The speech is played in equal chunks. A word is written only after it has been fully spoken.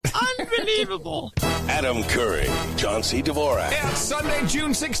Unbelievable. Adam Curry, John C. Dvorak. It's Sunday,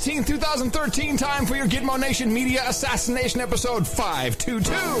 June 16, 2013. Time for your Gitmo Nation Media Assassination episode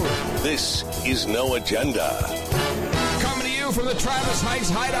 522. This is No Agenda. Coming to you from the Travis Heights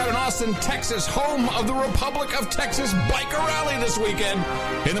Hideout in Austin, Texas, home of the Republic of Texas Biker Rally this weekend.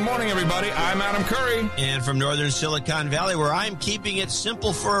 In the morning, everybody, I'm Adam Curry. And from northern Silicon Valley, where I'm keeping it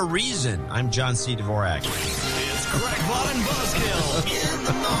simple for a reason, I'm John C. Dvorak. It's Crackpot and Buzzkill in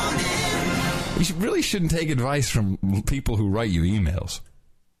the morning. You really shouldn't take advice from people who write you emails.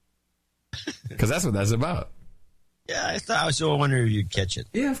 Because that's what that's about. Yeah, I was so wondering if you'd catch it.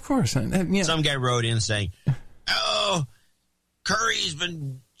 Yeah, of course. Yeah. Some guy wrote in saying, "Oh, Curry's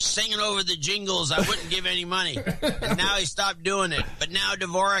been singing over the jingles. I wouldn't give any money. And now he stopped doing it. But now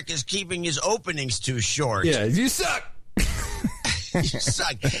Dvorak is keeping his openings too short." Yeah, you suck. You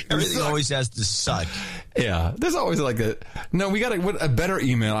suck. Everything always has to suck. Yeah, there's always like we got a better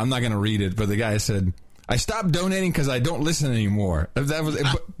email. I'm not going to read it, but the guy said, "I stopped donating because I don't listen anymore." That was,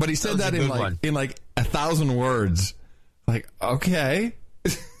 but he said that in 1,000 words. Like, okay.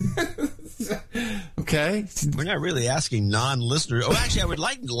 Okay. We're not really asking non-listeners. Oh, actually, I would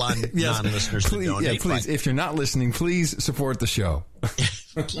like non-listeners to donate. Yeah, please. If you're not listening, please support the show.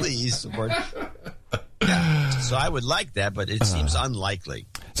 Please support. Yeah. So I would like that, but it seems unlikely.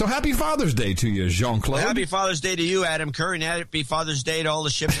 So happy Father's Day to you, Jean-Claude. Well, happy Father's Day to you, Adam Curry, and happy Father's Day to all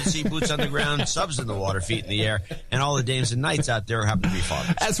the ships at sea, boots on the ground, subs in the water, feet in the air, and all the dames and knights out there who happen to be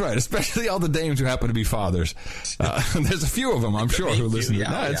fathers. That's right, especially all the dames who happen to be fathers. There's a few of them, I'm sure, who listen.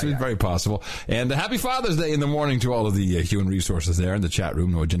 It's very possible. And happy Father's Day in the morning to all of the human resources there in the chat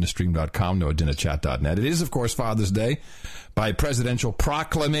room, noagendastream.com, noagendachat.net. It is, of course, Father's Day by presidential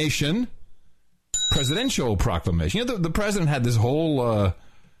proclamation. You know, the president had this whole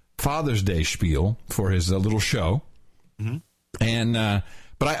Father's Day spiel for his little show, and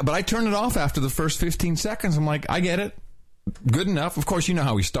but I turned it off after the first 15 seconds. I'm like, I get it, good enough. Of course, you know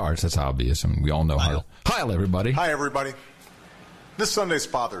how he starts. That's obvious, and we all know how. Hi, everybody. Hi, everybody. This Sunday's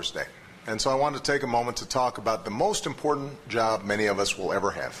Father's Day, and so I wanted to take a moment to talk about the most important job many of us will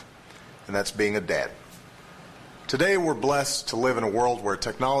ever have, and that's being a dad. Today, we're blessed to live in a world where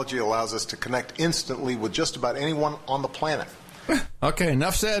technology allows us to connect instantly with just about anyone on the planet. Okay,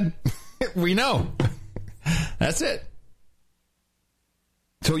 enough said. We know. That's it.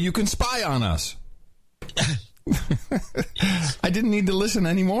 So you can spy on us. I didn't need to listen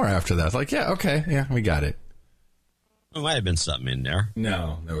anymore after that. Like, yeah, okay, yeah, we got it. There might have been something in there.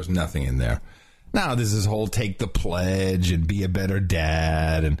 No, there was nothing in there. Now, this is whole take the pledge and be a better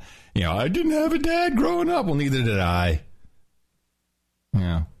dad. And, you know, I didn't have a dad growing up. Well, neither did I.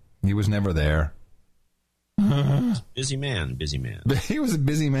 Yeah, he was never there. Busy man. He was a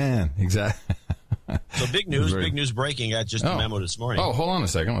busy man, exactly. So big news breaking. I just a memo this morning. Oh, hold on a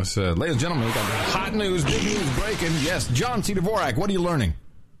second. Let's, ladies and gentlemen, we got hot news, big news breaking. Yes, John C. Dvorak, what are you learning?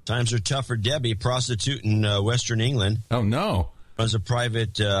 Times are tough for Debbie, prostitute in Western England. Oh, no. Runs a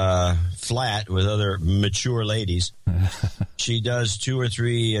private flat with other mature ladies. She does 2 or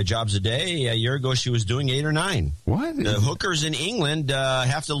 3 jobs a day. A year ago, she was doing 8 or 9. What? The hookers in England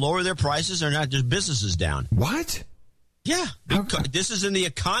have to lower their prices or not. Their business is down. What? Yeah. This is in The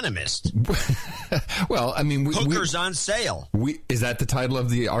Economist. Well, I mean... Hookers on sale. Is that the title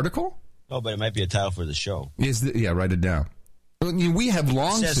of the article? Oh, but it might be a title for the show. Yeah, write it down. We have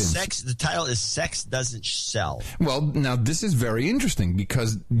long since... The title is Sex Doesn't Sell. Well, now, this is very interesting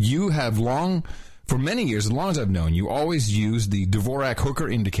because you have for many years, as long as I've known, you always use the Dvorak Hooker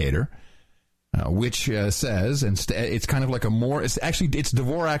Indicator, which says, and it's kind of like it's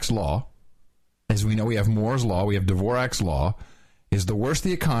Dvorak's Law. As we know, we have Moore's Law, we have Dvorak's Law. Is the worse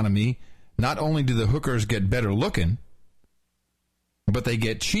the economy, not only do the hookers get better looking, but they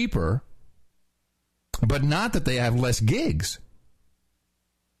get cheaper, but not that they have less gigs.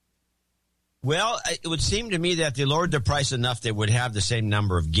 Well, it would seem to me that if they lowered the price enough, they would have the same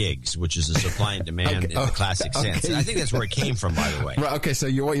number of gigs, which is a supply and demand in the classic sense. And I think that's where it came from, by the way. Right, okay, so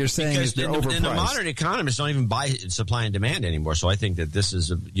what you're saying is they're overpriced. And the modern economists don't even buy supply and demand anymore. So I think that this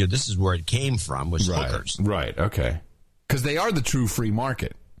is where it came from, was hookers. Right, okay. Because they are the true free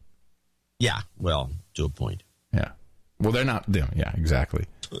market. Yeah, well, to a point. Yeah. Well, they're not. Yeah, exactly.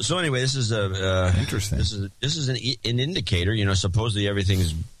 So anyway, this is interesting. This is an indicator. You know, supposedly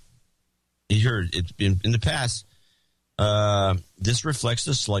everything's. You heard it's been in the past. This reflects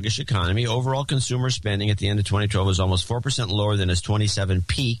the sluggish economy. Overall consumer spending at the end of 2012 was almost 4% lower than its 27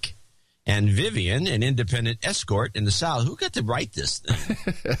 peak. And Vivian, an independent escort in the South, who got to write this thing?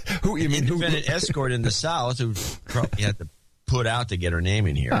 Independent escort in the South, who probably had to put out to get her name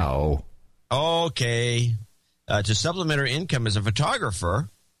in here. Oh. Okay. To supplement her income as a photographer,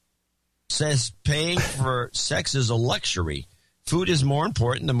 says paying for sex is a luxury. Food is more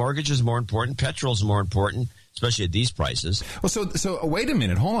important. The mortgage is more important. Petrol is more important, especially at these prices. Well, so wait a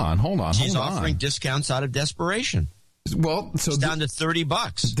minute. Hold on. She's offering discounts out of desperation. Well, so it's down to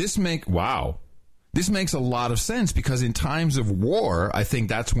 $30. This makes a lot of sense because in times of war, I think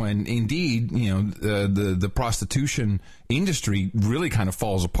that's when, indeed, the prostitution industry really kind of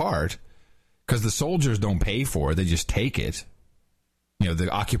falls apart because the soldiers don't pay for it; they just take it.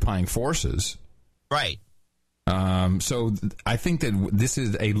 The occupying forces, right? So I think that this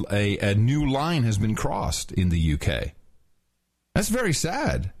is a new line has been crossed in the UK. That's very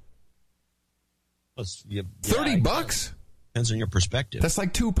sad. $30? Depends on your perspective. That's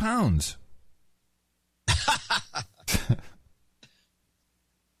like £2.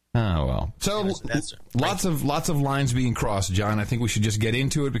 Oh well. So lots of lines being crossed, John. I think we should just get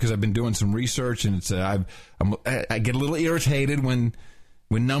into it because I've been doing some research and it's I get a little irritated when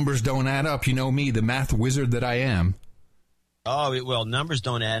numbers don't add up. You know me, the math wizard that I am. Oh, well, numbers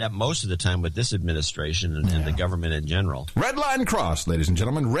don't add up most of the time with this administration and the government in general. Red line crossed, ladies and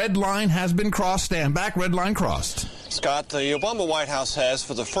gentlemen. Red line has been crossed. Stand back. Red line crossed. Scott, the Obama White House has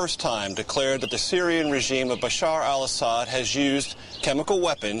for the first time declared that the Syrian regime of Bashar al-Assad has used chemical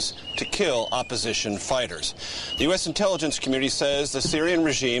weapons to kill opposition fighters. The U.S. intelligence community says the Syrian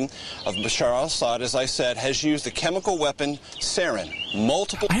regime of Bashar al-Assad, as I said, has used the chemical weapon sarin.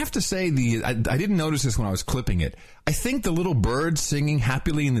 I have to say, I didn't notice this when I was clipping it. I think the little bird singing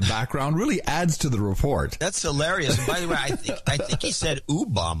happily in the background really adds to the report. That's hilarious. And by the way, I think he said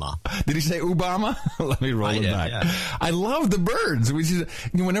Obama. Did he say Obama? Let me roll it back. Yeah. I love the birds.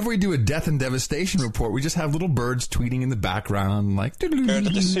 Whenever we do a death and devastation report, we just have little birds tweeting in the background like...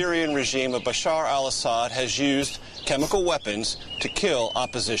 That the Syrian regime of Bashar al-Assad has used chemical weapons to kill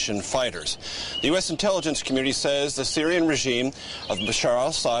opposition fighters. The U.S. intelligence community says the Syrian regime of Bashar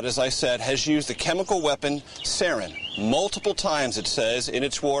al-Assad, as I said, has used the chemical weapon sarin multiple times, it says, in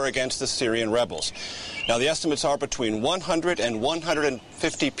its war against the Syrian rebels. Now, the estimates are between 100 and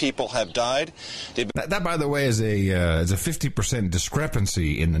 150 people have died. That, by the way, is a 50%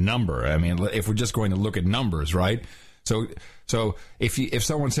 discrepancy in the number. I mean, if we're just going to look at numbers, right? So if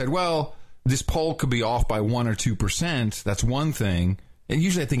someone said, well, this poll could be off by 1 or 2%, that's one thing. And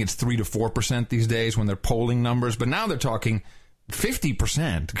usually I think it's 3 to 4% these days when they're polling numbers, but now they're talking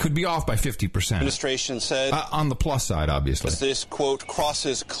 50%. Could be off by 50%. Administration said on the plus side, obviously. This, quote,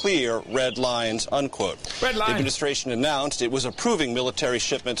 crosses clear red lines, unquote. Red line. The administration announced it was approving military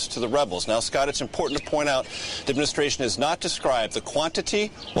shipments to the rebels. Now, Scott, it's important to point out the administration has not described the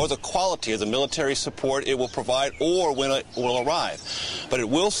quantity or the quality of the military support it will provide or when it will arrive. But it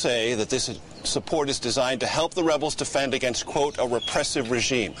will say that this support is designed to help the rebels defend against, quote, a repressive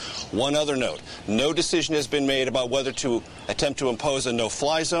regime. One other note, no decision has been made about whether to attempt to impose a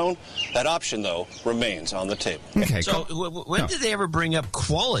no-fly zone. That option, though, remains on the table. Okay. So when did they ever bring up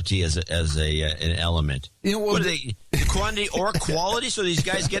quality as an element? What are they, quantity or quality? So these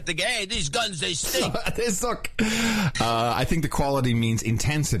guys get hey, these guns, they stink. They suck. I think the quality means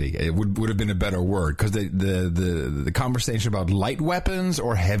intensity. It would have been a better word because the conversation about light weapons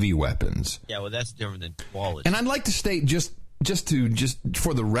or heavy weapons. Yeah, well, that's different than quality. And I'd like to state just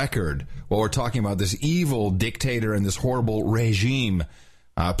for the record, while we're talking about this evil dictator and this horrible regime,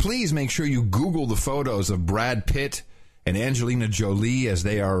 please make sure you Google the photos of Brad Pitt and Angelina Jolie as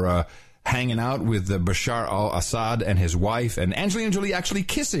they are hanging out with Bashar al-Assad and his wife, and Angelina Jolie actually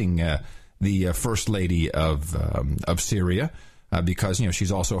kissing the first lady of Syria. Because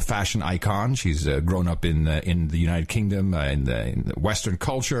she's also a fashion icon. She's grown up in the United Kingdom, in the Western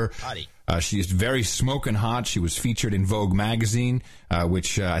culture. She's very smoking hot. She was featured in Vogue magazine,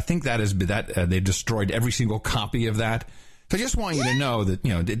 which I think they destroyed every single copy of that. So I just want you to know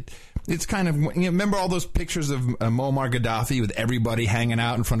that it's kind of remember all those pictures of Muammar Gaddafi with everybody hanging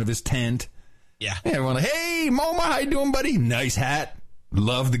out in front of his tent. Yeah, everyone like, hey Muammar, how you doing, buddy? Nice hat.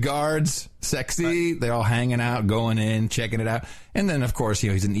 Love the guards, sexy. They're all hanging out, going in, checking it out. And then, of course,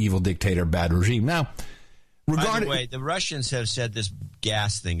 he's an evil dictator, bad regime. Now, by the way, the Russians have said this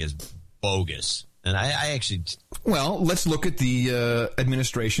gas thing is bogus. And I actually... Well, let's look at the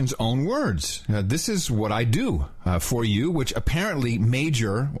administration's own words. This is what I do for you, which apparently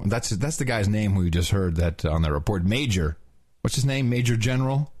Major... That's the guy's name who you just heard that on the report. Major. What's his name? Major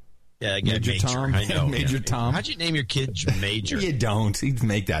General? Yeah, again, Major Tom. I know. Major Tom. How'd you name your kid Major? You don't. You'd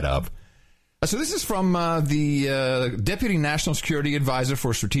make that up. So this is from the Deputy National Security Advisor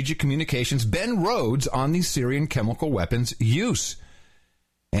for Strategic Communications, Ben Rhodes, on the Syrian chemical weapons use.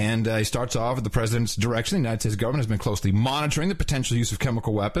 And he starts off with the president's direction. The United States government has been closely monitoring the potential use of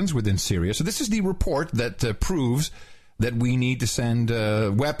chemical weapons within Syria. So this is the report that proves that we need to send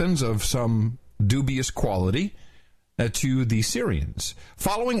weapons of some dubious quality to the Syrians.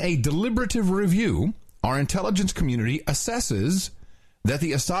 Following a deliberative review, our intelligence community assesses that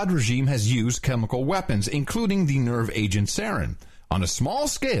the Assad regime has used chemical weapons, including the nerve agent sarin, on a small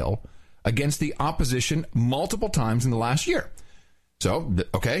scale against the opposition multiple times in the last year. So,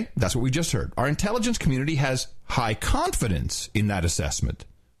 okay, that's what we just heard. Our intelligence community has high confidence in that assessment.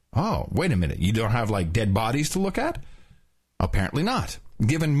 Oh, wait a minute. You don't have, like, dead bodies to look at? Apparently not.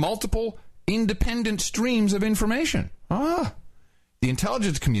 Given multiple independent streams of information. The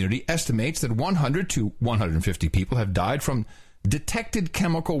intelligence community estimates that 100 to 150 people have died from detected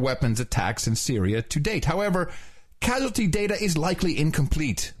chemical weapons attacks in Syria to date. However, casualty data is likely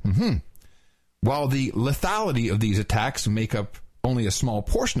incomplete. While the lethality of these attacks make up only a small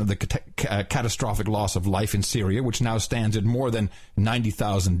portion of the catastrophic loss of life in Syria, which now stands at more than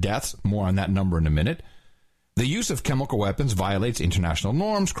 90,000 deaths, more on that number in a minute, the use of chemical weapons violates international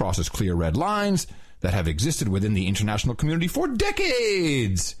norms, crosses clear red lines that have existed within the international community for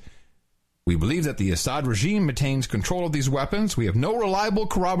decades. We believe that the Assad regime maintains control of these weapons. We have no reliable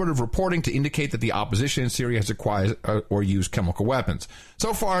corroborative reporting to indicate that the opposition in Syria has acquired or used chemical weapons.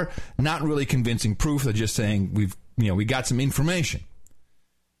 So far, not really convincing proof. They're just saying we got some information.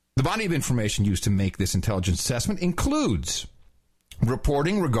 The body of information used to make this intelligence assessment includes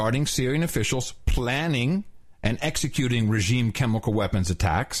reporting regarding Syrian officials planning and executing regime chemical weapons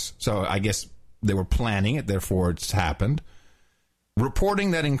attacks. So I guess they were planning it, therefore it's happened.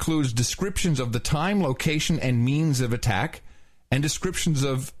 Reporting that includes descriptions of the time, location, and means of attack, and descriptions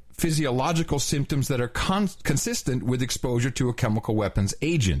of physiological symptoms that are consistent with exposure to a chemical weapons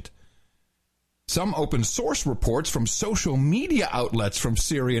agent. Some open source reports from social media outlets from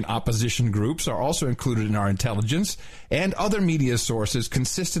Syrian opposition groups are also included in our intelligence, and other media sources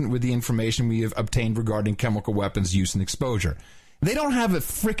consistent with the information we have obtained regarding chemical weapons use and exposure. They don't have a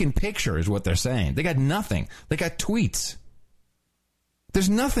freaking picture, is what they're saying. They got nothing. They got tweets. There's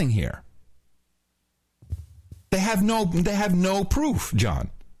nothing here. They have no proof, John.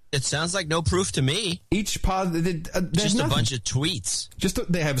 It sounds like no proof to me. Each positive, just nothing. A bunch of tweets.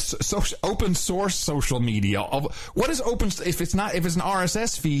 They have open source social media. What is open? If it's an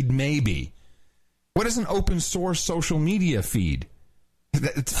RSS feed, maybe. What is an open source social media feed?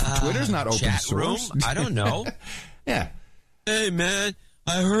 Twitter's not open chat source. Room? I don't know. Yeah. Hey man,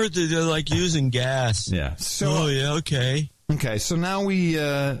 I heard that they're like using gas. Yeah. Oh yeah, okay. Okay, so now we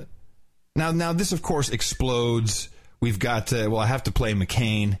now this of course explodes. We've got I have to play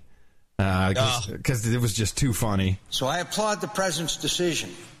McCain because it was just too funny. So I applaud the president's decision,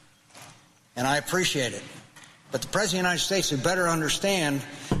 and I appreciate it. But the president of the United States had better understand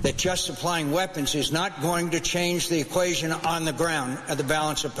that just supplying weapons is not going to change the equation on the ground of the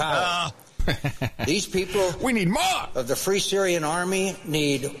balance of power. These people, we need more of the Free Syrian Army,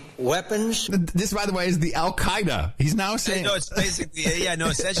 need weapons. This, by the way, is the Al Qaeda. He's now saying, no, it's basically,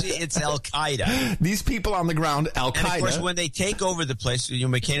 essentially, it's Al Qaeda. These people on the ground, Al Qaeda. And of course, when they take over the place,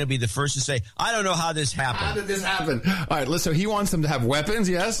 McCain will be the first to say, "I don't know how this happened." How did this happen? All right, so he wants them to have weapons,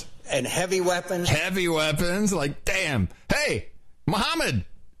 yes, and heavy weapons. Heavy weapons, like damn. Hey, Muhammad,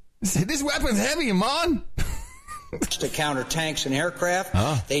 this weapon's heavy, man. To counter tanks and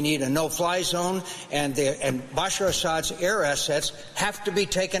aircraft. They need a no-fly zone, and Bashar Assad's air assets have to be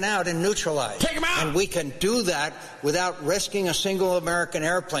taken out and neutralized. Take them out! And we can do that without risking a single American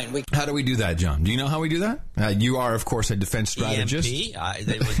airplane. How do we do that, John? Do you know how we do that? You are, of course, a defense strategist. EMP?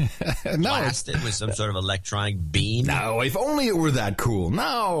 They would blast it with some sort of electronic beam? No, if only it were that cool.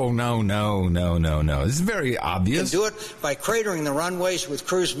 No. This is very obvious. You can do it by cratering the runways with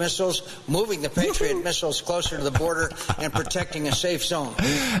cruise missiles, moving the Patriot missiles closer to the border, and protecting a safe zone.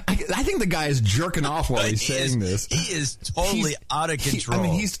 I think the guy is jerking off while he's saying this. He is totally out of control.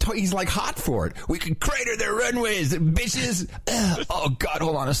 He's like hot for it. We can crater their runways, bitches. Oh God,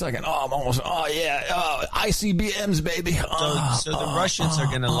 hold on a second. Oh, I'm almost. Oh yeah. ICBMs, baby. So the Russians are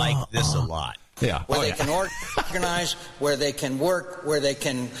going to like this a lot. Yeah. Where they can organize, where they can work, where they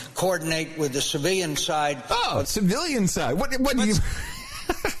can coordinate with the civilian side. Oh, civilian side. What do you?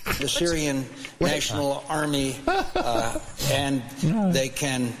 The Syrian National Army, and they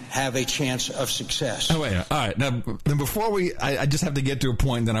can have a chance of success. Oh, wait. All right. Now, before I just have to get to a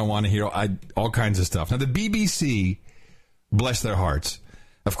point that I want to hear all kinds of stuff. Now, the BBC, bless their hearts.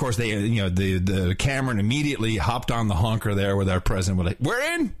 Of course, the Cameron immediately hopped on the honker there with our president. We're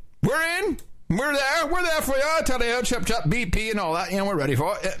in. We're there for you. Tell you, chop, BP and all that. We're ready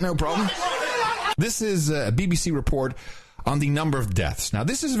for it. No problem. This is a BBC report on the number of deaths. Now,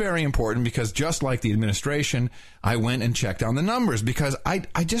 this is very important because just like the administration, I went and checked on the numbers because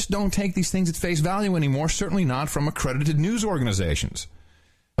I just don't take these things at face value anymore, certainly not from accredited news organizations.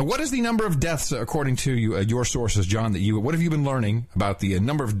 Now, what is the number of deaths, according to your sources, John, what have you been learning about the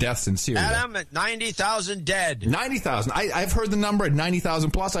number of deaths in Syria? Adam, 90,000 dead. 90,000. I've heard the number at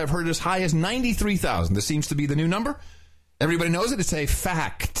 90,000 plus. I've heard it as high as 93,000. This seems to be the new number. Everybody knows it. It's a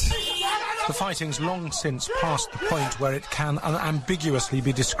fact. The fighting's long since passed the point where it can unambiguously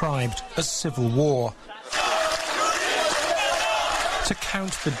be described as civil war. To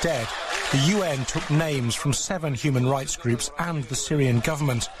count the dead, the UN took names from 7 human rights groups and the Syrian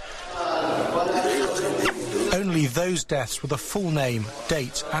government. Only those deaths with a full name,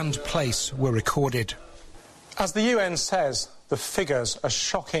 date and place were recorded. As the UN says, the figures are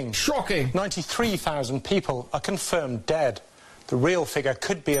shocking. Shocking. 93,000 people are confirmed dead. The real figure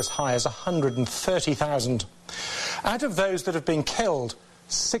could be as high as 130,000. Out of those that have been killed,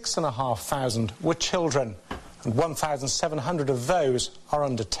 6,500 were children, and 1,700 of those are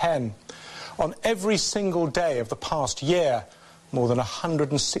under 10. On every single day of the past year, more than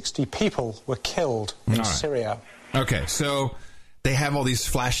 160 people were killed in Syria. Okay, so they have all these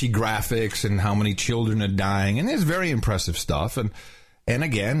flashy graphics and how many children are dying, and it's very impressive stuff. And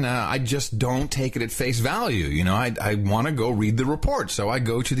again, I just don't take it at face value. You know, I want to go read the report, so I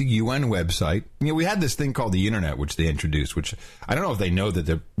go to the UN website. You know, we had this thing called the Internet, which they introduced, which I don't know if they know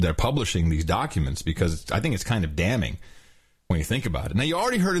that they're publishing these documents, because I think it's kind of damning when you think about it. Now, you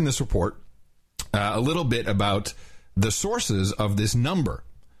already heard in this report a little bit about the sources of this number.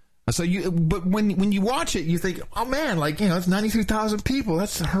 But when you watch it, you think, oh man, it's 93,000 people.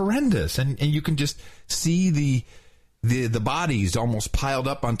 That's horrendous, and you can just see the bodies almost piled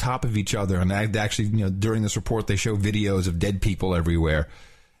up on top of each other. And actually, during this report, they show videos of dead people everywhere.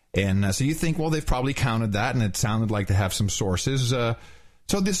 And so you think, well, they've probably counted that, and it sounded like they have some sources. So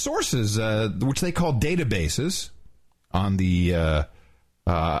the sources, which they call databases, on the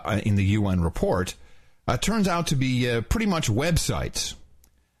in the UN report, turns out to be pretty much websites,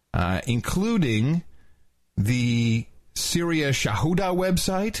 including the Syria Shahuda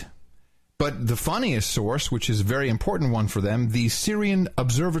website. But the funniest source, which is a very important one for them, the Syrian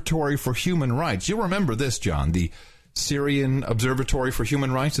Observatory for Human Rights. You'll remember this, John, the Syrian Observatory for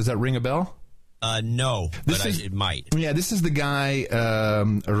Human Rights. Does that ring a bell? No, it might. Yeah, this is the guy,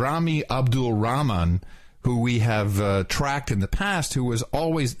 Rami Abdul Rahman, who we have tracked in the past, who was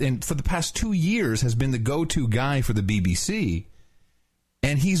always, and for the past 2 years, has been the go-to guy for the BBC.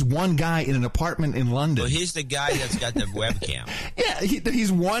 And he's one guy in an apartment in London. Well, he's the guy that's got the webcam. Yeah,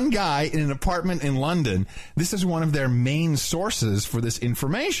 he's one guy in an apartment in London. This is one of their main sources for this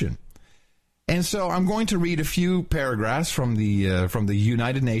information. And so I'm going to read a few paragraphs from the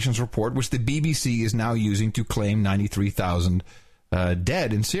United Nations report, which the BBC is now using to claim 93,000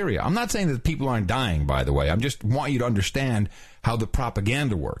 dead in Syria. I'm not saying that people aren't dying, by the way. I just want you to understand how the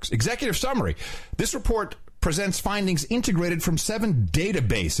propaganda works. Executive summary. This report presents findings integrated from 7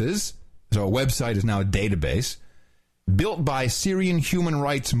 databases. So a website is now a database built by Syrian human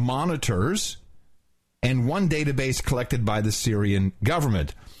rights monitors, and 1 database collected by the Syrian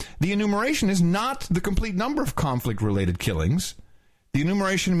government. The enumeration is not the complete number of conflict-related killings. The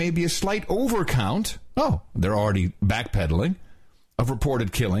enumeration may be a slight overcount. Oh, they're already backpedaling, of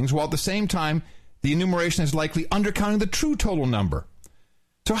reported killings, while at the same time, the enumeration is likely undercounting the true total number.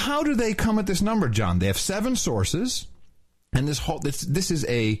 So how do they come at this number, John? They have 7 sources, and this is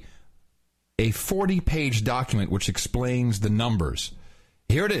a 40-page document which explains the numbers.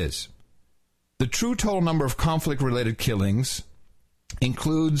 Here it is. The true total number of conflict-related killings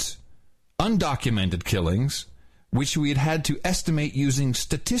includes undocumented killings, which we had to estimate using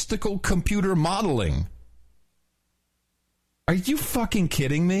statistical computer modeling. Are you fucking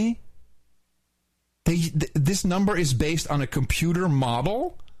kidding me? This number is based on a computer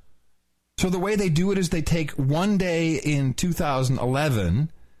model? So the way they do it is they take one day in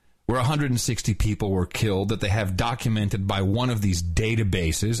 2011 where 160 people were killed that they have documented by one of these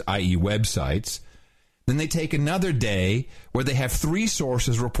databases, i.e. websites. Then they take another day where they have 3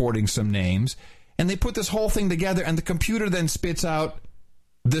 sources reporting some names, and they put this whole thing together, and the computer then spits out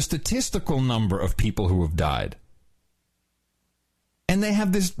the statistical number of people who have died. And they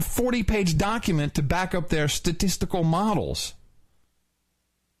have this 40-page document to back up their statistical models.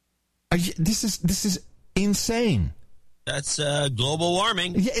 This is insane. That's global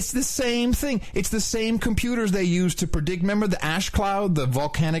warming. Yeah, it's the same thing. It's the same computers they use to predict. Remember the ash cloud? The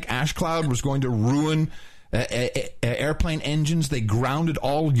volcanic ash cloud was going to ruin airplane engines. They grounded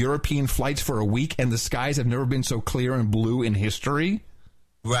all European flights for a week, and the skies have never been so clear and blue in history.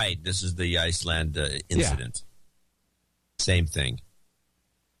 Right. This is the Iceland incident. Yeah. Same thing.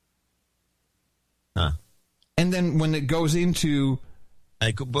 Huh. And then when it goes into...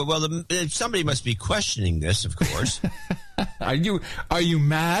 somebody must be questioning this, of course. Are you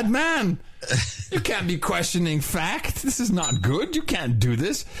mad, man? You can't be questioning fact. This is not good. You can't do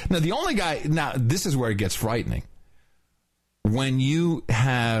this. Now, the only guy... Now, this is where it gets frightening. When you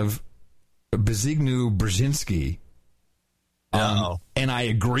have Zbigniew Brzezinski, and I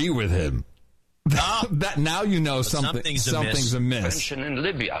agree with him, that now you know something's amiss. Intervention in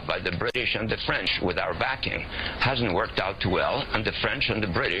Libya by the British and the French with our backing hasn't worked out too well, and the French and the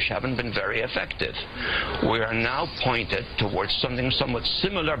British haven't been very effective. We are now pointed towards something somewhat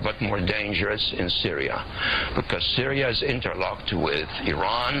similar but more dangerous in Syria, because Syria is interlocked with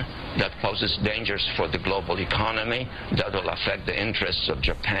Iran. That poses dangers for the global economy. That will affect the interests of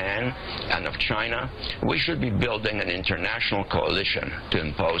Japan and of China. We should be building an international coalition to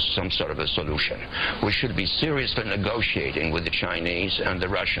impose some sort of a solution. We should be seriously negotiating with the Chinese and the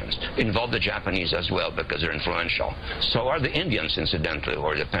Russians. Involve the Japanese as well, because they're influential. So are the Indians, incidentally, who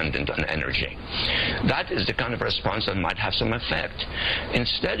are dependent on energy. That is the kind of response that might have some effect.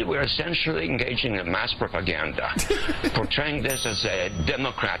 Instead, we're essentially engaging in mass propaganda, portraying this as a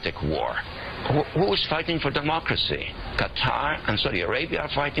democratic war. Who is fighting for democracy? Qatar and Saudi Arabia are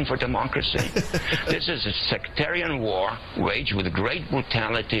fighting for democracy. This is a sectarian war waged with great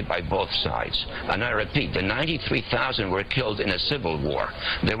brutality by both sides. And I repeat, the 93,000 were killed in a civil war.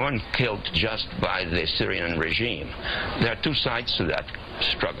 They weren't killed just by the Syrian regime. There are two sides to that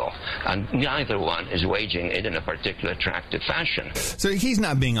struggle, and neither one is waging it in a particularly attractive fashion. So he's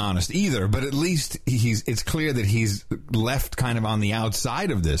not being honest either, but at least it's clear that he's left kind of on the outside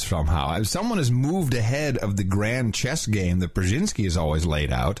of this somehow. Someone has moved ahead of the grand chess game that Brzezinski has always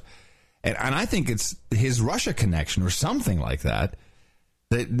laid out, and I think it's his Russia connection or something like that.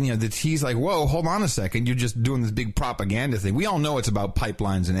 That he's like, whoa, hold on a second, you're just doing this big propaganda thing. We all know it's about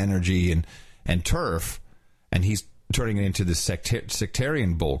pipelines and energy and turf, and he's turning it into this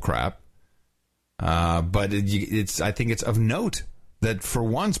sectarian bullcrap. But I think it's of note that for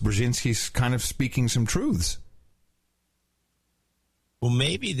once Brzezinski's kind of speaking some truths. Well,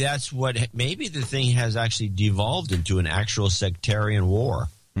 maybe maybe the thing has actually devolved into an actual sectarian war.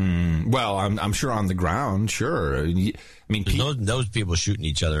 Well, I'm sure on the ground, sure. I mean, those people shooting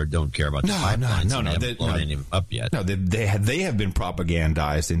each other don't care about the pipelines. No, they haven't blown any up yet. No, they have been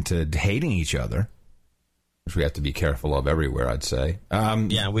propagandized into hating each other, which we have to be careful of everywhere, I'd say.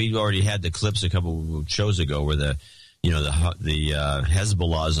 Yeah, we already had the clips a couple of shows ago where the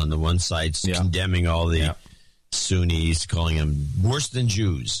Hezbollah's on the one side condemning all the Sunnis, calling them worse than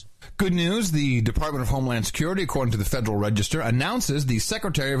Jews. Good news, the Department of Homeland Security, according to the Federal Register, announces the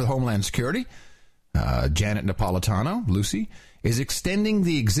Secretary of Homeland Security, Janet Napolitano, Lucy, is extending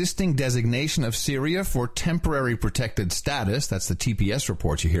the existing designation of Syria for temporary protected status. That's the TPS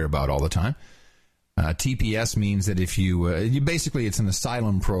report you hear about all the time. TPS means that if you basically, it's an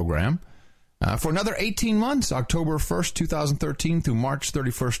asylum program for another 18 months, October 1st, 2013 through March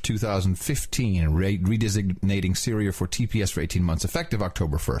 31st, 2015, redesignating Syria for TPS for 18 months, effective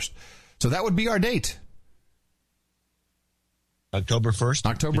October 1st. So that would be our date. October 1st?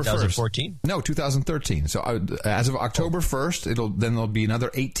 October 2014? 1st. No, 2013. So as of October 1st, there'll be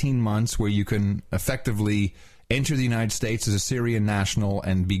another 18 months where you can effectively enter the United States as a Syrian national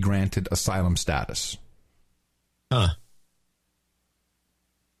and be granted asylum status. Huh.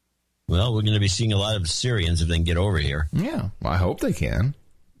 Well, we're going to be seeing a lot of Syrians if they can get over here. Yeah, well, I hope they can.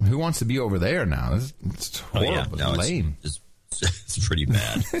 Who wants to be over there now? It's horrible. No, lame. It's pretty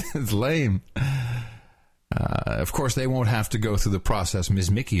bad. It's lame. Of course, they won't have to go through the process Ms.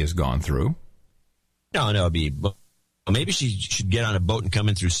 Mickey has gone through. No, it'd be... Maybe she should get on a boat and come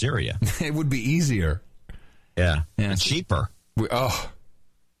in through Syria. It would be easier. Yeah. And cheaper.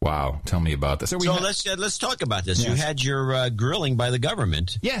 Wow. Tell me about this. Let's talk about this. Yes. You had your grilling by the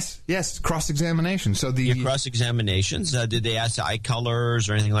government. Yes. Cross-examination. So your cross-examinations, did they ask eye colors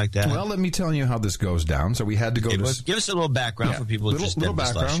or anything like that? Well, let me tell you how this goes down. So we had to go give us a little background for people who just didn't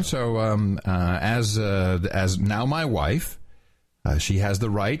background. So as now my wife, she has the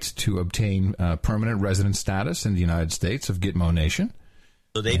right to obtain permanent resident status in the United States of Gitmo Nation.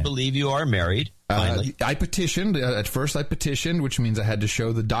 So they believe you are married, finally. I petitioned. At first I petitioned, which means I had to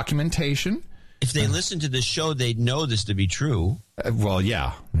show the documentation. If they listen to this show, they'd know this to be true. Well,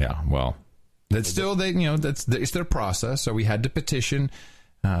 yeah. Well, that's still, it's their process. So we had to petition,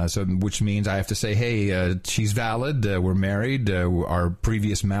 which means I have to say, hey, she's valid. We're married. Our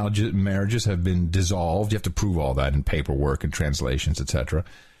previous marriages have been dissolved. You have to prove all that in paperwork and translations, etc.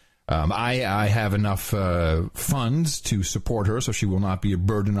 I have enough funds to support her, so she will not be a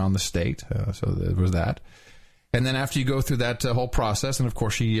burden on the state. So there was that. And then after you go through that whole process, and of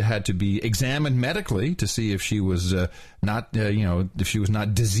course she had to be examined medically to see if she was if she was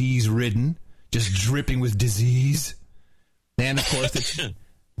not disease-ridden, just dripping with disease. And of course,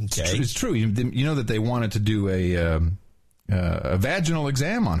 it's true. You know that they wanted to do a vaginal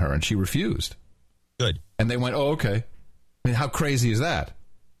exam on her, and she refused. Good. And they went, "Oh, okay." I mean, how crazy is that?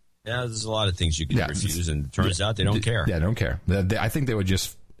 Yeah, there's a lot of things you can refuse, and it turns out they don't care. Yeah, they don't care. I think they would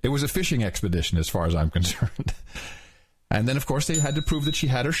just... It was a fishing expedition as far as I'm concerned. And then, of course, they had to prove that she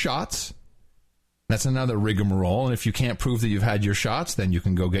had her shots. That's another rigmarole. And if you can't prove that you've had your shots, then you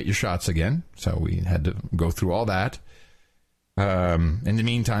can go get your shots again. So we had to go through all that. In the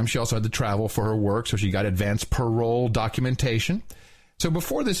meantime, she also had to travel for her work, so she got advanced parole documentation. So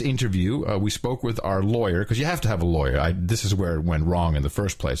before this interview, we spoke with our lawyer, because you have to have a lawyer. This is where it went wrong in the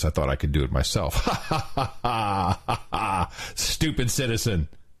first place. I thought I could do it myself. Stupid citizen.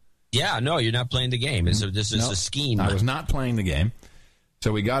 Yeah, no, you're not playing the game. This is a scheme. I was not playing the game.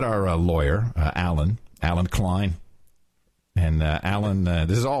 So we got our lawyer, Alan Klein. And Alan,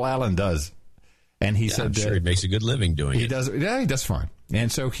 this is all Alan does. And he said... I'm sure he makes a good living doing it. He does fine.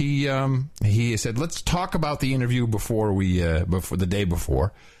 And so he said, let's talk about the interview before the day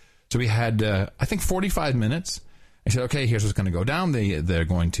before. So we had, I think, 45 minutes. I said, okay, here's what's going to go down.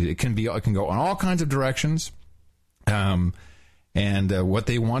 It can go in all kinds of directions. And what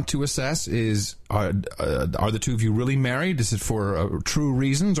they want to assess is, are the two of you really married? Is it for true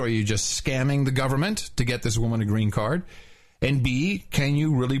reasons, or are you just scamming the government to get this woman a green card? And B, can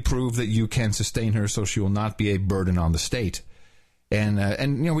you really prove that you can sustain her so she will not be a burden on the state? And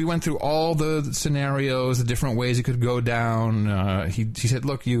we went through all the scenarios, the different ways it could go down. He said,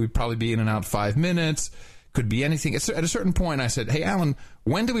 look, you would probably be in and out 5 minutes. Could be anything. At a certain point, I said, hey, Alan,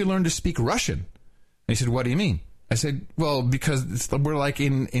 when do we learn to speak Russian? And he said, what do you mean? I said, well, because we're like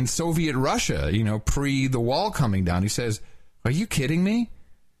in Soviet Russia, pre the wall coming down. He says, are you kidding me?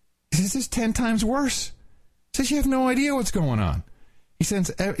 He says, this is 10 times worse. He says, you have no idea what's going on. He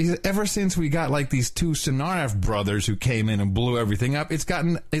says, ever since we got like these two Tsarnaev brothers who came in and blew everything up, it's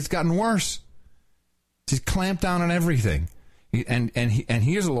gotten worse. He's clamped down on everything. And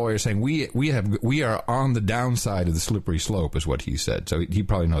here's a lawyer saying we are on the downside of the slippery slope, is what he said. So he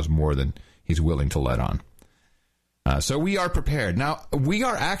probably knows more than he's willing to let on. So we are prepared. Now, we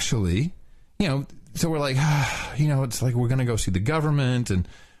are actually, so we're like, it's like we're going to go see the government, and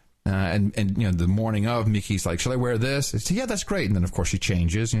the morning of, Mickey's like, shall I wear this? I said, yeah, that's great. And then, of course, she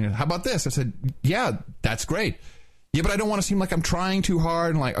changes. How about this? I said, yeah, that's great. Yeah, but I don't want to seem like I'm trying too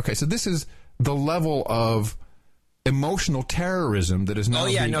hard. And like, okay, so this is the level of emotional terrorism that is now. Oh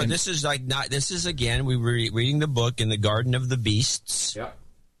yeah, no, this is like not. This is again. We were reading the book in the Garden of the Beasts. Yeah.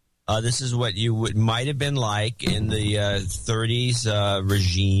 This is what you might have been like in the 30s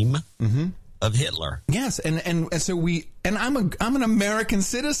regime of Hitler. Yes, and so I'm an American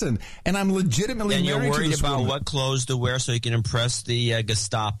citizen, and I'm legitimately and married you're worried to this about woman. what clothes to wear so you can impress the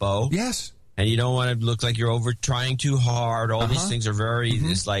Gestapo. Yes. And you don't want to look like you're over trying too hard. All these things are very.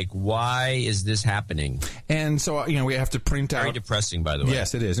 It's like, why is this happening? And so we have to print out. Very depressing, by the way.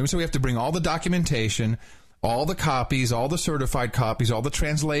 Yes, it is. And so we have to bring all the documentation, all the copies, all the certified copies, all the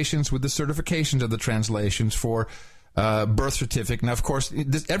translations with the certifications of the translations for birth certificate. Now, of course,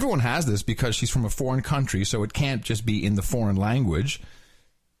 everyone has this because she's from a foreign country, so it can't just be in the foreign language.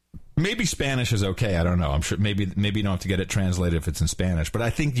 Maybe Spanish is okay. I don't know. I'm sure maybe you don't have to get it translated if it's in Spanish, but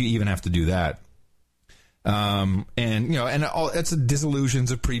I think you even have to do that. It's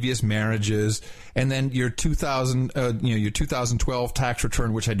disillusions of previous marriages, and then your 2012 tax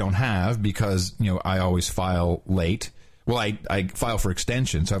return, which I don't have because I always file late. Well, I file for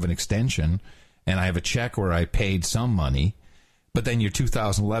extension, so I have an extension, and I have a check where I paid some money, but then your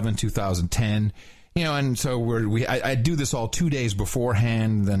 2011, 2010. And so I do this all 2 days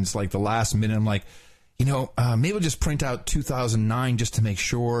beforehand. Then it's like the last minute. I'm like, maybe we'll just print out 2009 just to make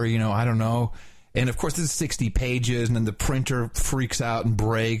sure. I don't know. And of course, this is 60 pages, and then the printer freaks out and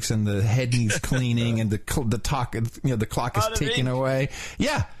breaks, and the head needs cleaning, and the clock is ticking away.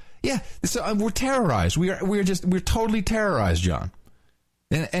 Yeah. So we're terrorized. We're totally terrorized, John.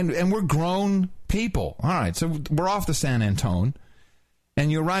 And we're grown people. All right. So we're off to San Antone, and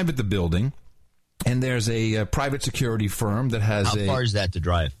you arrive at the building. And there's a private security firm that has How far is that to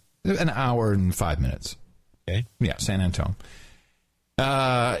drive? An hour and 5 minutes. Okay. Yeah, San Antone.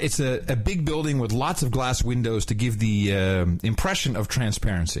 It's a big building with lots of glass windows to give the impression of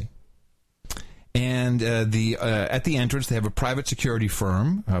transparency. And at the entrance, they have a private security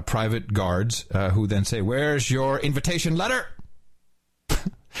firm, private guards, who then say, "Where's your invitation letter?"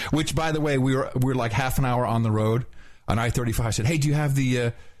 Which, by the way, we're like half an hour on the road on I-35. I said, "Hey, do you have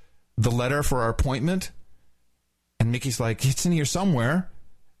the letter for our appointment?" And Mickey's like, it's in here somewhere.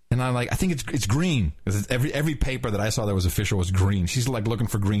 And I'm like, I think it's green. Every paper that I saw that was official was green. She's like looking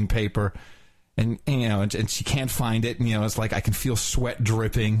for green paper. And and she can't find it. And, it's like I can feel sweat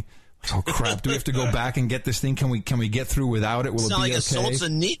dripping. Oh, crap. Do we have to go back and get this thing? Can we get through without it? Will it be okay? It's not like a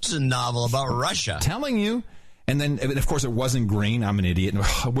Solzhenitsyn novel about Russia. Telling you. And then, of course, it wasn't green. I'm an idiot. And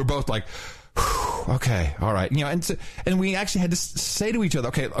we're both like, okay, all right. And we actually had to say to each other,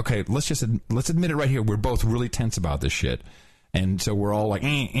 okay, let's admit it right here. We're both really tense about this shit. And so we're all like,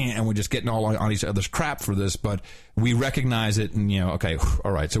 and we're just getting all on each other's crap for this, but we recognize it and, okay,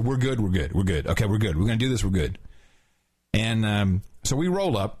 all right, so we're good. Okay, we're good. We're going to do this, we're good. And so we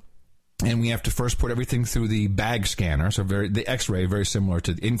roll up, and we have to first put everything through the bag scanner, so the X-ray, very similar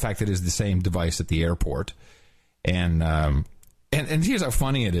to, in fact, it is the same device at the airport. And here's how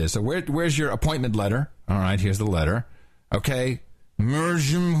funny it is. So where's your appointment letter? All right, here's the letter. Okay.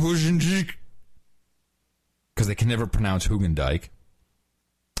 Because they can never pronounce Hugendijk.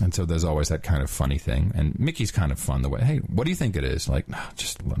 And so there's always that kind of funny thing. And Mickey's kind of fun the way, hey, what do you think it is? Like, no,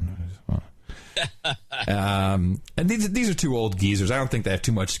 just... and these are two old geezers. I don't think they have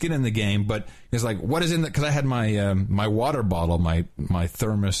too much skin in the game, but it's like, what is in the... Because I had my my water bottle, my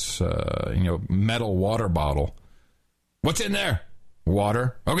thermos, metal water bottle. What's in there?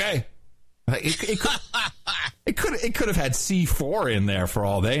 Water. Okay. It could have had C4 in there for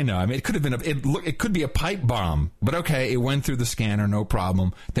all they know. I mean, it could have been it could be a pipe bomb. But okay, it went through the scanner, no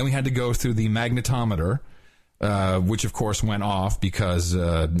problem. Then we had to go through the magnetometer, which of course went off because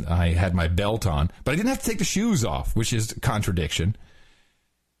I had my belt on. But I didn't have to take the shoes off, which is a contradiction.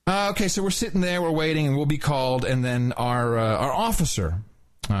 Okay, so we're sitting there, we're waiting, and we'll be called, and then our officer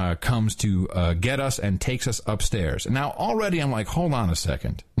comes to get us and takes us upstairs. And now already I'm like, hold on a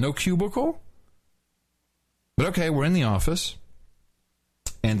second. No cubicle? But okay, we're in the office,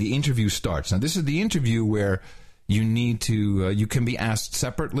 and the interview starts. Now, this is the interview where you need to, you can be asked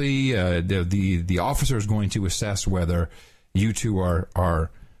separately. The officer is going to assess whether you two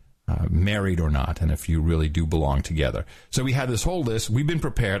are married or not, and if you really do belong together. So we had this whole list. We've been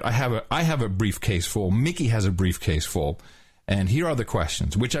prepared. I have a briefcase full. Mickey has a briefcase full. And here are the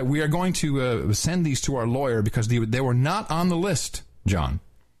questions, which we are going to send these to our lawyer because they were not on the list, John.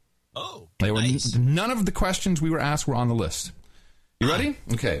 Oh, nice. None of the questions we were asked were on the list. You ready?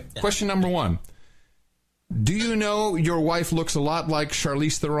 Okay. Yeah. Question number 1. Do you know your wife looks a lot like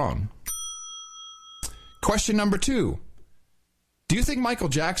Charlize Theron? Question number 2. Do you think Michael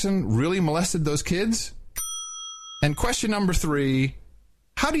Jackson really molested those kids? And question number 3.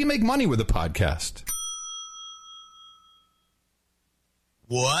 How do you make money with a podcast?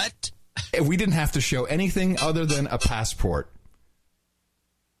 What? We didn't have to show anything other than a passport.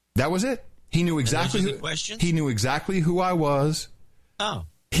 That was it. He knew exactly he knew exactly who I was. Oh.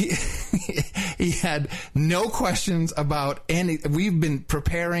 He had no questions about any. We've been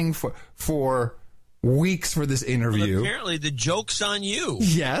preparing for weeks for this interview. Well, apparently the joke's on you.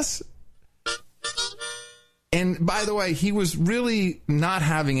 Yes. And by the way, he was really not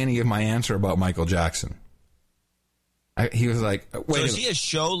having any of my answer about Michael Jackson. He was like, wait. So is he a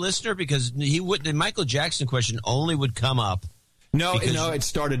show listener? Because the Michael Jackson question only would come up. No, it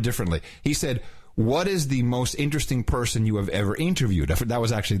started differently. He said, what is the most interesting person you have ever interviewed? That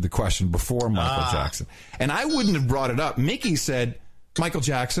was actually the question before Michael Jackson. And I wouldn't have brought it up. Mickey said, Michael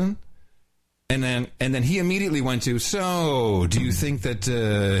Jackson. And then he immediately went to, so do you think that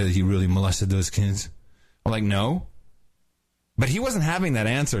he really molested those kids? I'm like, no. But he wasn't having that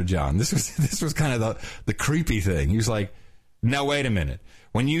answer, John. This was kind of the creepy thing. He was like, now, wait a minute.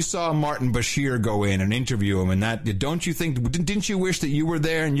 When you saw Martin Bashir go in and interview him, and didn't you wish that you were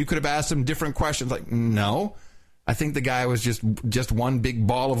there and you could have asked him different questions? Like, no. I think the guy was just one big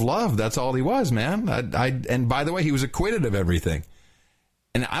ball of love. That's all he was, man. And by the way, he was acquitted of everything.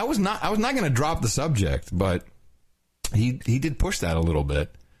 And I was not going to drop the subject, but he did push that a little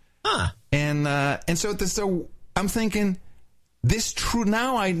bit. Huh. And so I'm thinking, this true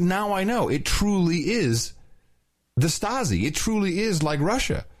now I know it truly is the Stasi. It truly is like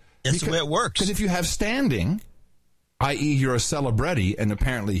Russia. That's the way it works. Because if you have standing, i.e. you're a celebrity, and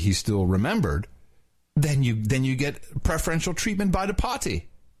apparently he's still remembered, then you get preferential treatment by the party.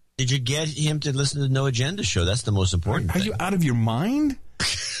 Did you get him to listen to the No Agenda show? That's the most important thing. Are you out of your mind?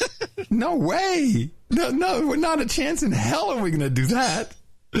 No way. No, we're not a chance in hell are we going to do that.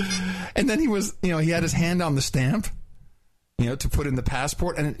 And then he was, he had his hand on the stamp, to put in the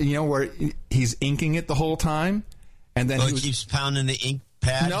passport, and where he's inking it the whole time. And then he keeps pounding the ink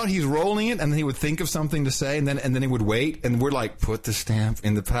pad? No, he's rolling it, and then he would think of something to say, and then he would wait, and we're like, put the stamp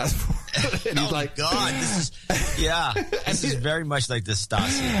in the passport. And he's like, God, this is very much like the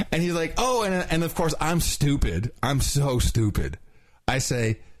Stasi. And he's like, oh, and of course, I'm stupid. I'm so stupid. I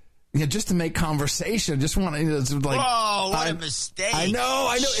say, just to make conversation, just want to, it's like, whoa, what a mistake. I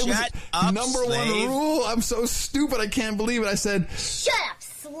know. It was up, number slave. 1 rule. I'm so stupid. I can't believe it. I said, shut up,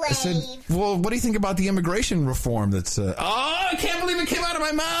 slave. I said, well, what do you think about the immigration reform that's, I can't believe it came out of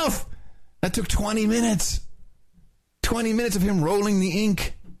my mouth. That took 20 minutes. 20 minutes of him rolling the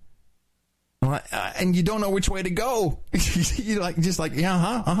ink. And you don't know which way to go. You're like, just like,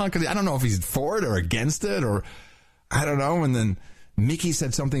 yeah, because I don't know if he's for it or against it, or I don't know. And then Mickey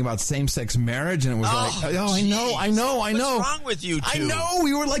said something about same-sex marriage, and it was like, oh, I know. What's wrong with you two? I know.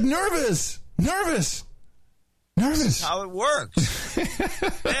 We were like nervous. This is how it works.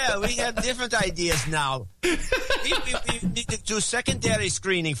 Yeah, we have different ideas now. We need to do secondary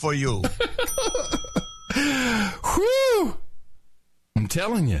screening for you. Whew! I'm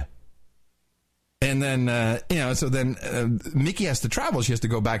telling you. And then, so then Mickey has to travel. She has to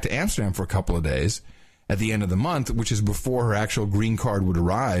go back to Amsterdam for a couple of days at the end of the month, which is before her actual green card would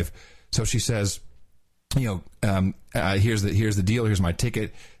arrive. So she says, here's the deal. Here's my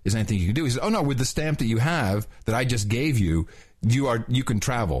ticket. Is there anything you can do? He says, oh, no, with the stamp that you have that I just gave you, you can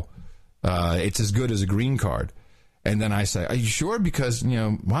travel. It's as good as a green card. And then I say, are you sure? Because,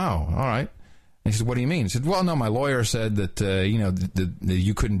 wow, all right. And he said, what do you mean? He said, well, no, my lawyer said that, that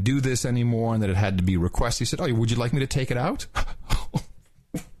you couldn't do this anymore and that it had to be requested. He said, oh, would you like me to take it out?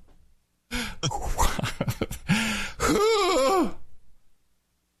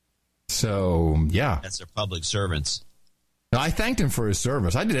 So, yeah. That's their public servants. I thanked him for his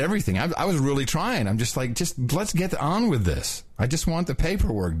service. I did everything. I was really trying. I'm just like, let's get on with this. I just want the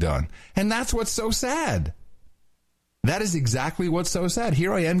paperwork done. And that's what's so sad. That is exactly what's so sad.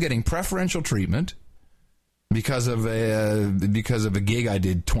 Here I am getting preferential treatment because of a gig I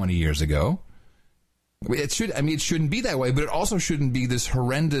did 20 years ago. It shouldn't be that way, but it also shouldn't be this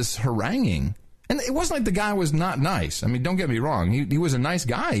horrendous haranguing. And it wasn't like the guy was not nice. I mean, don't get me wrong. He was a nice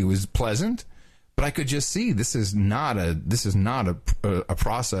guy. He was pleasant, but I could just see this is not a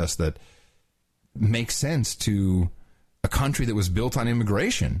process that makes sense to a country that was built on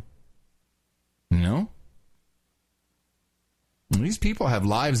immigration. You know? These people have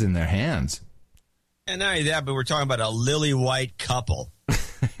lives in their hands. And not only that, but we're talking about a lily white couple.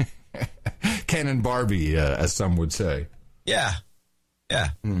 Ken and Barbie, as some would say. Yeah.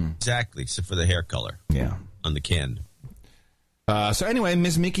 Exactly, except for the hair color. Yeah. On the Ken. So anyway,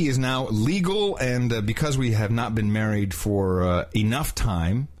 Miss Mickey is now legal, and because we have not been married for enough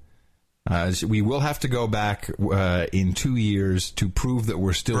time, we will have to go back in 2 years to prove that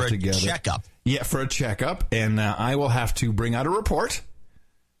we're still together. For a checkup. Yeah, for a checkup, and I will have to bring out a report.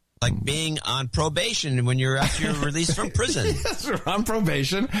 Like being on probation when you're after you're released from prison. Yes, we're on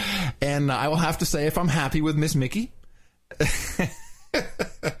probation, and I will have to say if I'm happy with Miss Mickey.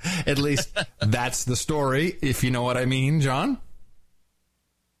 At least that's the story, if you know what I mean, John.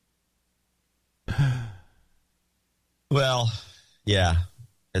 Well, yeah,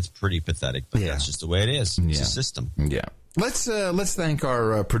 it's pretty pathetic, but that's just the way it is. It's a system. Yeah. Let's thank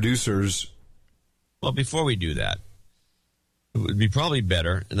our producers. Well, before we do that, it would be probably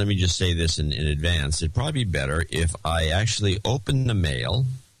better, and let me just say this in advance, it'd probably be better if I actually opened the mail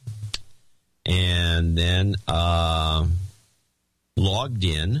and then logged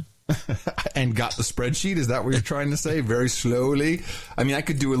in. And got the spreadsheet? Is that what you're trying to say? Very slowly? I mean, I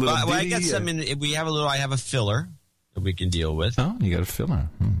could do a little I got some I have a filler that we can deal with. Oh, you got a filler.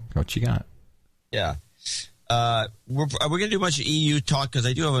 What you got? Yeah. We're going to do a bunch of EU talk because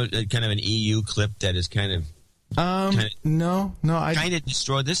I do have a kind of an EU clip that is kind of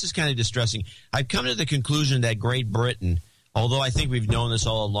destroyed. This is kind of distressing. I've come to the conclusion that Great Britain, although I think we've known this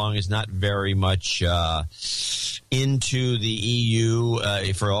all along, is not very much into the EU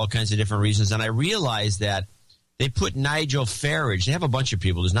for all kinds of different reasons. And I realized that they put Nigel Farage. They have a bunch of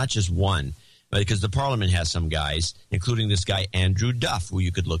people. There's not just one, because the Parliament has some guys, including this guy Andrew Duff, who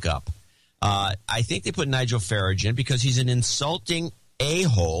you could look up. I think they put Nigel Farage in because he's an insulting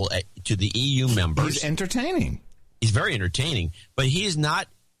a-hole to the EU members. He's entertaining. He's very entertaining, but he's not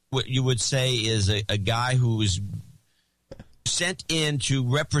what you would say is a guy who's sent in to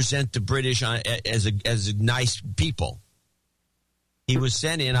represent the British as nice people. He was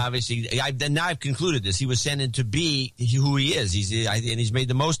sent in, obviously. Now I've concluded this. He was sent in to be who he is. And he's made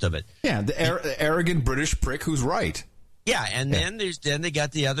the most of it. Yeah, the arrogant British prick who's right. Yeah, and then they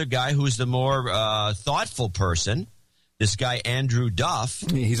got the other guy who's the more thoughtful person this guy Andrew Duff.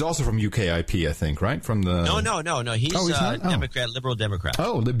 He's also from UKIP, I think, right? From the No. He's Democrat, liberal Democrat.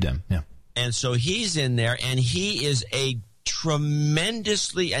 Oh, Lib Dem, yeah. And so he's in there, and he is a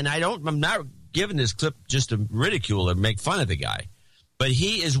tremendously, and I'm not giving this clip just to ridicule or make fun of the guy, but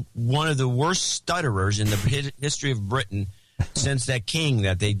he is one of the worst stutterers in the history of Britain since that King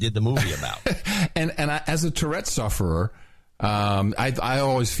that they did the movie about. and I, as a Tourette sufferer, I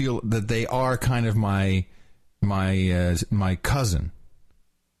always feel that they are kind of my cousin.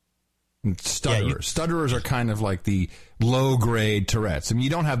 Stutterers. Yeah, Stutterers are kind of like the low-grade Tourette's. I mean, you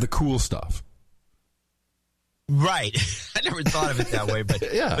don't have the cool stuff. Right. I never thought of it that way,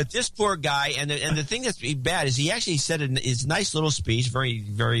 but yeah. But this poor guy, and the thing that's bad is he actually said in his nice little speech, very,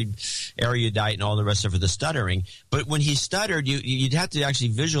 very erudite and all the rest of it for the stuttering, but when he stuttered, you'd have to actually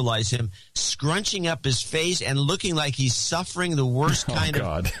visualize him scrunching up his face and looking like he's suffering the worst kind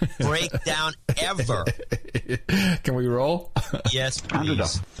of breakdown ever. Can we roll? Yes,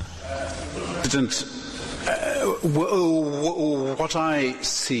 please. President, what I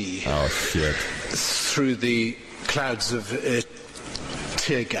see through the clouds of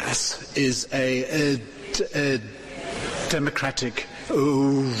tear gas is a democratic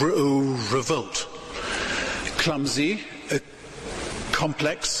revolt. Clumsy,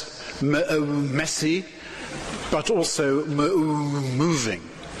 complex, messy, but also moving.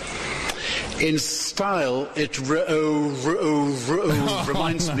 In style, it reminds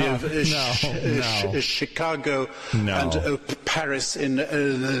me of Chicago and Paris in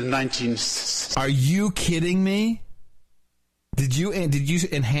 1960s. Are you kidding me? Did you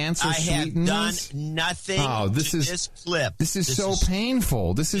enhance or sweeten this? I have done nothing this clip. This is so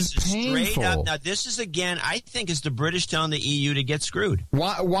painful. This is painful. Straight up. Now, this is, again, I think is the British telling the EU to get screwed.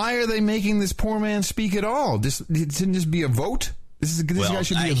 Why are they making this poor man speak at all? It didn't just be a vote? This guy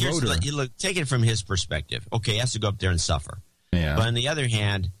should be a voter. Take it from his perspective. Okay, he has to go up there and suffer. Yeah. But on the other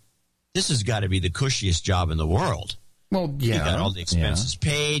hand, this has got to be the cushiest job in the world. Well, yeah. You got all the expenses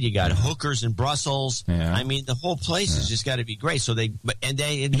paid. You got hookers in Brussels. Yeah. I mean, the whole place has just got to be great. So no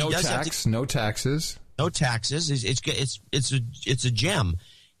taxes. No taxes. It's a gem,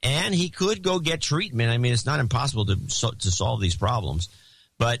 and he could go get treatment. I mean, it's not impossible to solve these problems,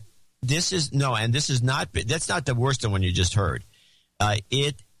 but this is not. That's not the worst one you just heard.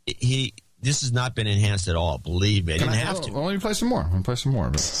 This has not been enhanced at all. Believe me, I didn't have to. Well, let me play some more.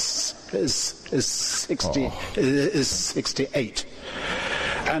 Is 68,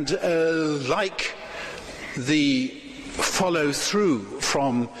 and like the follow through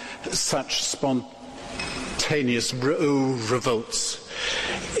from such spontaneous revolts,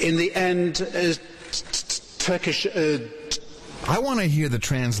 in the end, Turkish. I want to hear the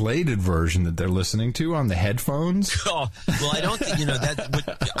translated version that they're listening to on the headphones. Oh, well, I don't think,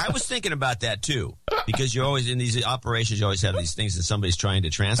 that. I was thinking about that, too, because you're always in these operations, you always have these things that somebody's trying to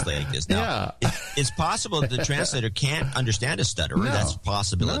translate like this. Now, it's possible that the translator can't understand a stutterer. No, that's a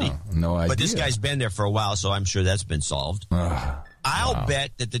possibility. No idea. But this guy's been there for a while, so I'm sure that's been solved. I'll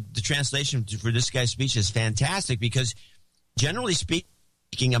bet that the translation for this guy's speech is fantastic because, generally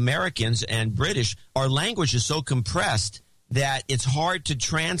speaking, Americans and British, our language is so compressed that it's hard to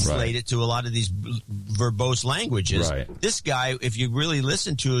translate it to a lot of these verbose languages. Right. This guy, if you really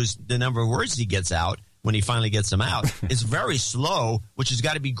listen to the number of words he gets out when he finally gets them out, it's very slow, which has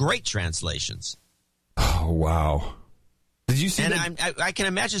got to be great translations. Oh, wow. Did you see that? I can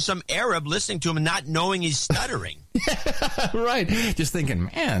imagine some Arab listening to him and not knowing he's stuttering. Right. Just thinking,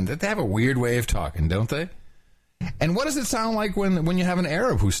 man, they have a weird way of talking, don't they? And what does it sound like when you have an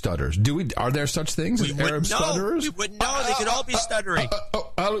Arab who stutters? Are there such things as Arab stutterers? We wouldn't know. They could all be stuttering.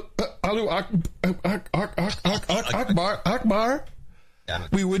 Akbar.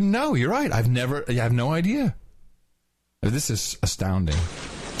 We wouldn't know. You're right. I have no idea. This is astounding.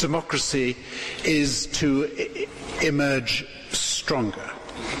 Democracy is to emerge stronger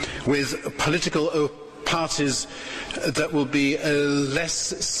with political parties that will be less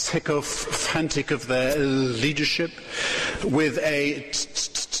sycophantic of their leadership, with a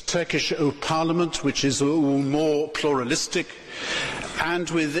Turkish parliament which is more pluralistic, and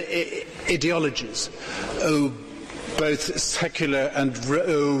with ideologies both secular and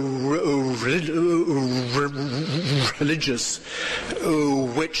religious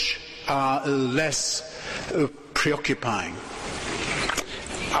which are less preoccupying.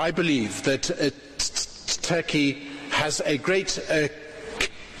 I believe that Turkey has a great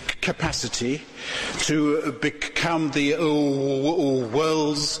capacity to become the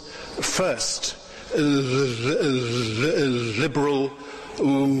world's first liberal,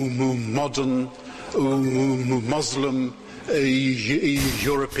 modern, Muslim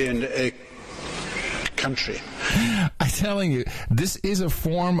European country. telling you, this is a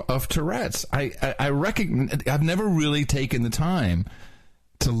form of Tourette's. I recognize. I've never really taken the time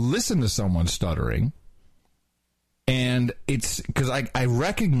to listen to someone stuttering, and it's because I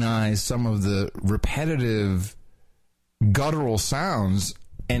recognize some of the repetitive guttural sounds,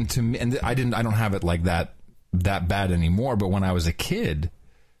 and to me, and I don't have it like that bad anymore. But when I was a kid,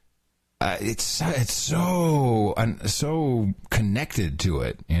 it's so connected to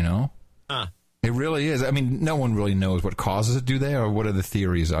it, you know. Huh. It really is. I mean, no one really knows what causes it, do they? Or what are the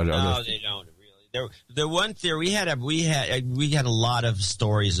theories? No, they don't really. The one theory we had a lot of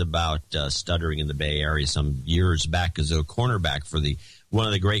stories about stuttering in the Bay Area some years back, because a cornerback for one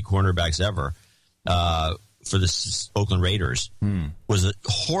of the great cornerbacks ever for the Oakland Raiders was a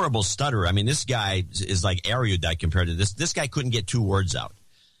horrible stutterer. I mean, this guy is like erudite compared to this. This guy couldn't get 2 words out.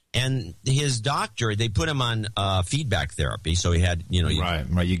 And his doctor, they put him on feedback therapy, so he had, right.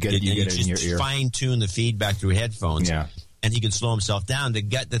 You get it in your ear. Fine tune the feedback through headphones, and he could slow himself down.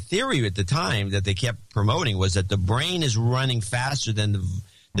 The theory at the time that they kept promoting was that the brain is running faster than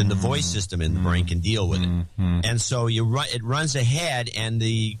the voice system in the brain can deal with it, and so it runs ahead, and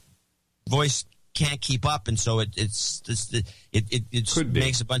the voice can't keep up, and so it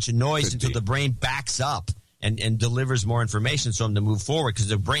makes a bunch of noise until the brain backs up. And delivers more information so him to move forward, because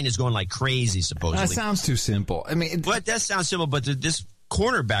the brain is going like crazy, supposedly. That sounds too simple. I mean, but that sounds simple. But this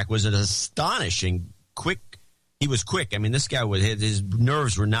cornerback was an astonishing quick. He was quick. I mean, this guy his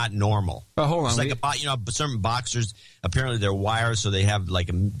nerves were not normal. Oh, hold on. It's like certain boxers, apparently they're wires, so they have like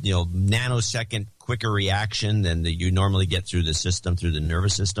a nanosecond quicker reaction than you normally get through the system, through the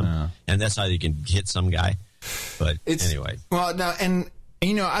nervous system, and that's how you can hit some guy. But anyway, well, now and.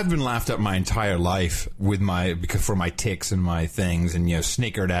 I've been laughed at my entire life for my tics and my things, and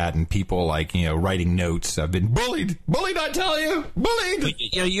snickered at, and people writing notes. I've been bullied, I tell you, bullied. But,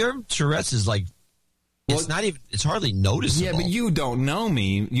 your Tourette's is like it's hardly noticeable. Yeah, but you don't know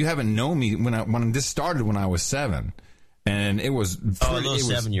me. You haven't known me when this started when I was 7, and it was a little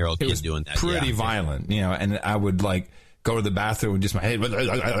 7-year-old kid doing that. Pretty violent, and I would go to the bathroom and just my head,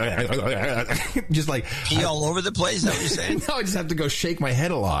 just like pee all over the place. Is that what you're saying? No, I just have to go shake my head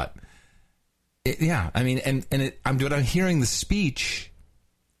a lot. I mean, I'm hearing the speech,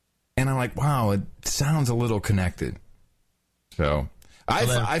 and I'm like, wow, it sounds a little connected. So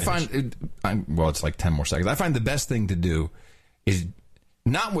I find it's like 10 more seconds. I find the best thing to do is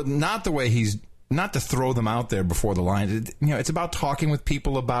not the way not to throw them out there before the line. It's about talking with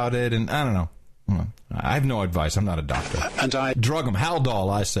people about it, and I don't know. I have no advice. I'm not a doctor. And I drug them. Haldol,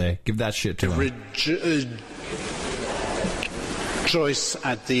 I say. Give that shit to them. Rejoice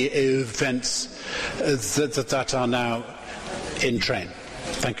at the events that are now in train.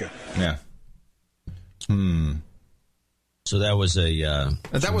 Thank you. Yeah. So that was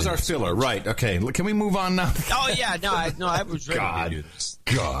that was our filler, right? Okay. Can we move on now? Oh yeah, I was ready to do this.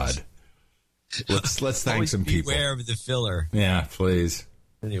 God. Let's thank some people. Beware of the filler. Yeah, please.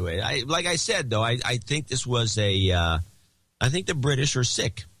 Anyway, like I said, though, I think this was I think the British are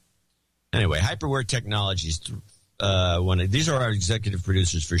sick. Anyway, Hyperware Technologies, these are our executive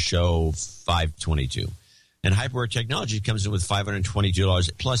producers for show 522. And Hyperware Technologies comes in with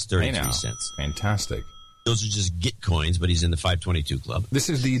 $522 plus 33 cents. Fantastic. Those are just Gitcoins, but he's in the 522 club. This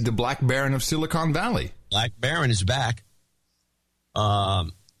is the Black Baron of Silicon Valley. Black Baron is back.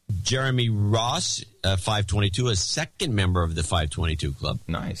 Jeremy Ross, 522, a second member of the 522 Club.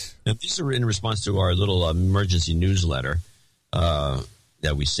 Nice. Now, these are in response to our little emergency newsletter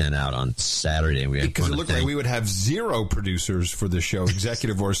that we sent out on Saturday. Because it looked like we would have 0 producers for the show,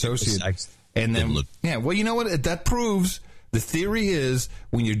 executive or associate. And then, well, you know what? That proves the theory is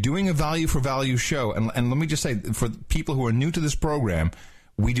when you're doing a value for value show, and let me just say, for people who are new to this program,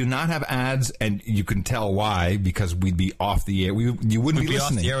 we do not have ads, and you can tell why, because we'd be off the air. You wouldn't be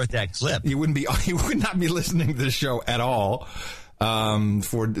listening. Off the air with that clip. You would not be listening to the show at all,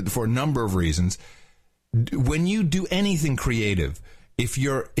 for a number of reasons. When you do anything creative, if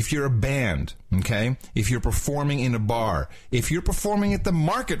you're a band, okay, if you're performing in a bar, if you're performing at the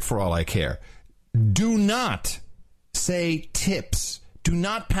market, for all I care, do not say tips. Do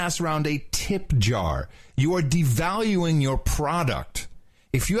not pass around a tip jar. You are devaluing your product.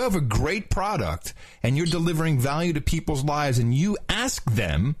 If you have a great product and you're delivering value to people's lives and you ask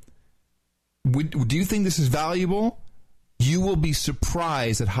them, do you think this is valuable? You will be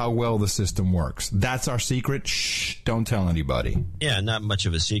surprised at how well the system works. That's our secret. Shh, don't tell anybody. Yeah, not much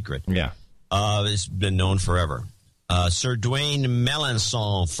of a secret. Yeah. It's been known forever. Sir Dwayne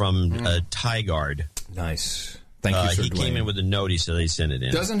Melanson from Tigard. Nice. Thank you, Sir Dwayne. He came in with a note. He said they sent it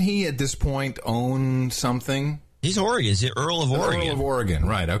in. Doesn't he at this point own something? He's Oregon. He's the Earl of Oregon. Earl of Oregon.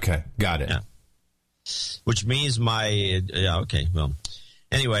 Right. Okay. Got it. which means okay, well.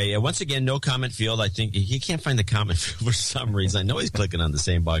 Anyway, once again, no comment field. I think he can't find the comment field for some reason. I know he's clicking on the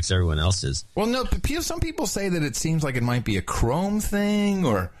same box everyone else is. Well, no, some people say that it seems like it might be a Chrome thing,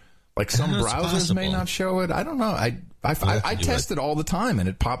 or like some browsers may not show it. I don't know. I test it all the time, and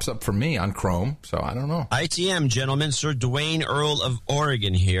it pops up for me on Chrome, so I don't know. ITM, gentlemen. Sir Dwayne Earl of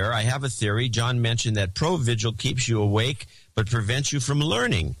Oregon here. I have a theory. John mentioned that ProVigil keeps you awake but prevents you from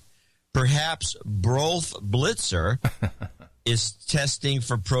learning. Perhaps Brolf Blitzer is testing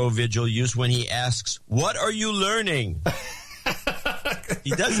for ProVigil use when he asks, "What are you learning?" He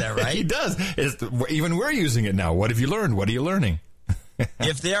does that, right? He does. Even we're using it now. What have you learned? What are you learning?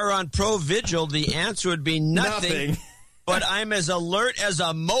 If they're on ProVigil, the answer would be nothing. But I'm as alert as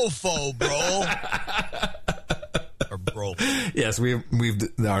a mofo, bro. Or bro. Yes, we've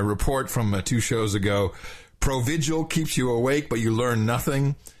our report from 2 shows ago. ProVigil keeps you awake, but you learn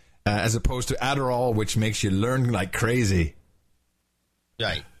nothing, as opposed to Adderall, which makes you learn like crazy.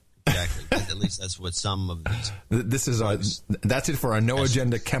 Right, exactly. At least that's what some of these. This is that's it for our no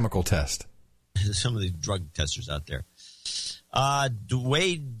agenda chemical test. Some of these drug testers out there.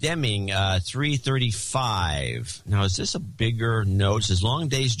 Dwayne Deming, 335. Now, is this a bigger note? It says, long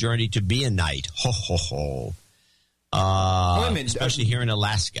day's journey to be a knight. Ho, ho, ho. Wait a minute. Especially here in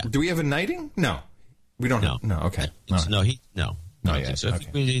Alaska. Do we have a knighting? No. We don't have. No, okay. No, yeah, so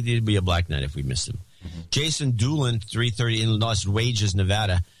okay. It'd be a black knight if we missed him. Mm-hmm. Jason Doolin, 330 in Las Wages,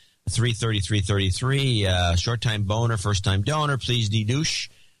 Nevada, 333. Short-time boner, first-time donor. Please, D-douche.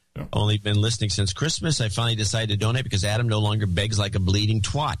 Yeah. Only been listening since Christmas. I finally decided to donate because Adam no longer begs like a bleeding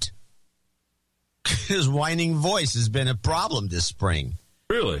twat. His whining voice has been a problem this spring.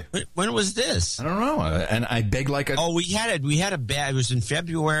 Really? When was this? I don't know. And I beg like a... Oh, we had a bad... It was in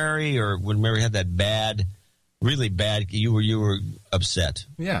February or when we had that bad... Really bad. You were upset.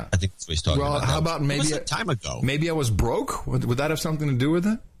 Yeah. I think that's what he's talking about. Well, how about maybe... It was a time ago. Maybe I was broke? Would that have something to do with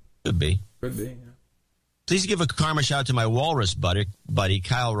it? Could be. Could be, yeah. Please give a karma shout out to my walrus buddy,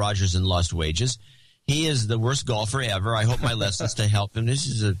 Kyle Rogers in Lost Wages. He is the worst golfer ever. I hope my lessons to help him. This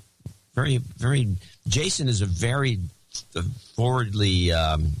is a very, very... Jason is a very forwardly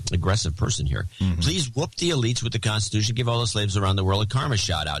aggressive person here. Mm-hmm. Please whoop the elites with the Constitution. Give all the slaves around the world a karma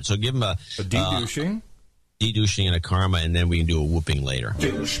shout out. So give him a de-douching? De-douching and a karma, and then we can do a whooping later.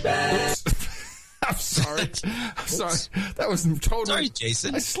 Douchebag. I'm sorry. That was totally... Sorry,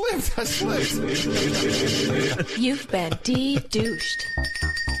 Jason. I slipped. You've been de-douched.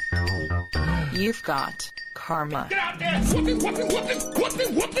 You've got karma. Get out there! Whooping with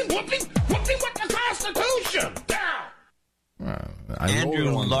the Constitution! Down!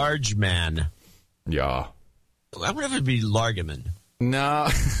 Andrew Largeman. Yeah. I wonder if it'd be Largeman. No.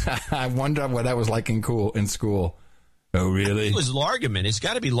 I wonder what that was like in school. Oh, really? It was Largeman. It's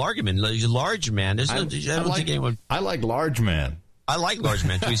got to be Largeman. He's a large man. I don't think anyone... I like large man. I like large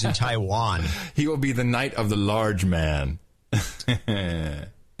man, too. He's in Taiwan. He will be the knight of the large man.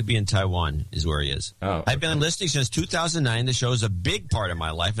 Could be in Taiwan is where he is. Oh, I've been listening since 2009. The show is a big part of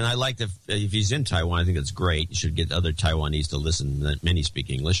my life, and I like if he's in Taiwan, I think that's great. You should get other Taiwanese to listen. Many speak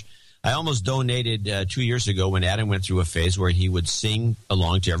English. I almost donated 2 years ago when Adam went through a phase where he would sing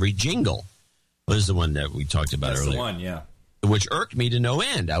along to every jingle. What is the one that we talked about earlier? That's the one, yeah. Which irked me to no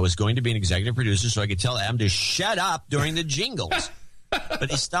end. I was going to be an executive producer so I could tell Adam to shut up during the jingles.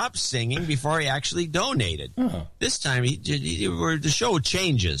 But he stopped singing before he actually donated. Uh-huh. This time, the show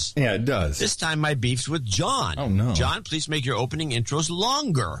changes. Yeah, it does. This time, my beef's with John. Oh, no. John, please make your opening intros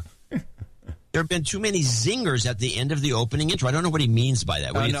longer. There have been too many zingers at the end of the opening intro. I don't know what he means by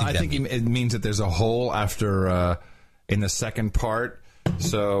that. What do you think I that think it means that there's a hole after in the second part.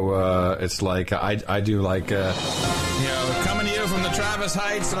 So it's like I do like coming to you from the Travis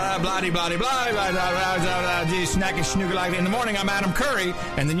Heights, blah blah blah blah blah. Snacky snooker like in the morning. I'm Adam Curry,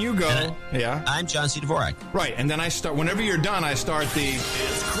 and then you go. I'm John C. Dvorak. Right, and then I start. Whenever you're done, I start the.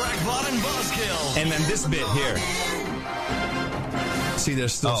 It's Crackpot and Buzzkill. And then this bit here. See,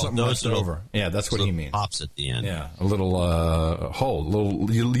 there's still something left over. Yeah, that's what he means. Pops at the end. Yeah, a little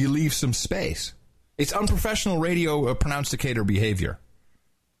hole. You leave some space. It's unprofessional radio pronunciator behavior.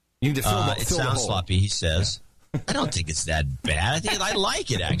 You need to fill it sounds sloppy, he says. Yeah. I don't think it's that bad. I think I like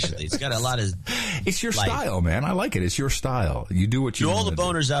it, actually. It's got a lot of... It's your style, man. I like it. It's your style. You do what you do. To all the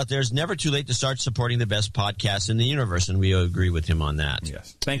boners out there, it's never too late to start supporting the best podcast in the universe, and we agree with him on that.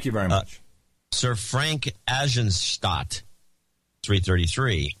 Yes. Thank you very much. Sir Frank Agenstadt,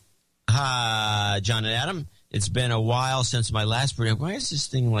 333. Hi, John and Adam. It's been a while since my last... Why is this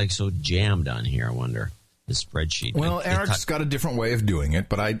thing like so jammed on here, I wonder? The spreadsheet. Well, Eric's got a different way of doing it,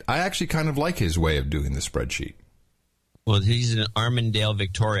 but I actually kind of like his way of doing the spreadsheet. Well, he's in Armandale,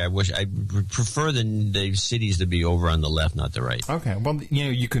 Victoria. I prefer the cities to be over on the left, not the right. Okay. Well,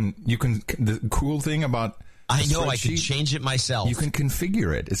 you can. The cool thing about I know I can change it myself. You can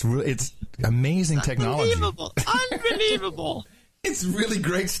configure it. It's amazing technology. Unbelievable. It's really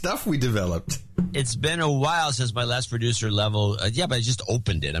great stuff we developed. It's been a while since my last producer level. But I just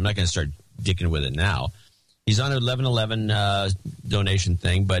opened it. I'm not going to start dicking with it now. He's on an 11/11 donation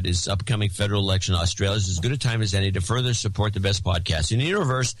thing, but his upcoming federal election in Australia is as good a time as any to further support the best podcast in the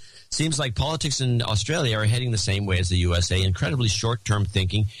universe. Seems like politics in Australia are heading the same way as the USA, incredibly short-term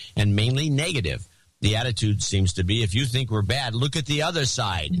thinking and mainly negative. The attitude seems to be, if you think we're bad, look at the other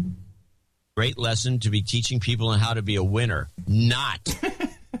side. Great lesson to be teaching people on how to be a winner. Not.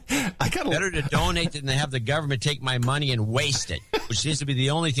 Better to donate than to have the government take my money and waste it, which seems to be the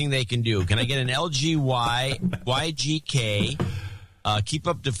only thing they can do. Can I get an LGY, YGK, keep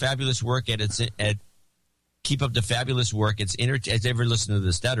up the fabulous work keep up the fabulous work. Has ever listened to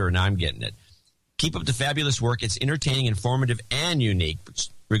the stutterer? Now I'm getting it. Keep up the fabulous work. It's entertaining, informative, and unique.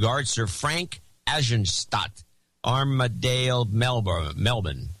 Regards, Sir Frank Agenstadt, Armadale,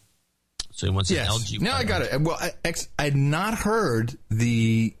 Melbourne. So he wants an LG. No, I got it. Well, I had not heard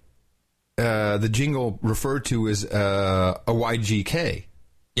the jingle referred to as a YGK.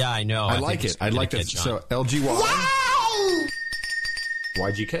 Yeah, I know. I like it. I like it. So LGY. Wow!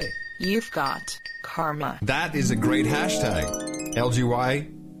 YGK. You've got karma. That is a great hashtag. LGY,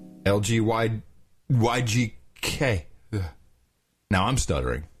 YGK. Ugh. Now I'm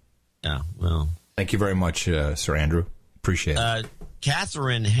stuttering. Yeah, well. Thank you very much, Sir Andrew. Appreciate it.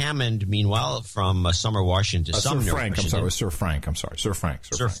 Catherine Hammond, meanwhile, from Summer, Washington. Sir Frank. I'm sorry. Sir Frank.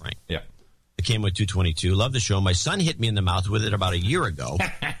 Sir Frank. Yeah. It came with 222. Love the show. My son hit me in the mouth with it about a year ago.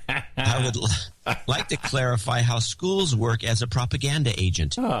 I would like to clarify how schools work as a propaganda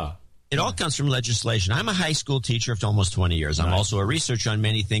agent. It all comes from legislation. I'm a high school teacher for almost 20 years. I'm also a researcher on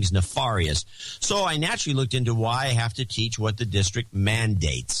many things nefarious. So I naturally looked into why I have to teach what the district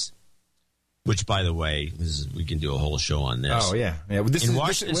mandates. Which, by the way, we can do a whole show on this. Oh, yeah. In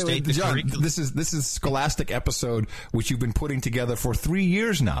Washington State, John, this is Scholastic episode, which you've been putting together for 3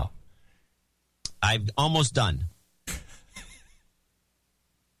 years now. I'm almost done.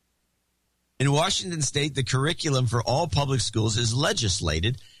 In Washington State, the curriculum for all public schools is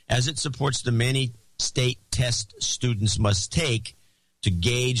legislated as it supports the many state tests students must take to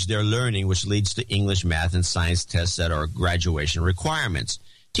gauge their learning, which leads to English, math, and science tests that are graduation requirements.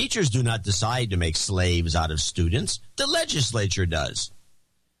 Teachers do not decide to make slaves out of students. The legislature does.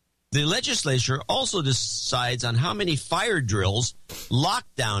 The legislature also decides on how many fire drills,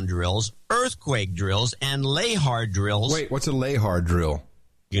 lockdown drills, earthquake drills, and lay-hard drills. Wait, what's a lay-hard drill?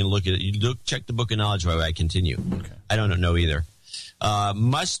 You can look at it. Check the book of knowledge while I continue. Okay. I don't know either. They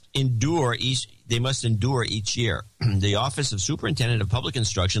must endure each year. The Office of Superintendent of Public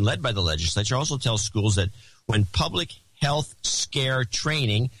Instruction, led by the legislature, also tells schools that when public health scare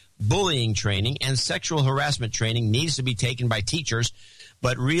training, bullying training, and sexual harassment training needs to be taken by teachers,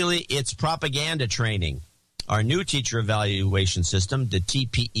 but really it's propaganda training. Our new teacher evaluation system, the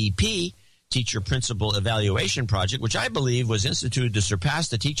TPEP, Teacher Principal Evaluation Project, which I believe was instituted to surpass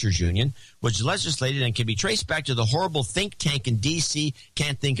the teachers union, was legislated and can be traced back to the horrible think tank in D.C.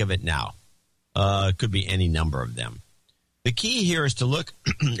 Can't think of it now. It could be any number of them. The key here is to look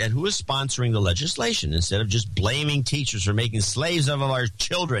at who is sponsoring the legislation instead of just blaming teachers for making slaves of our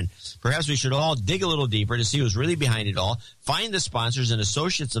children. Perhaps we should all dig a little deeper to see who's really behind it all, find the sponsors and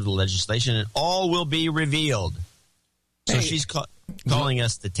associates of the legislation, and all will be revealed. So she's calling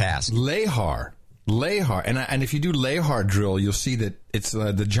us to task. Lehar. And if you do Lehar drill, you'll see that it's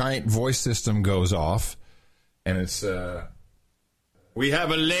the giant voice system goes off, and it's, we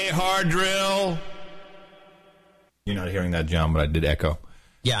have a Lehar drill. You're not hearing that, John, but I did echo.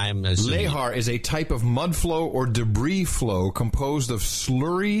 Yeah, I'm assuming. Lehar is a type of mud flow or debris flow composed of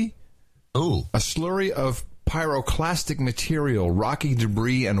slurry. Ooh. A slurry of pyroclastic material, rocky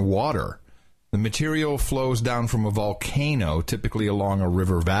debris, and water. The material flows down from a volcano, typically along a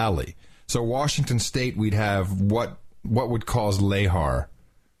river valley. So Washington State, we'd have what would cause Lehar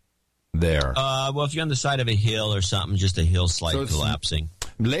there? Well, if you're on the side of a hill or something, just a hillside collapsing.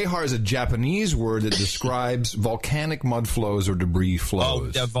 Lehar is a Japanese word that describes volcanic mud flows or debris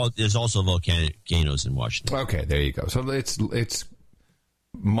flows. Oh, there's also volcanoes in Washington. Okay, there you go. So it's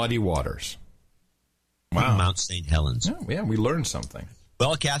muddy waters. Wow. Mount St. Helens. Yeah, we learned something.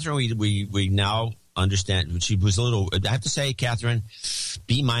 Well, Catherine, we now understand. She was a little, I have to say, Catherine,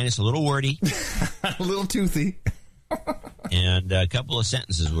 B-, a little wordy. A little toothy. And a couple of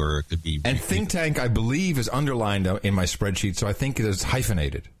sentences where it could be. And think tank, I believe, is underlined in my spreadsheet, so I think it is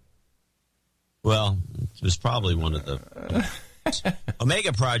hyphenated. Well, it was probably one of the...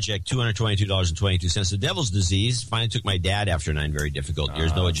 Omega Project, $222.22. The Devil's Disease. Finally took my dad after 9 very difficult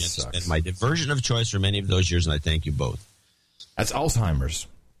years. No agenda. Spent my diversion of choice for many of those years, and I thank you both. That's Alzheimer's.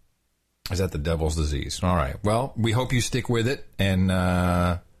 Is that the Devil's Disease? All right. Well, we hope you stick with it. And,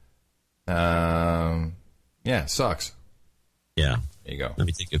 it sucks. Yeah. There you go. Let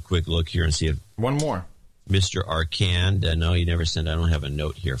me take a quick look here and see if... One more. Mr. Arcand. No, he never sent... I don't have a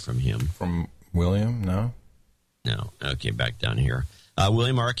note here from him. From William? No? No. Okay, back down here.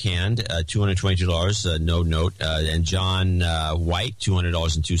 William Arcand, $222, no note. And John White,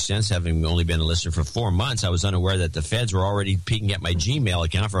 $200.02. Having only been a listener for 4 months, I was unaware that the feds were already peeking at my Gmail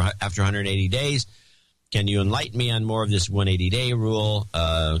account after 180 days. Can you enlighten me on more of this 180-day rule?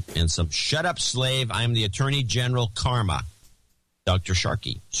 And some shut up, slave. I'm the Attorney General Karma. Dr.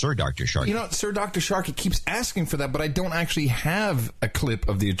 Sharkey. Sir Dr. Sharkey. You know, Sir Dr. Sharkey keeps asking for that, but I don't actually have a clip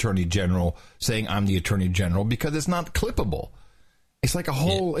of the Attorney General saying I'm the Attorney General because it's not clippable. It's like a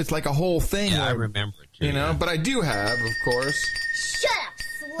whole thing. Yeah, I remember it too, you know, but I do have, of course. Shut up,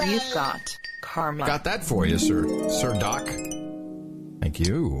 slave. You've got karma. Got that for you, Sir Doc. Thank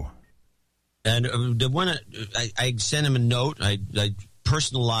you. And the one I sent him a note. I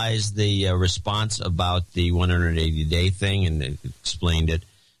personalized the response about the 180-day thing and explained it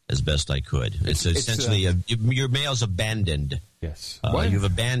as best I could. It's essentially your mail's abandoned. Yes. You've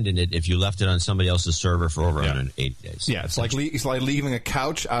abandoned it if you left it on somebody else's server for over 180 days. Yeah, it's like leaving a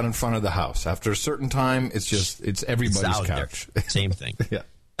couch out in front of the house. After a certain time, it's everybody's couch. Same thing. Yeah.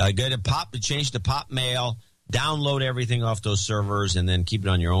 Go to change to Pop Mail, download everything off those servers, and then keep it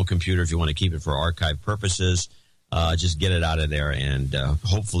on your own computer if you want to keep it for archive purposes. Just get it out of there, and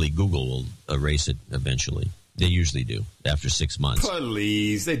hopefully Google will erase it eventually. They usually do after 6 months.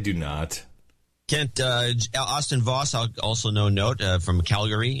 Please, they do not. Kent, Austin Voss, also no note, from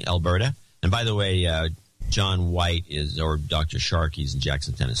Calgary, Alberta. And by the way, John White or Dr. Shark, he's in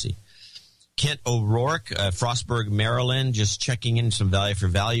Jackson, Tennessee. Kent O'Rourke, Frostburg, Maryland, just checking in some value for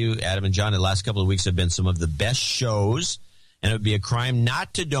value. Adam and John, the last couple of weeks have been some of the best shows, and it would be a crime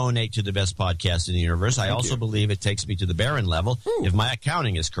not to donate to the best podcast in the universe. I also believe it takes me to the Baron level, if my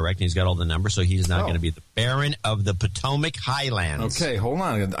accounting is correct, and he's got all the numbers, so he's not going to be the Baron of the Potomac Highlands. Okay, hold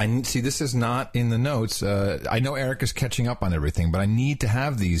on. I see this is not in the notes. I know Eric is catching up on everything, but I need to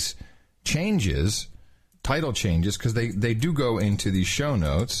have these changes, title changes, because they do go into the show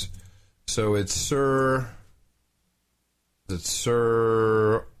notes. So it's Sir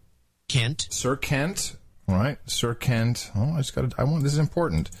Kent. Sir Kent. All right, Sir Kent. Oh, this is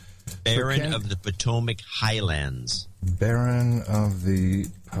important. Baron of the Potomac Highlands. Baron of the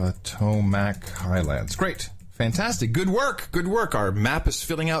Potomac Highlands. Great. Fantastic. Good work. Good work. Our map is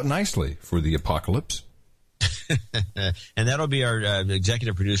filling out nicely for the apocalypse. And that'll be our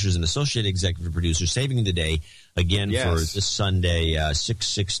executive producers and associate executive producers saving the day again for this Sunday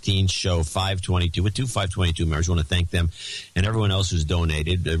 6/16 show 522 with 522 members. We want to thank them and everyone else who's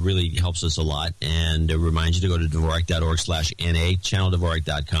donated. It really helps us a lot. And remind you to go to Dvorak.org/NA,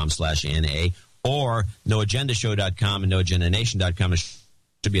 channeldvorak.com/NA, or noagendashow.com and noagendanation.com. There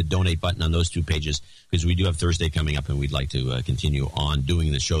should be a donate button on those two pages because we do have Thursday coming up and we'd like to continue on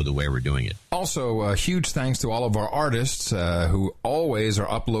doing the show the way we're doing it. Also, huge thanks to all of our artists who always are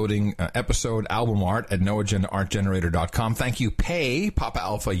uploading episode album art at noagendaartgenerator.com. Thank you, Papa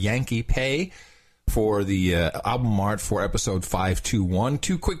Alpha Yankee Pay, for the album art for episode 521.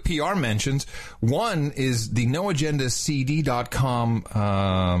 Two quick PR mentions. One is the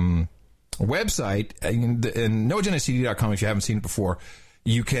noagendacd.com website, and noagendacd.com, if you haven't seen it before,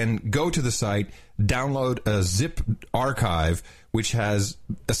 you can go to the site, download a zip archive, which has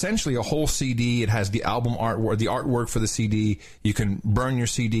essentially a whole CD. It has the album artwork, the artwork for the CD. You can burn your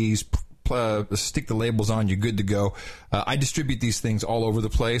CDs, stick the labels on. You're good to go. I distribute these things all over the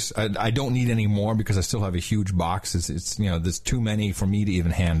place. I don't need any more because I still have a huge box. It's there's too many for me to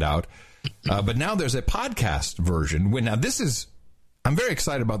even hand out. But now there's a podcast version. Now I'm very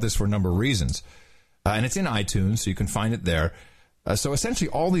excited about this for a number of reasons. And it's in iTunes, so you can find it there. So essentially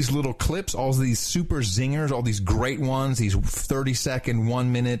all these little clips, all these super zingers, all these great ones, these 30-second,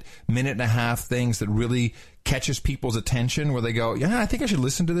 1 minute, minute and a half things that really catches people's attention where they go, yeah, I think I should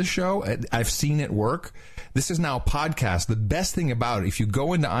listen to this show. I've seen it work. This is now a podcast. The best thing about it, if you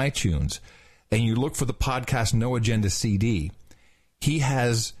go into iTunes and you look for the podcast No Agenda CD, he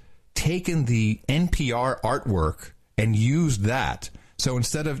has taken the NPR artwork and used that. So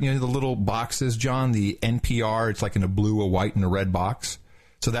instead of, the little boxes, John, the NPR, it's like in a blue, a white, and a red box.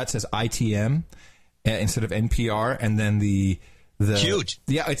 So that says ITM instead of NPR. And then the cute.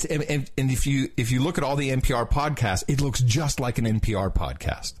 Yeah. And if you look at all the NPR podcasts, it looks just like an NPR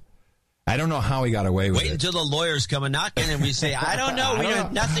podcast. I don't know how he got away with Wait it. until the lawyers come and knock in and we say, I don't know. We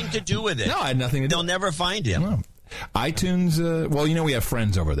had nothing to do with it. No, I had nothing to do They'll never find him. No. iTunes, we have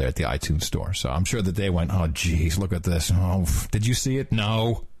friends over there at the iTunes store, so I'm sure that they went, oh, geez, look at this. Oh, did you see it?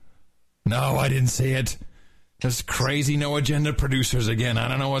 No, I didn't see it. There's crazy No Agenda producers again. I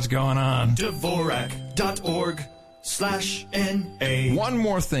don't know what's going on. Dvorak.org/NA. One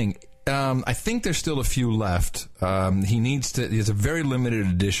more thing. I think there's still a few left. There's a very limited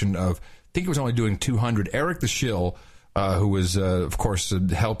edition of, I think it was only doing 200. Eric the Shill, who was, of course,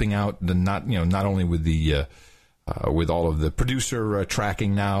 helping out not only with the with all of the producer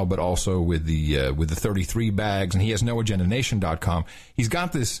tracking now, but also with the 33 bags, and he has noagendanation.com. He's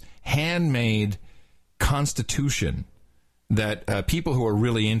got this handmade constitution that people who are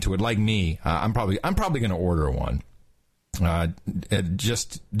really into it, like me, I'm probably going to order one.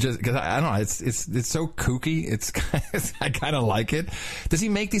 Just because I don't know, it's so kooky. I kind of like it. Does he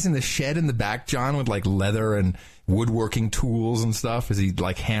make these in the shed in the back, John, with like leather and woodworking tools and stuff? Is he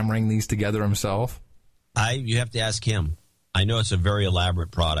like hammering these together himself? You have to ask him. I know it's a very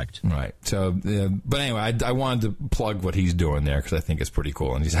elaborate product. Right. So, but anyway, I wanted to plug what he's doing there because I think it's pretty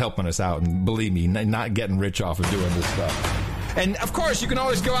cool, and he's helping us out. And believe me, not getting rich off of doing this stuff. And of course, you can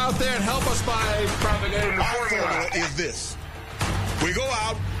always go out there and help us by propagating the formula. Our formula is this: we go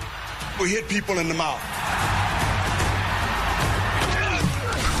out, we hit people in the mouth.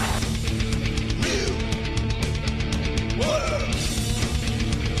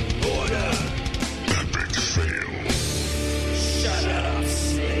 Order. Epic fail. Shut up,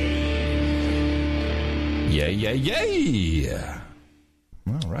 slave. Yeah.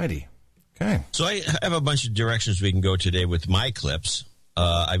 Alrighty. Okay. So I have a bunch of directions we can go today with my clips.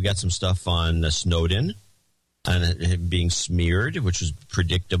 I've got some stuff on Snowden and him being smeared, which was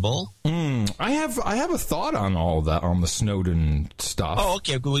predictable. I have a thought on all of that, on the Snowden stuff. Oh,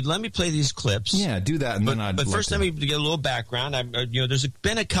 okay. Well, let me play these clips. Yeah, do that, and but first, let me get a little background. There's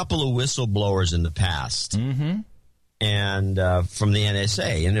been a couple of whistleblowers in the past. Mm-hmm. And from the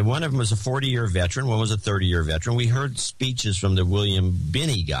NSA. And one of them was a 40-year veteran. One was a 30-year veteran. We heard speeches from the William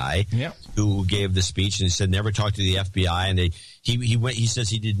Binney guy who gave the speech, and he said never talk to the FBI. And he says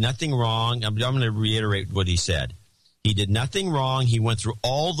he did nothing wrong. I'm going to reiterate what he said. He did nothing wrong. He went through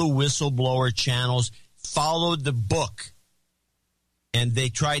all the whistleblower channels, followed the book, and they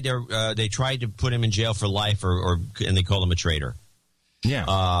tried to put him in jail for life, and they called him a traitor.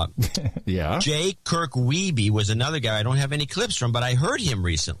 Yeah. Yeah. J. Kirk Wiebe was another guy I don't have any clips from, but I heard him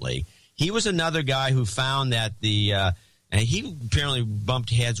recently. He was another guy who found that and he apparently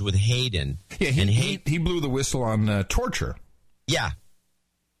bumped heads with Hayden. Yeah, he blew the whistle on torture. Yeah.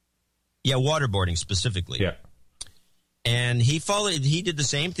 Yeah, waterboarding specifically. Yeah. And he did the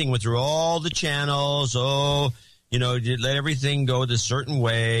same thing, went through all the channels, let everything go this certain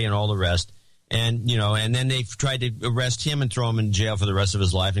way and all the rest. And, and then they tried to arrest him and throw him in jail for the rest of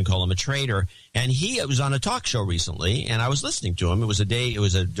his life and call him a traitor. And he was on a talk show recently, and I was listening to him. It was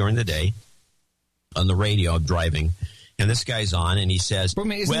during the day on the radio driving. And this guy's on, and he says,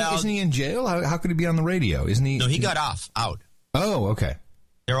 isn't he in jail? How could he be on the radio? Isn't he? No, he got out. Oh, okay.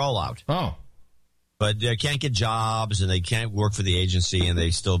 They're all out. Oh. But they can't get jobs, and they can't work for the agency, and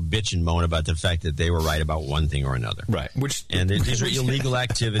they still bitch and moan about the fact that they were right about one thing or another. Right. These are illegal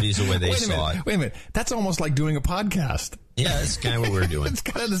activities the way they saw it. Wait a minute. That's almost like doing a podcast. Yeah, that's kind of what we're doing. It's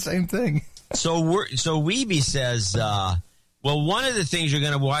kind of the same thing. So Wiebe says, one of the things you're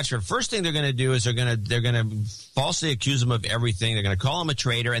going to watch, first thing they're going to do is they're going to falsely accuse him of everything. They're going to call him a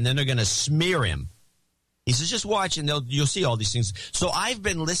traitor, and then they're going to smear him. He says, just watch, and you'll see all these things. So I've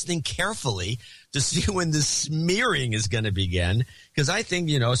been listening carefully to see when the smearing is going to begin, because I think,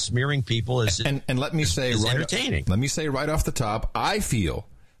 smearing people is and let me say entertaining. Let me say right off the top, I feel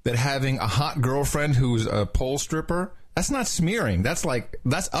that having a hot girlfriend who's a pole stripper, that's not smearing. That's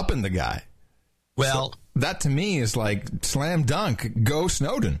upping the guy. Well, so that to me is like slam dunk. Go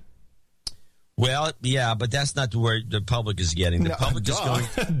Snowden. Well, yeah, but that's not where the public is getting. The public is going.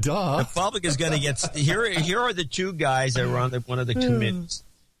 The public is going to get. Here are the two guys that were on one of the committees.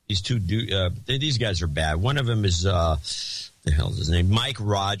 These guys are bad. One of them is the hell is his name? Mike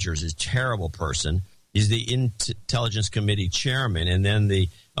Rogers is a terrible person. He's the Intelligence Committee chairman, and then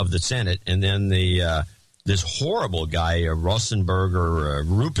of the Senate, and then this horrible guy, Rosenberger,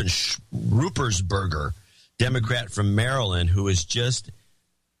 Rupersberger, Democrat from Maryland, who is just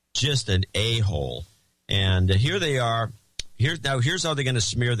an a-hole. And here they are. Here's how they're going to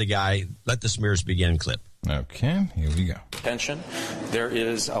smear the guy. Let the smears begin. Clip. Okay, here we go. Attention. There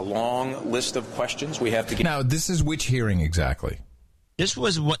is a long list of questions we have to get. Now, this is which hearing exactly? This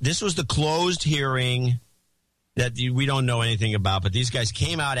was the closed hearing that we don't know anything about, but these guys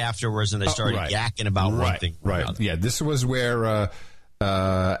came out afterwards and they started yakking about one thing. Right. Yeah, this was where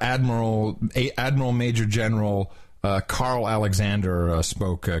Admiral Major General Carl Alexander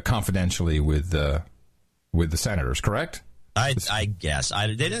spoke confidentially with the senators, correct? I guess.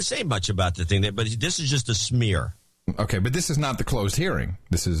 They didn't say much about the thing, but this is just a smear. Okay, but this is not the closed hearing.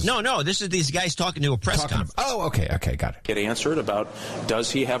 This is no. This is these guys talking to a press conference. Okay, got it. Get answered about,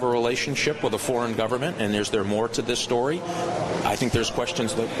 does he have a relationship with a foreign government, and is there more to this story? I think there's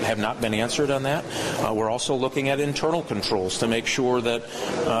questions that have not been answered on that. We're also looking at internal controls to make sure that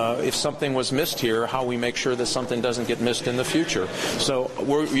if something was missed here, how we make sure that something doesn't get missed in the future. So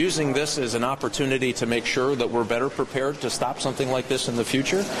we're using this as an opportunity to make sure that we're better prepared to stop something like this in the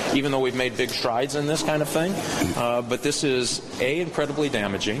future, even though we've made big strides in this kind of thing. But this is, A, incredibly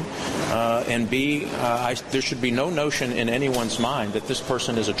damaging, and B, there should be no notion in anyone's mind that this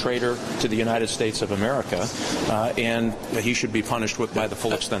person is a traitor to the United States of America, and he should be punished by the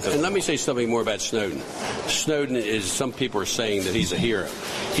full extent of it. And let me say something more about Snowden. Snowden is, some people are saying that he's a hero.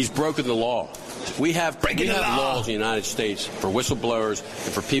 He's broken the law. We have laws in the United States for whistleblowers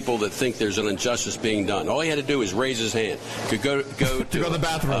and for people that think there's an injustice being done. All he had to do is raise his hand. Could go to the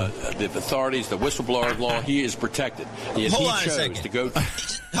bathroom. The authorities, the whistleblower law. He is protected. Hold on a second. To go.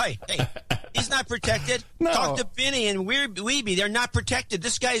 Hey, he's not protected. No. Talk to Binney and Wiebe. They're not protected.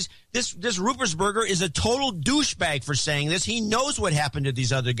 This guy's this Ruppersberger is a total douchebag for saying this. He knows what happened to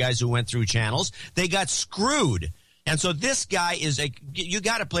these other guys who went through channels. They got screwed. And so this guy you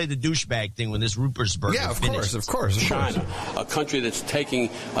got to play the douchebag thing when this Ruppersberger finishes. Of course. China, a country that's taking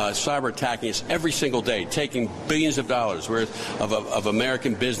cyber attacking us every single day, taking billions of dollars worth of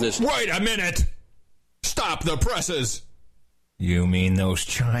American business. Wait a minute! Stop the presses! You mean those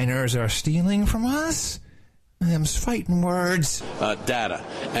Chiners are stealing from us? Them's fighting words. Data.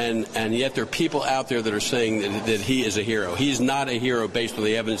 And yet there are people out there that are saying that he is a hero. He's not a hero based on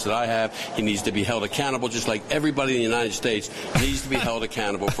the evidence that I have. He needs to be held accountable, just like everybody in the United States needs to be held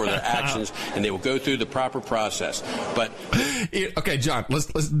accountable for their actions, and they will go through the proper process. But okay, John,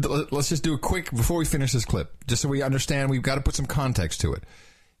 let's just do a quick, before we finish this clip, just so we understand, we've got to put some context to it.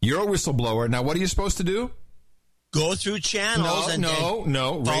 You're a whistleblower. Now, what are you supposed to do? Go through channels and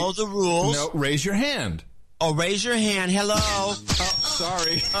follow the rules. No, raise your hand. Oh, raise your hand. Hello.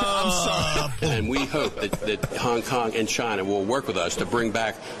 Sorry. I'm sorry. And we hope that Hong Kong and China will work with us to bring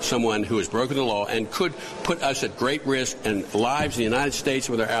back someone who has broken the law and could put us at great risk and lives in the United States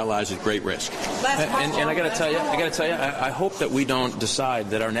with our allies at great risk. And I got to tell you, I hope that we don't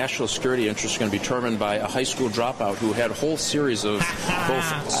decide that our national security interests are going to be determined by a high school dropout who had a whole series of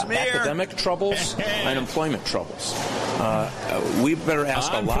both academic troubles and employment troubles. We better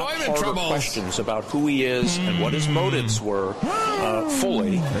ask a lot harder questions about who he is and what his motives were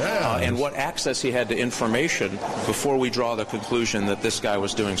fully, and what access he had to information before we draw the conclusion that this guy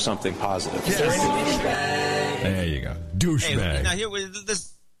was doing something positive. There you go. Douchebag. Hey, now here,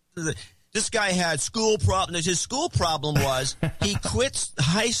 this guy had school problems. His school problem was he quit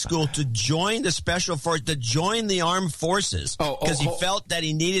high school to join the special force, to join the armed forces, because he felt that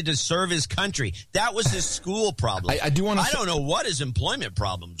he needed to serve his country. That was his school problem. I don't know what his employment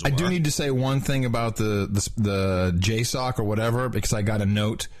problems were. I do need to say one thing about the JSOC or whatever, because I got a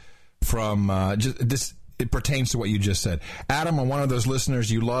note from this. It pertains to what you just said. Adam, I'm one of those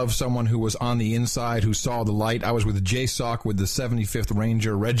listeners you love, someone who was on the inside, who saw the light. I was with JSOC with the 75th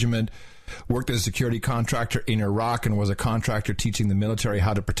Ranger Regiment, worked as a security contractor in Iraq, and was a contractor teaching the military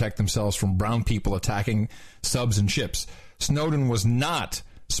how to protect themselves from brown people attacking subs and ships. Snowden was not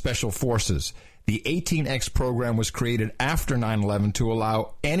special forces. The 18X program was created after 9/11 to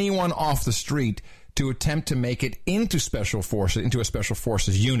allow anyone off the street to attempt to make it into special forces, into a special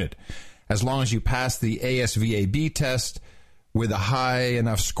forces unit. As long as you pass the ASVAB test with a high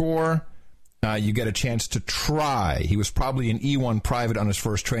enough score, you get a chance to try. He was probably an E1 private on his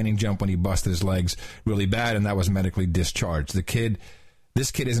first training jump when he busted his legs really bad, and that was medically discharged. This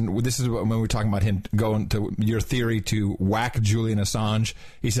kid isn't, this is when we're talking about him going to your theory to whack Julian Assange.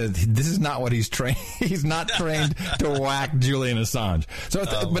 He said, this is not what he's trained. He's not trained to whack Julian Assange. So,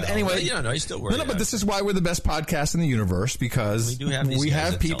 but anyway. He's still working. No, but this is why we're the best podcast in the universe, because we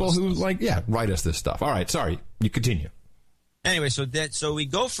have people who write us this stuff. All right. Sorry. You continue. Anyway, so we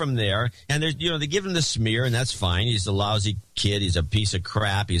go from there, and they give him the smear, and that's fine. He's a lousy kid. He's a piece of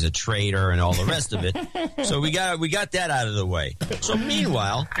crap. He's a traitor, and all the rest of it. So we got that out of the way. So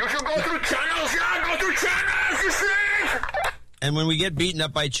meanwhile, you should go through channels. Yeah, go through channels. You see. And when we get beaten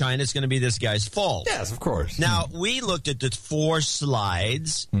up by China, it's going to be this guy's fault. Yes, of course. Now we looked at the 4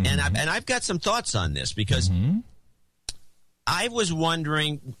 slides, and I've got some thoughts on this because. I was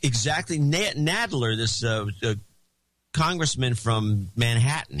wondering exactly, Nadler, this congressman from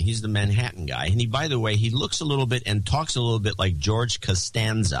Manhattan, he's the Manhattan guy. And he, by the way, he looks a little bit and talks a little bit like George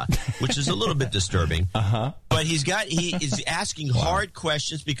Costanza, which is a little bit disturbing. But he is asking hard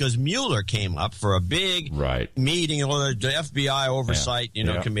questions because Mueller came up for a big meeting, the FBI oversight,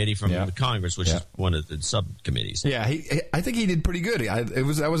 committee from the Congress, which is one of the subcommittees. Yeah, I think he did pretty good.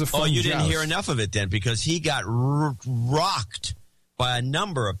 That was a fun you didn't joust. hear enough of it then, because he got rocked by a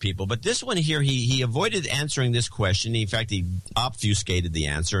number of people. But this one here, he avoided answering this question. In fact, he obfuscated the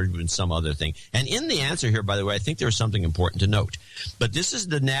answer in some other thing. And in the answer here, by the way, I think there's something important to note. But this is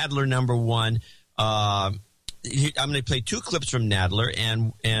the Nadler number one. I'm going to play two clips from Nadler,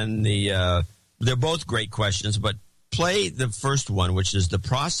 and they're both great questions. But play the first one, which is the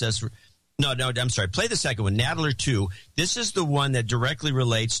process. No, I'm sorry. Play the second one, Nadler 2. This is the one that directly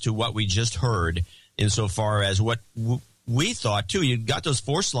relates to what we just heard insofar as what we thought, too. You got those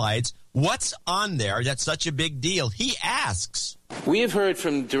 4 slides. What's on there that's such a big deal? He asks. We have heard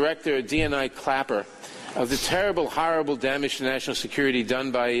from Director DNI Clapper of the terrible, horrible damage to national security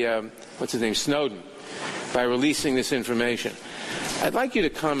done by, Snowden, by releasing this information. I'd like you to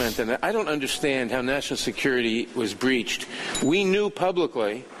comment on that. I don't understand how national security was breached. We knew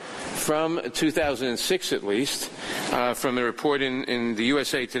publicly, from 2006 at least, from a report in the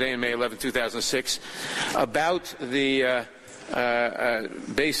USA Today on May 11, 2006, about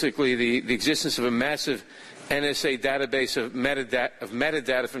basically the existence of a massive NSA database of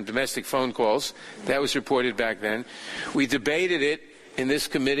metadata from domestic phone calls. That was reported back then. We debated it in this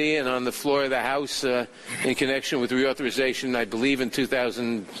committee and on the floor of the House in connection with reauthorization, I believe in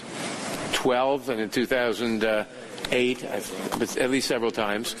 2012 and in 2008, but at least several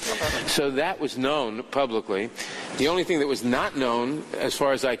times. So that was known publicly. The only thing that was not known, as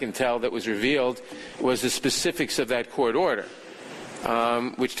far as I can tell, that was revealed was the specifics of that court order,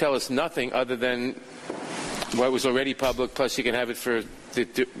 which tell us nothing other than what was already public, plus you can have it for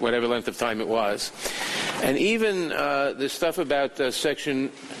whatever length of time it was. And even the stuff about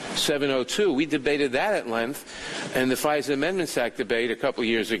Section 702, we debated that at length in the FISA Amendments Act debate a couple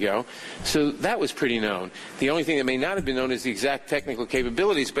years ago. So that was pretty known. The only thing that may not have been known is the exact technical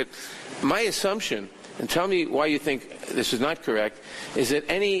capabilities. But my assumption, and tell me why you think this is not correct, is that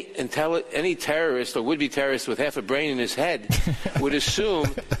any terrorist or would-be terrorist with half a brain in his head would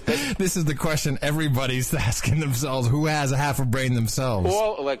assume that this is the question everybody's asking themselves: who has a half a brain themselves?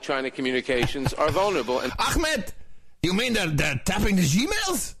 All electronic communications are vulnerable. And Ahmed, you mean they're tapping the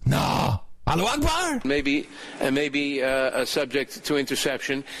Gmails? No. Allahu Akbar. Maybe subject to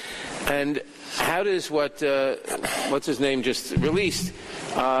interception. And how does what's his name just released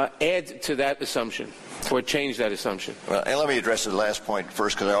add to that assumption or change that assumption? Well, and let me address the last point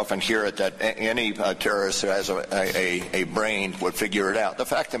first, because I often hear it that any terrorist who has a brain would figure it out. The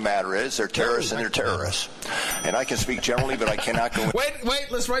fact of the matter is they're terrorists and they're terrorists. And I can speak generally, but I cannot go... Wait,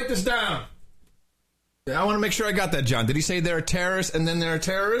 let's write this down. I want to make sure I got that, John. Did he say there are terrorists and then there are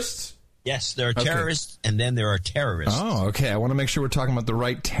terrorists? Yes, there are terrorists, and then there are terrorists. Oh, okay. I want to make sure we're talking about the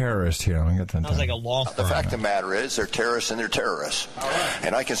right terrorist here. Let me get that Sounds like a law firm. The fact of the matter is they're terrorists and they're terrorists.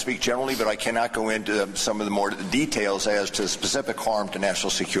 And I can speak generally, but I cannot go into some of the more details as to specific harm to national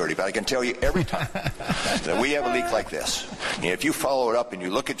security. But I can tell you every time that we have a leak like this, and if you follow it up and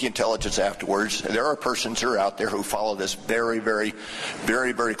you look at the intelligence afterwards, there are persons who are out there who follow this very, very,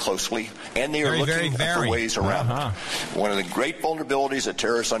 very, very closely, and they are looking for ways around it. One of the great vulnerabilities that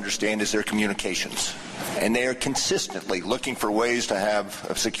terrorists understand is their communications. And they are consistently looking for ways to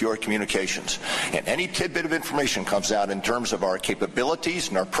have secure communications. And any tidbit of information comes out in terms of our capabilities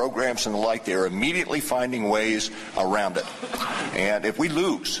and our programs and the like, they are immediately finding ways around it. And if we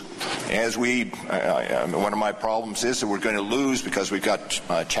lose, as one of my problems is that we're going to lose because we've got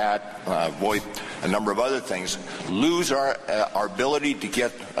chat, VoIP, a number of other things, lose our ability to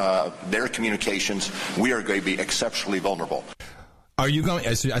get their communications, we are going to be exceptionally vulnerable. Are you going?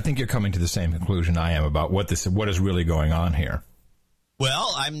 I think you're coming to the same conclusion I am about what is really going on here.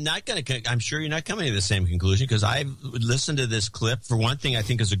 Well, I'm sure you're not coming to the same conclusion, because I've listened to this clip. For one thing, I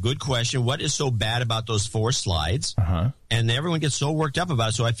think is a good question. What is so bad about those 4 slides? And everyone gets so worked up about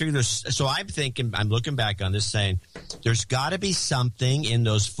it. So I figure I'm looking back on this saying there's got to be something in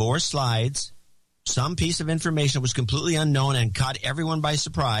those 4 slides, some piece of information that was completely unknown and caught everyone by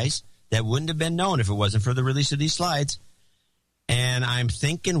surprise that wouldn't have been known if it wasn't for the release of these slides. And I'm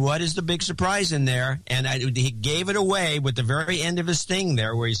thinking, what is the big surprise in there? And he gave it away with the very end of his thing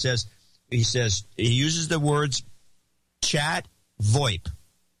there, where he uses the words chat, VoIP.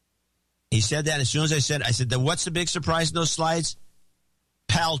 He said that. As soon as I said, then what's the big surprise in those slides?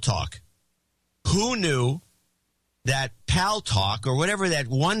 Pal talk. Who knew that Pal Talk or whatever that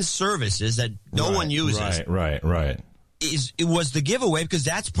one service is that no one uses. Right. It was the giveaway because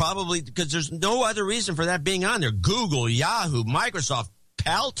that's probably because there's no other reason for that being on there. Google, Yahoo, Microsoft,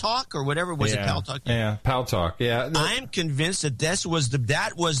 Pal Talk or whatever was it? Pal Talk. Yeah, Pal Talk. Yeah, I'm convinced that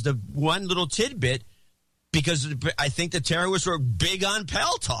that was the one little tidbit because I think the terrorists were big on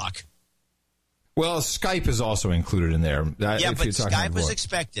Pal Talk. Well, Skype is also included in there. Yeah, but Skype was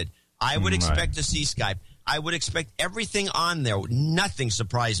expected. I would expect to see Skype. I would expect everything on there. Nothing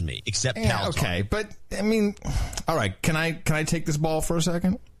surprised me except Pal Talk. Okay, but I mean, all right. Can I take this ball for a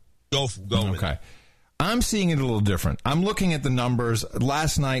second? Go. Okay. I'm seeing it a little different. I'm looking at the numbers.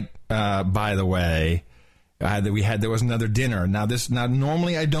 Last night, by the way, there was another dinner. Now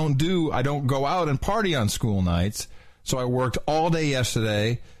normally I don't go out and party on school nights. So I worked all day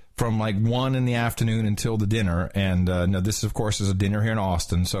yesterday from like 1 in the afternoon until the dinner. And this, of course, is a dinner here in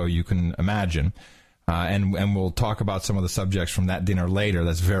Austin, so you can imagine. And we'll talk about some of the subjects from that dinner later.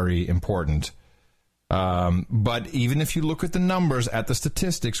 That's very important. But even if you look at the numbers, at the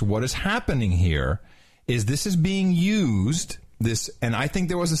statistics, what is happening here is this is being used, and I think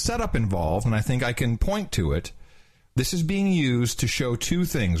there was a setup involved, and I think I can point to it. This is being used to show two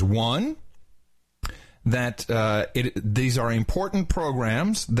things. One, that these are important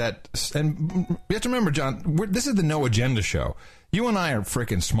programs and you have to remember, John, this is the No Agenda show. You and I are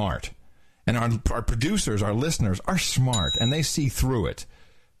freaking smart. And our producers, our listeners, are smart, and they see through it.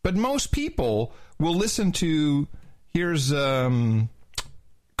 But most people will listen to, here's Carney,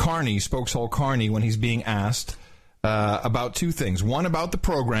 Spokeshole Carney, when he's being asked about two things. One, about the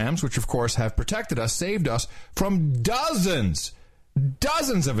programs, which, of course, have protected us, saved us from dozens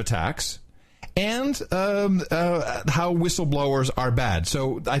of attacks, and how whistleblowers are bad.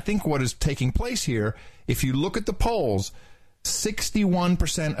 So I think what is taking place here, if you look at the polls,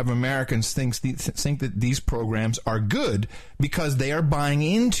 61% of Americans think that these programs are good because they are buying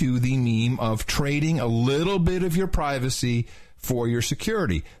into the meme of trading a little bit of your privacy for your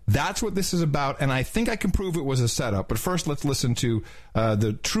security. That's what this is about, and I think I can prove it was a setup. But first, let's listen to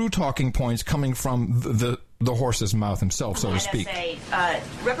the true talking points coming from the horse's mouth himself, so to speak.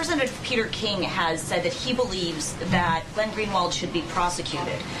 Representative Peter King has said that he believes that Glenn Greenwald should be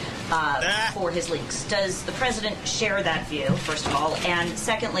prosecuted for his leaks. Does the president share that view, first of all? And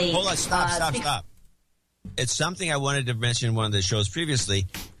secondly... Hold on, stop. It's something I wanted to mention in one of the shows previously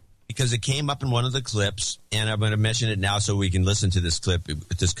because it came up in one of the clips, and I'm going to mention it now so we can listen to this clip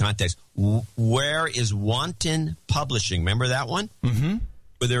with this context. Where is Wanton Publishing? Remember that one? Mm-hmm.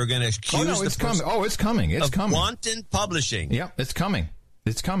 Where they were going to accuse it's coming. It's coming. It's coming. Wanton Publishing. Yeah, it's coming.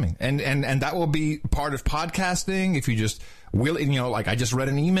 It's coming. And that will be part of podcasting. If you just like I just read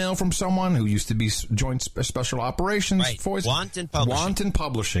an email from someone who used to be Joint Special Operations Voice. Wanton Publishing. Wanton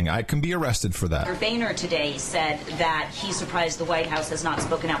Publishing. I can be arrested for that. Boehner today said that he's surprised the White House has not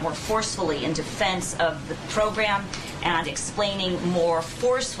spoken out more forcefully in defense of the program and explaining more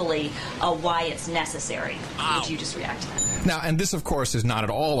forcefully why it's necessary. Would you just react to that? Now, and this, of course, is not at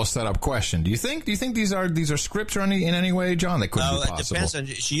all a set-up question. Do you think these are scripts in any way, John? That couldn't be possible. It depends on.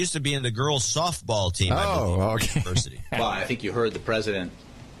 She used to be in the girls' softball team. I believe, okay. University. Well, I think you heard the president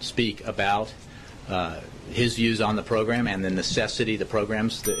speak about his views on the program and the necessity, the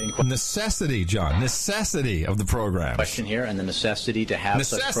programs. Necessity, John. Necessity of the program. Question here, and the necessity to have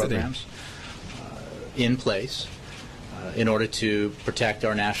such programs in place in order to protect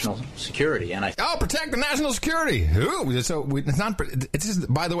our national security. And protect the national security. Ooh, so it's not. It's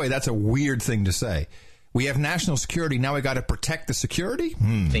just, by the way, that's a weird thing to say. We have national security. Now we got to protect the security.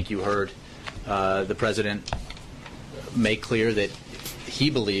 I think you heard the president make clear that he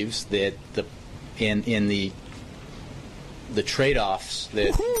believes that in the trade-offs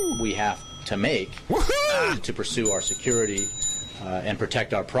that we have to make to pursue our security and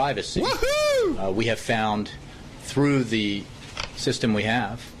protect our privacy, we have found through the system we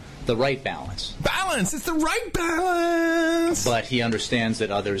have the right balance. It's the right balance. But he understands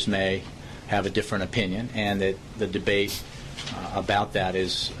that others may have a different opinion, and that the debate about that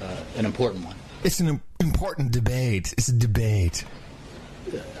is an important one. It's an important debate. It's a debate.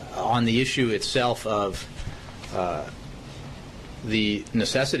 On the issue itself of the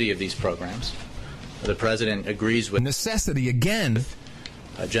necessity of these programs, the president agrees with... Necessity again?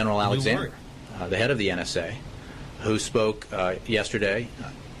 General Alexander, the head of the NSA, who spoke yesterday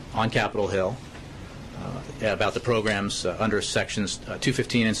on Capitol Hill about the programs under sections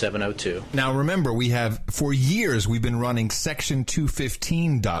 215 and 702. Now, remember, for years, we've been running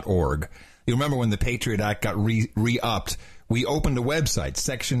section215.org. You remember when the Patriot Act got re-upped, we opened a website,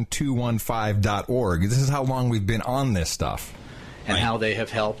 section215.org. This is how long we've been on this stuff. And how they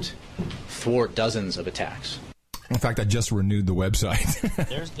have helped thwart dozens of attacks. In fact, I just renewed the website.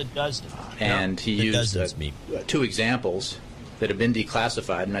 There's the dozen. And he used 2 examples that have been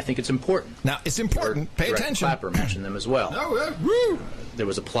declassified, and I think it's important. Now, it's important. Pay Director attention. Clapper mentioned them as well. Oh, woo! There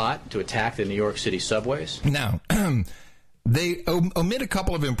was a plot to attack the New York City subways. Now, they omit a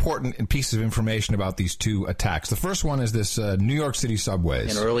couple of important pieces of information about these 2 attacks. The first one is this New York City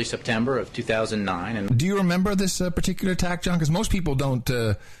subways. In early September of 2009. And do you remember this particular attack, John? Because most people don't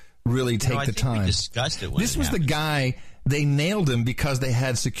really take the time. We discussed it when this was happened. The guy, they nailed him because they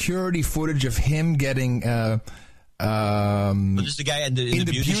had security footage of him getting... just the guy in the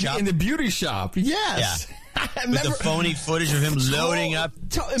beauty shop? In the beauty shop, yes. Yeah. With the phony footage of him loading up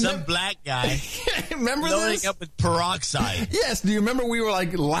some black guy. Remember loading this? up with peroxide. Yes. Do you remember we were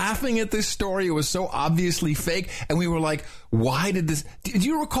like laughing at this story? It was so obviously fake. And we were like, why did this... Do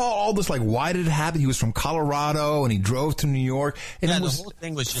you recall all this? Like, why did it happen? He was from Colorado and he drove to New York. And it was the whole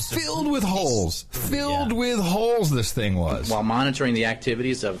thing was just filled with holes. Filled with holes, this thing was. While monitoring the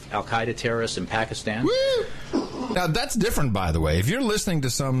activities of al-Qaeda terrorists in Pakistan. Woo! Now, that's different, by the way. If you're listening to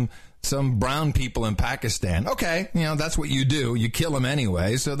some brown people in Pakistan, okay, that's what you do. You kill them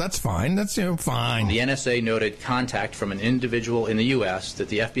anyway, so that's fine. That's, fine. The NSA noted contact from an individual in the U.S. that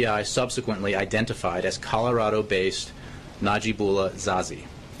the FBI subsequently identified as Colorado-based Najibullah Zazi.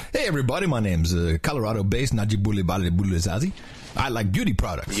 Hey, everybody, my name's Colorado-based Najibullah Zazi. I like beauty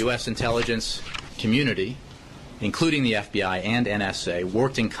products. The U.S. intelligence community, including the FBI and NSA,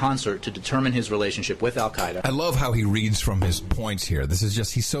 worked in concert to determine his relationship with al-Qaeda. I love how he reads from his points here. This is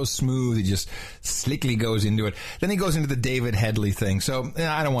just, he's so smooth, he just slickly goes into it. Then he goes into the David Headley thing, so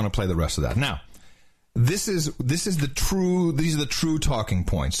I don't want to play the rest of that. Now, these are the true talking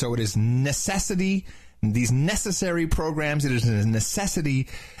points. So it is necessity, these necessary programs, it is a necessity.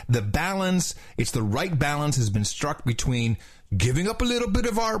 The balance, it's the right balance has been struck between giving up a little bit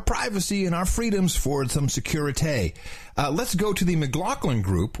of our privacy and our freedoms for some security. Let's go to the McLaughlin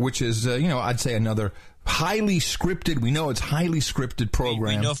Group, which is, I'd say another highly scripted. We know it's highly scripted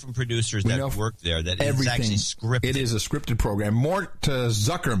program. We know from producers that work there that it's actually scripted. It is a scripted program. Mort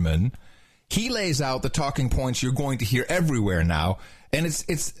Zuckerman, he lays out the talking points you're going to hear everywhere now, and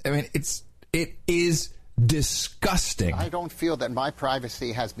it is disgusting. I don't feel that my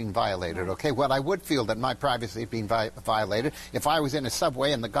privacy has been violated, okay? What I would feel that my privacy has been violated if I was in a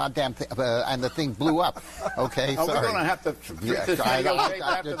subway and the goddamn and the thing blew up, okay? We're going to have to... It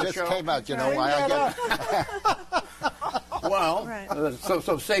just came out, why I get... Well,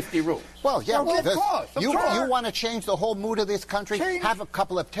 so safety rules. Well, yeah. Of course. You want to change the whole mood of this country? Have a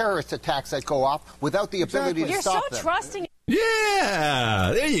couple of terrorist attacks that go off without the ability to stop them. You're so trusting.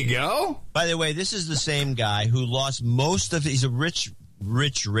 Yeah, there you go. By the way, this is the same guy who lost he's a rich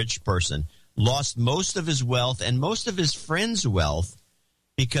person, lost most of his wealth and most of his friends' wealth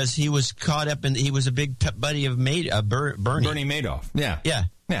because he was caught up he was a big buddy of Bernie Madoff. Yeah.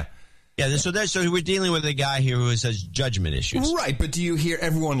 Yeah, so we're dealing with a guy here who has judgment issues. Right, but do you hear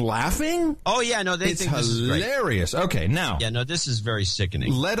everyone laughing? Oh, yeah, no, they think this is great. It's hilarious. Okay, now. Yeah, no, this is very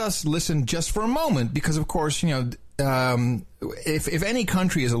sickening. Let us listen just for a moment because, of course, if any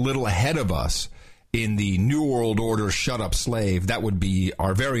country is a little ahead of us in the New World Order shut-up slave, that would be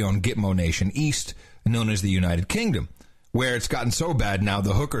our very own Gitmo nation east, known as the United Kingdom, where it's gotten so bad now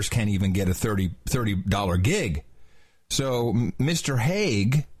the hookers can't even get a $30 gig. So Mr.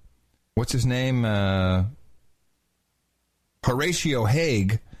 Haig... What's his name? Horatio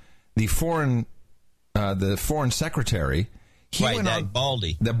Haig, the foreign secretary.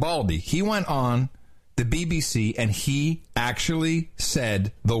 Baldy. The Baldy. He went on the BBC and he actually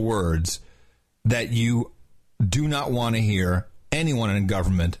said the words that you do not want to hear anyone in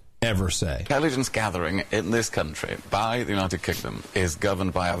government ever say. Intelligence gathering in this country by the United Kingdom is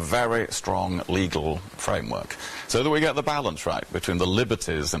governed by a very strong legal framework so that we get the balance right between the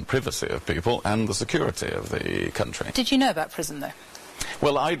liberties and privacy of people and the security of the country. Did you know about PRISM, though?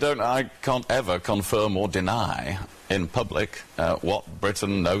 Well, I can't ever confirm or deny in public what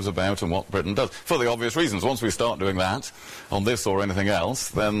Britain knows about and what Britain does. For the obvious reasons. Once we start doing that on this or anything else,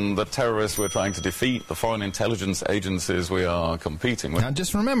 then the terrorists we're trying to defeat, the foreign intelligence agencies we are competing with. Now,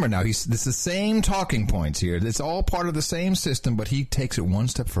 just remember now, it's the same talking points here. It's all part of the same system, but he takes it one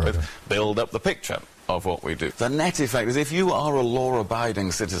step further. Build up the picture of what we do. The net effect is if you are a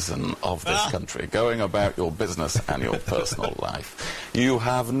law-abiding citizen of this country, going about your business and your personal life, you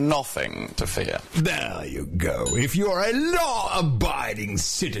have nothing to fear. There you go. If you're a law-abiding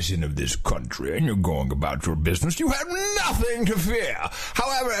citizen of this country and you're going about your business, you have nothing to fear.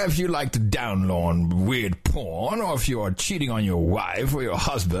 However, if you like to download weird porn, or if you're cheating on your wife or your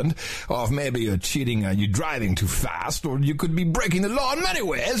husband, or if maybe you're cheating, you're driving too fast, or you could be breaking the law in many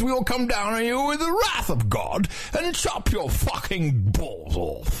ways, we'll come down on you with a wrath of God and chop your fucking balls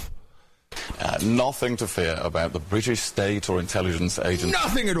off. Nothing to fear about the British state or intelligence agency.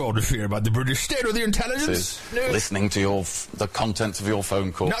 Nothing at all to fear about the British state or the intelligence. Listening to the contents of your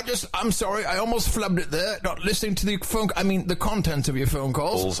phone call. I'm sorry, I almost flubbed it there. Not listening to the the contents of your phone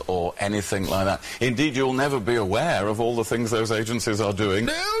calls. Or anything like that. Indeed, you'll never be aware of all the things those agencies are doing.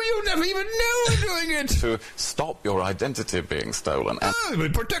 No, you'll never even know they're doing it. To stop your identity being stolen. We're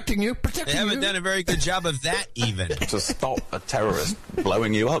protecting you. They haven't done a very good job of that, even. To stop a terrorist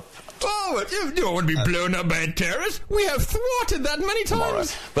blowing you up. Oh, you don't want to be blown up by a terrorist. We have thwarted that many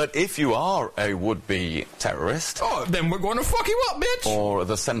times. Right. But if you are a would-be terrorist... then we're going to fuck you up, bitch. Or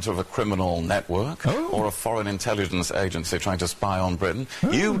the centre of a criminal network, or a foreign intelligence agency trying to spy on Britain,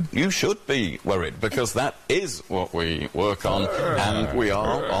 you should be worried, because that is what we work on, and we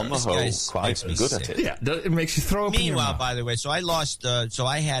are, on the whole, quite good at it. Yeah, it makes you throw up. Meanwhile, by the way, so I lost,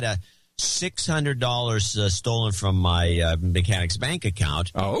 I had a $600 stolen from my mechanic's bank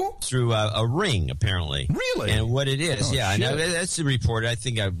account through a ring, apparently. Really? And what it is, I know that's the report. I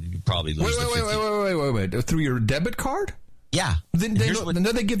think I probably lose Wait. Through your debit card? Yeah. Then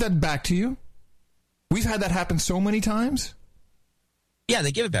they give that back to you? We've had that happen so many times. Yeah,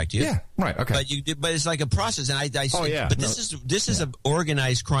 they give it back to you. Yeah, right. Okay, but it's like a process, and But this is an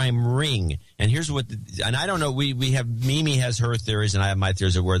organized crime ring, and here's what. And I don't know. We have Mimi has her theories, and I have my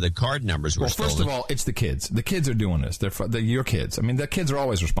theories of where the card numbers were stolen. First of all, it's the kids. The kids are doing this. They're your kids. I mean, the kids are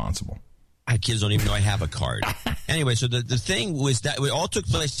always responsible. My kids don't even know I have a card. Anyway, so the thing was that it all took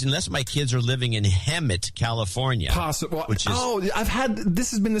place unless my kids are living in Hemet, California. Possible.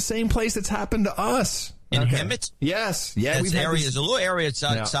 This has been the same place that's happened to us. In Hemet? Yes. Yeah. It's a little area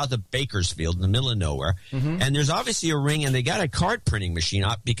south of Bakersfield in the middle of nowhere. Mm-hmm. And there's obviously a ring, and they got a card printing machine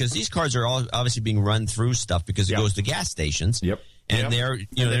up because these cards are all obviously being run through stuff because it goes to gas stations. Yep. And they're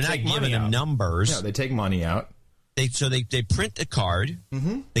not giving them numbers. Yeah, they take money out. They print a card.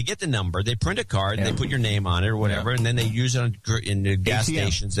 Mm-hmm. They get the number. They print a card. And they put your name on it or whatever, and then they use it in the gas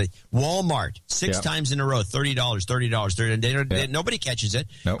stations. Walmart 6 times in a row, $30, $30. Nobody catches it.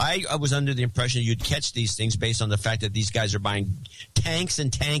 Nope. I was under the impression you'd catch these things based on the fact that these guys are buying tanks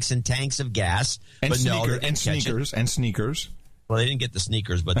and tanks and tanks of gas. And sneakers. Well, they didn't get the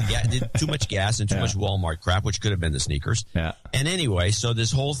sneakers, but too much gas and too much Walmart crap, which could have been the sneakers. Yeah. And anyway, so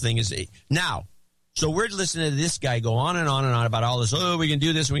this whole thing is now. So we're listening to this guy go on and on and on about all this. Oh, we can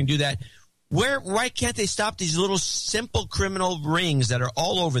do this, we can do that. Why can't they stop these little simple criminal rings that are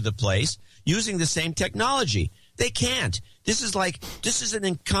all over the place using the same technology? They can't. This is an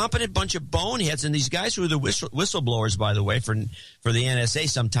incompetent bunch of boneheads, and these guys who are the whistleblowers, by the way, for the NSA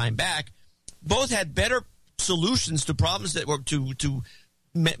some time back, both had better solutions to problems that were to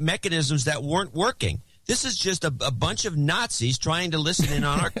mechanisms that weren't working. This is just a bunch of Nazis trying to listen in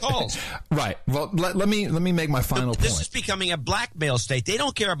on our calls. Right. Well, let me make my final point. This is becoming a blackmail state. They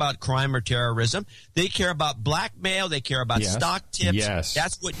don't care about crime or terrorism. They care about blackmail. They care about stock tips. Yes.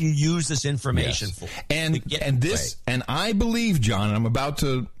 That's what you use this information for. And I believe, John, and I'm about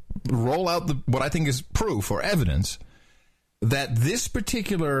to roll out what I think is proof or evidence that this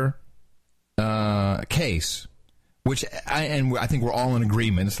particular case, which I think we're all in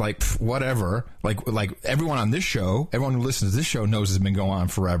agreement. It's like whatever. Like everyone on this show, everyone who listens to this show knows it's been going on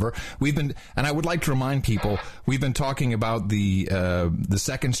forever. And I would like to remind people, we've been talking about the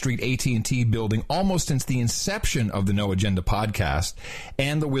 2nd Street AT&T building almost since the inception of the No Agenda podcast,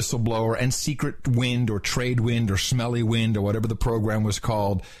 and the whistleblower and Secret Wind or Trade Wind or Smelly Wind or whatever the program was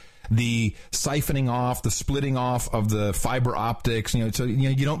called. The siphoning off, the splitting off of the fiber optics,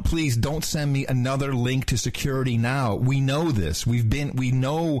 please don't send me another link to security now. We know this. We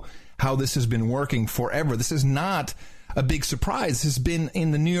know how this has been working forever. This is not a big surprise. This has been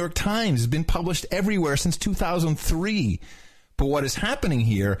in the New York Times. It's been published everywhere since 2003. But what is happening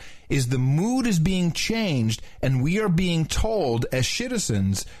here is the mood is being changed, and we are being told, as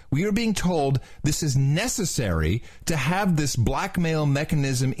citizens, this is necessary to have this blackmail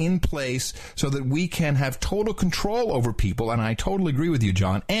mechanism in place so that we can have total control over people. And I totally agree with you,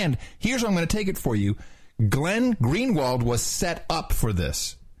 John. And here's how I'm going to take it for you. Glenn Greenwald was set up for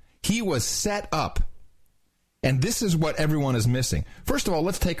this. He was set up. And this is what everyone is missing. First of all,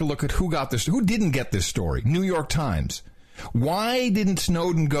 let's take a look at who didn't get this story. New York Times. Why didn't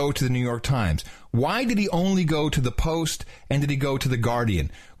Snowden go to the New York Times? Why did he only go to the Post, and did he go to the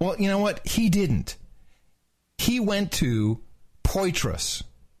Guardian? Well, you know what? He didn't. He went to Poitras,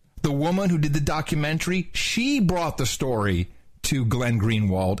 the woman who did the documentary. She brought the story to Glenn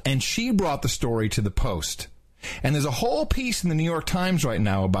Greenwald, and she brought the story to the Post. And there's a whole piece in the New York Times right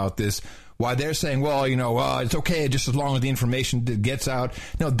now about this, why they're saying, well, it's okay just as long as the information gets out.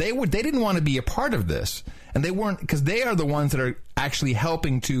 No, they didn't want to be a part of this. And they weren't, because they are the ones that are actually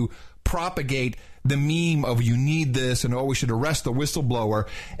helping to propagate the meme of you need this and, we should arrest the whistleblower.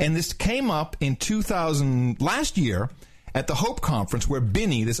 And this came up in last year at the Hope Conference, where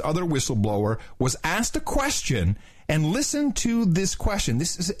Binney, this other whistleblower, was asked a question. And listen to this question.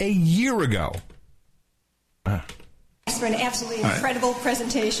 This is a year ago. Thanks for an absolutely incredible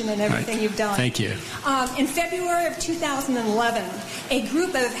presentation and everything you've done. Thank you. In February of 2011, a group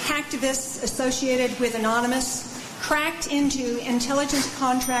of hacktivists associated with Anonymous cracked into intelligence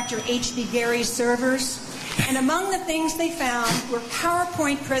contractor H.B. Gary's servers, and among the things they found were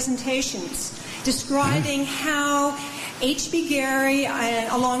PowerPoint presentations describing how H.B. Gary,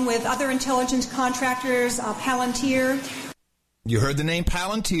 along with other intelligence contractors, Palantir. You heard the name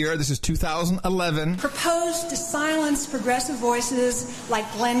Palantir. This is 2011. Proposed to silence progressive voices like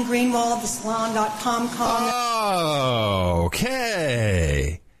Glenn Greenwald, the Salon.com columnist.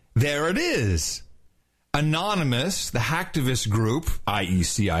 Okay. There it is. Anonymous, the hacktivist group, i.e.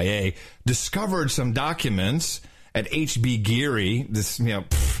 CIA, discovered some documents at H.B. Geary, the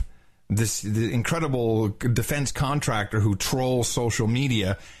incredible defense contractor who trolls social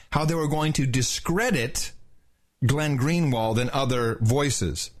media, how they were going to discredit Glenn Greenwald and other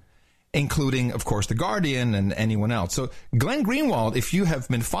voices, including, of course, The Guardian and anyone else. So Glenn Greenwald, if you have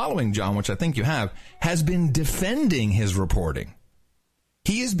been following John, which I think you have, has been defending his reporting.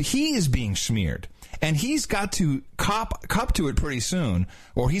 He is being smeared, and he's got to cop to it pretty soon,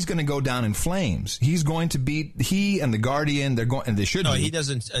 or he's going to go down in flames. He's going to be, he and The Guardian, they should. No, he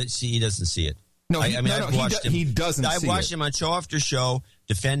doesn't he doesn't see it. No, I've watched him. He doesn't. I've watched him on show after show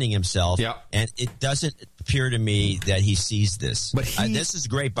defending himself, and it doesn't appear to me that he sees this. But this is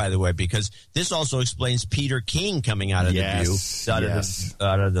great, by the way, because this also explains Peter King coming out of the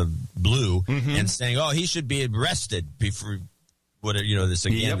the blue, and saying, "Oh, he should be arrested before." This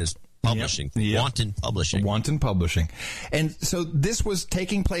again is publishing, wanton publishing, and so this was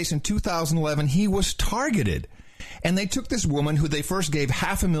taking place in 2011. He was targeted. And they took this woman who they first gave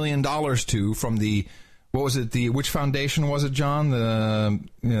 $500,000 to from which foundation was it, John?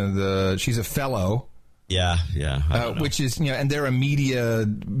 She's a fellow. Yeah. Which is, and they're a media,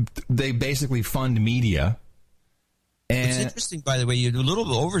 they basically fund media. And it's interesting, by the way, the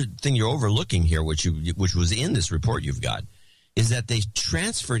little thing you're overlooking here, which was in this report you've got, is that they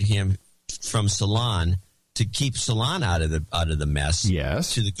transferred him from Salon to keep Salon out of the mess.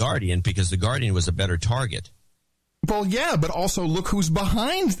 Yes. To The Guardian, because The Guardian was a better target. Well, yeah, but also look who's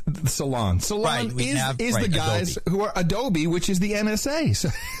behind Salon. Salon is the guys Adobe. Who are Adobe, which is the NSA. So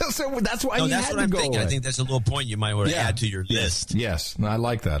that's why he had to go away. I think that's a little point you might want to add to your list. Yes, I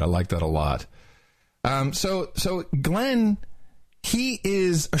like that. I like that a lot. So Glenn, he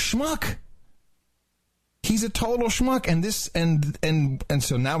is a schmuck. He's a total schmuck, and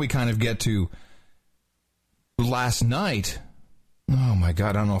so now we kind of get to last night. Oh my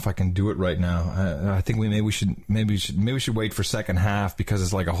God! I don't know if I can do it right now. I think we should wait for second half because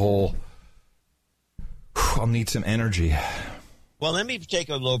it's like a whole. I'll need some energy. Well, let me take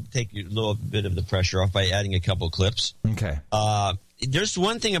a little bit of the pressure off by adding a couple clips. Okay. There's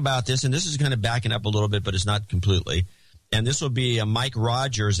one thing about this, and this is kind of backing up a little bit, but it's not completely. And this will be Mike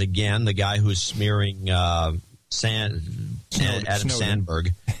Rogers again, the guy who's smearing Adam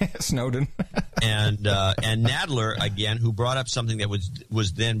Sandberg, Snowden, and Nadler again, who brought up something that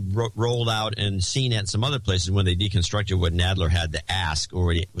was then rolled out and seen at some other places when they deconstructed what Nadler had to ask or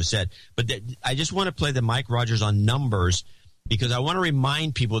what it was said. But I just want to play the Mike Rogers on numbers because I want to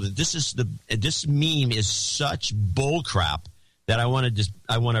remind people that this meme is such bullcrap that I want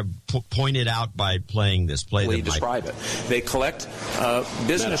to point it out by playing this. Describe it. They collect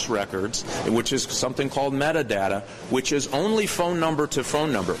business records, which is something called metadata, which is only phone number to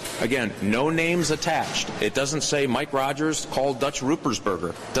phone number. Again, no names attached. It doesn't say Mike Rogers called Dutch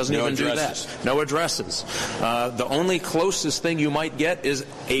Ruppersberger. Doesn't even do that. No addresses. The only closest thing you might get is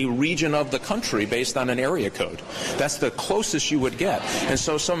a region of the country based on an area code. That's the closest you would get. And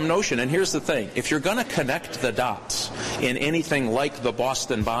so some notion, and here's the thing, if you're going to connect the dots in anything like the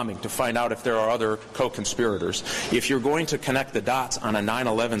Boston bombing to find out if there are other co-conspirators, if you're going to connect the dots on a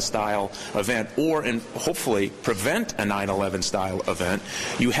 9/11 style event or hopefully prevent a 9/11 style event,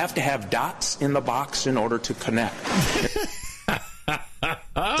 you have to have dots in the box in order to connect.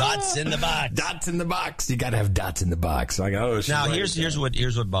 Dots in the box. Dots in the box. You got to have dots in the box. Now here's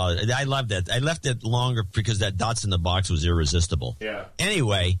what bothers. I love that. I left it longer because that dots in the box was irresistible. Yeah.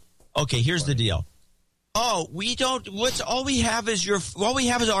 Anyway, okay. Here's the deal. Oh, we don't. All we have is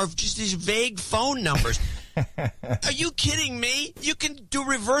our just these vague phone numbers. Are you kidding me? You can do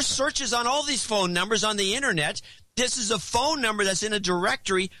reverse searches on all these phone numbers on the internet. This is a phone number that's in a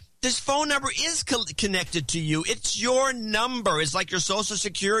directory. This phone number is connected to you. It's your number. It's like your social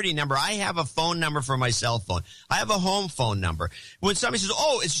security number. I have a phone number for my cell phone. I have a home phone number. When somebody says,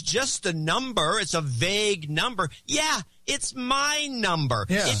 oh, it's just a number, it's a vague number. Yeah, it's my number.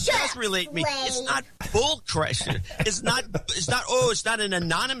 Yeah. It does relate me. It's not bull crush. It's not an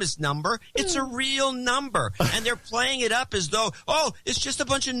anonymous number. It's a real number. And they're playing it up as though, oh, it's just a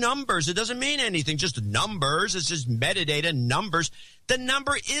bunch of numbers. It doesn't mean anything. Just numbers. It's just metadata, numbers. The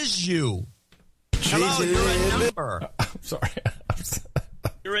number is you. Hello, you're a number. I'm sorry.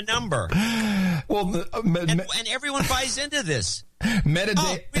 You're a number. Well, and everyone buys into this. Metadata.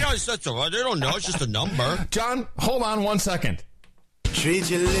 Oh, they don't know. It's just a number. John, hold on 1 second. Trade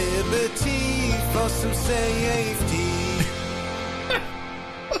your liberty for some safety.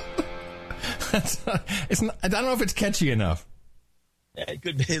 I don't know if it's catchy enough. Yeah, it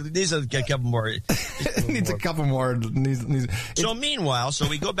could be. It needs a couple more. A couple more. So meanwhile,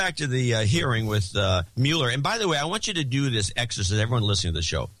 we go back to the hearing with Mueller. And by the way, I want you to do this exercise. Everyone listening to the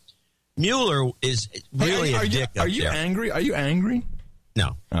show. Mueller is really a dick. Are you angry? Are you angry?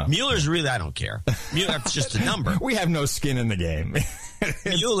 No. Oh. Mueller's really, I don't care. Mueller's just a number. We have no skin in the game.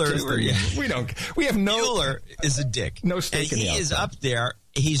 Mueller, we have no. Mueller is a dick. No stake in the outside. He is up there.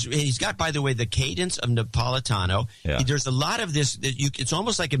 He's got, by the way, the cadence of Napolitano. Yeah. There's a lot of this. It's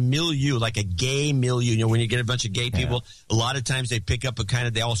almost like a milieu, like a gay milieu. You know, when you get a bunch of gay people, a lot of times they pick up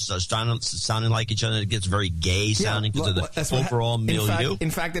they all sounding like each other. It gets very gay sounding because of the overall milieu.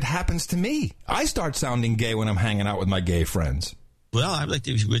 In fact, it happens to me. I start sounding gay when I'm hanging out with my gay friends. Well, I'd like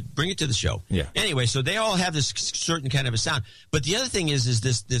to bring it to the show. Yeah. Anyway, so they all have this certain kind of a sound. But the other thing is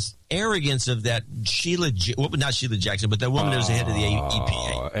this arrogance of that not Sheila Jackson, but that woman that was the head of the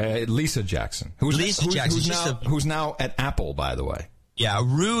EPA. Lisa Jackson. Who's now at Apple, by the way. Yeah,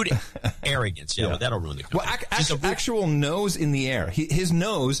 rude arrogance. Yeah, well, that'll ruin the company. Well, actual nose in the air. His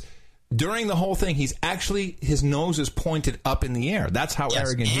nose... During the whole thing, his nose is pointed up in the air. That's how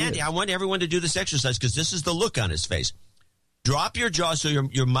arrogant he is. And I want everyone to do this exercise because this is the look on his face. Drop your jaw so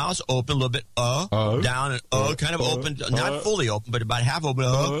your mouth's open a little bit, down, and kind of open, not fully open, but about half open,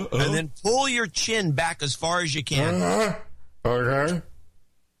 and then pull your chin back as far as you can. Okay.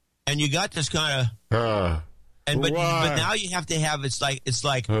 And you got this kind of, but now you have to have it's like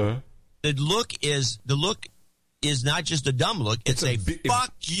the look is not just a dumb look; it's a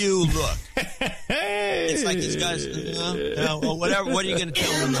fuck you look. It's like this guy's whatever. What are you going to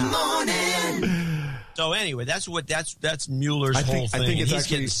tell me now? So anyway, that's Mueller's whole thing. I think he's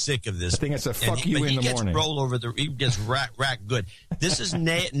getting sick of this. I think it's a fuck you in the morning. He gets racked good. This is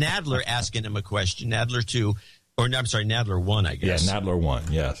Nadler asking him a question. Nadler 2, or I'm sorry, Nadler 1, I guess. Yeah, Nadler 1,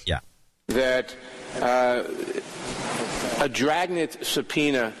 yes. Yeah. That a dragnet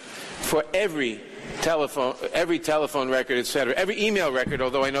subpoena for every telephone record, et cetera, every email record,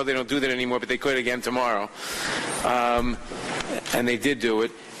 although I know they don't do that anymore, but they could again tomorrow, and they did do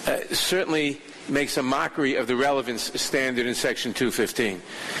it, certainly makes a mockery of the relevance standard in Section 215.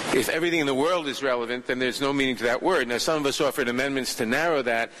 If everything in the world is relevant, then there's no meaning to that word. Now, some of us offered amendments to narrow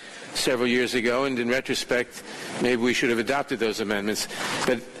that several years ago, and in retrospect, maybe we should have adopted those amendments.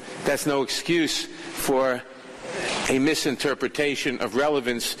 But that's no excuse for a misinterpretation of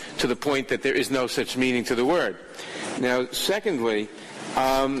relevance to the point that there is no such meaning to the word. Now, secondly,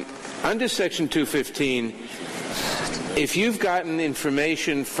 under Section 215, if you've gotten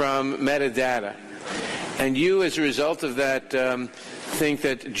information from metadata, and you, as a result of that, think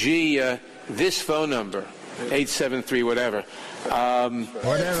that, this phone number, 873 whatever,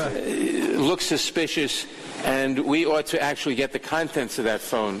 looks suspicious, and we ought to actually get the contents of that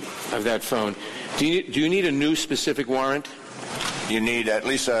phone. Do you need a new specific warrant? You need at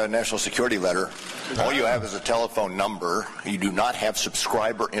least a national security letter. All you have is a telephone number. You do not have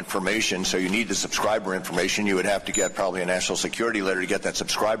subscriber information, so you need the subscriber information. You would have to get probably a national security letter to get that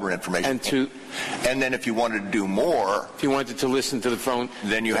subscriber information. And then if you wanted to do more... If you wanted to listen to the phone...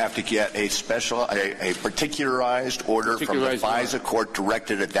 Then you have to get a particularized order from the FISA court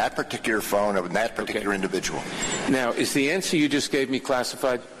directed at that particular phone of that particular individual. Now, is the answer you just gave me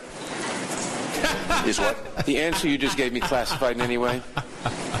classified? Is what? The answer you just gave me classified in any way?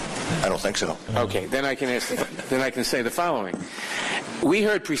 I don't think so. Okay, then I can say the following. We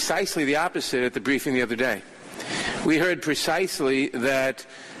heard precisely the opposite at the briefing the other day. We heard precisely that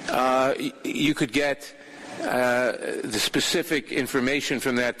you could get the specific information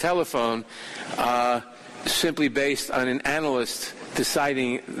from that telephone simply based on an analyst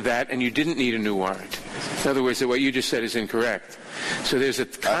deciding that, and you didn't need a new warrant. In other words, that what you just said is incorrect. So there's a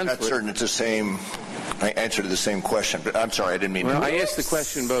conflict. That's certain. It's the same answer to the same question. But I'm sorry, I didn't mean to. Well, I asked the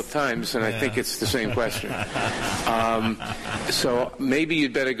question both times, and I think it's the same question. So maybe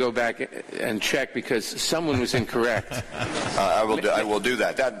you'd better go back and check because someone was incorrect. I will do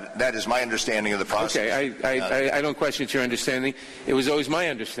that. That is my understanding of the process. Okay, I don't question your understanding. It was always my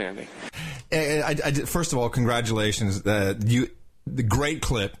understanding. First of all, congratulations. The great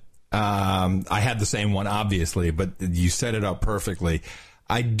clip. I had the same one, obviously, but you set it up perfectly.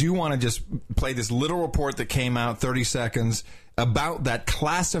 I do want to just play this little report that came out, 30 seconds, about that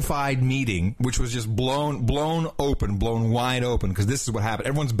classified meeting, which was just blown wide open, because this is what happened.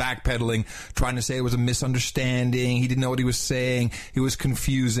 Everyone's backpedaling, trying to say it was a misunderstanding. He didn't know what he was saying. He was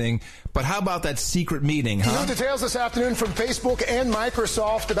confusing. But how about that secret meeting, huh? New details this afternoon from Facebook and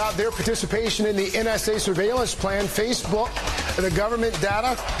Microsoft about their participation in the NSA surveillance plan. Facebook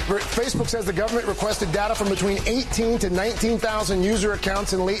says the government requested data from between 18 to 19,000 user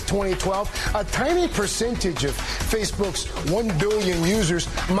accounts in late 2012, a tiny percentage of Facebook's 1 billion users.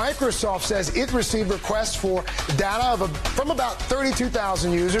 Microsoft says it received requests for data from about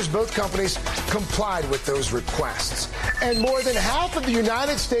 32,000 users. Both companies complied with those requests. And more than half of the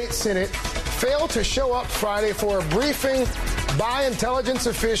United States Senate failed to show up Friday for a briefing by intelligence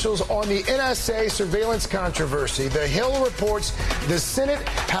officials on the NSA surveillance controversy. The Hill reports the Senate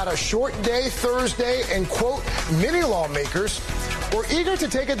had a short day Thursday and, quote, many lawmakers were eager to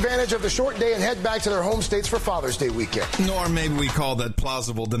take advantage of the short day and head back to their home states for Father's Day weekend. Nor maybe we call that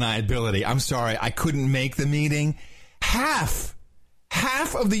plausible deniability. I'm sorry, I couldn't make the meeting. Half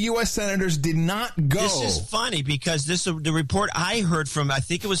of the U.S. senators did not go. This is funny because the report I heard from, I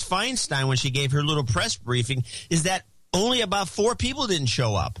think it was Feinstein when she gave her little press briefing, is that only about 4 people didn't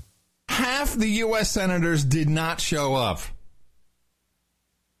show up. Half the U.S. senators did not show up.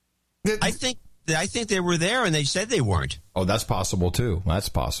 I think they were there and they said they weren't. Oh, that's possible too. That's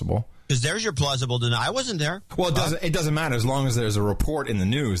possible. Because there's your plausible denial. I wasn't there. Well, it doesn't matter as long as there's a report in the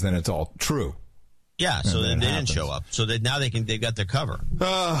news. Then it's all true. Yeah. So then they didn't show up. So that now they've got their cover.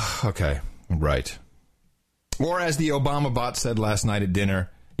 Okay. Right. Or as the Obama bot said last night at dinner,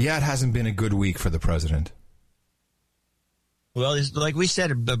 yeah, it hasn't been a good week for the president. Well, it's like we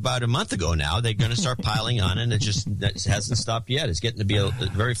said about a month ago now, they're going to start piling on, and it hasn't stopped yet. It's getting to be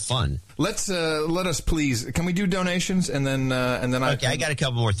very fun. Let us please. Can we do donations and then Okay, I got a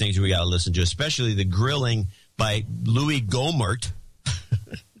couple more things we got to listen to, especially the grilling by Louis Gohmert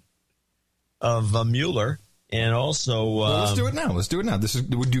of Mueller, and also. Let's do it now. Would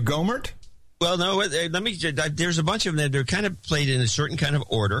you Gohmert? Well, no. Let me. There's a bunch of them that they're kind of played in a certain kind of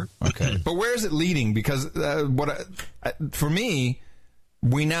order. Okay, but where is it leading? Because for me,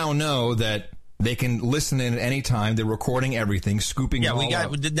 we now know that they can listen in at any time. They're recording everything, scooping. Yeah,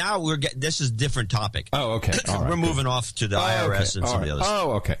 this is a different topic. Oh, okay. All right, we're moving off to the IRS and some of the others.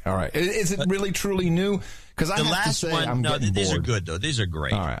 Oh, okay. All right. Is it really truly new? Because the last one. No, these are good though. These are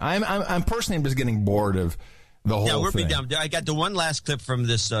great. All right. I'm personally just getting bored of the whole. Yeah, we're thing. Down. I got the one last clip from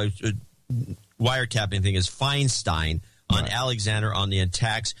this. Wiretapping thing is Feinstein on Alexander on the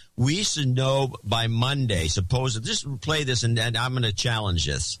attacks. We should know by Monday, supposedly. Just play this, and I'm going to challenge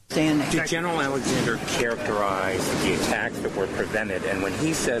this. Did General Alexander characterize the attacks that were prevented? And when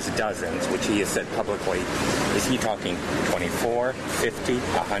he says dozens, which he has said publicly, is he talking 24, 50,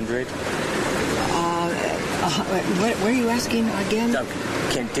 100? What are you asking again? Doug,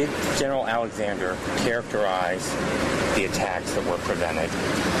 did General Alexander characterize the attacks that were prevented?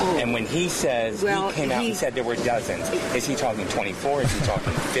 Oh. And when he says, he came out and said there were dozens, is he talking 24? Is he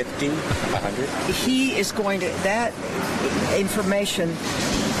talking 50, 100? He is going to, that information,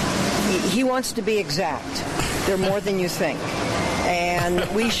 he wants to be exact. They're more than you think. And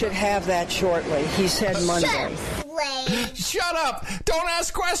we should have that shortly. He said Monday. Shut up! Don't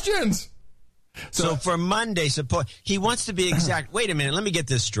ask questions! So for Monday, he wants to be exact. Wait a minute, let me get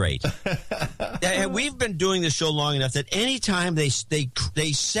this straight. We've been doing this show long enough that anytime they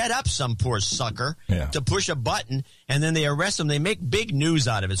set up some poor sucker to push a button and then they arrest him, they make big news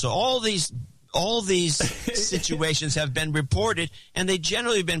out of it. So all these situations have been reported, and they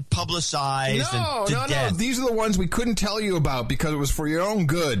generally have been publicized. No. These are the ones we couldn't tell you about because it was for your own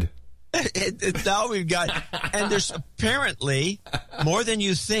good. Now we've got, and there's apparently more than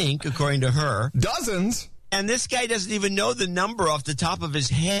you think, according to her. Dozens. And this guy doesn't even know the number off the top of his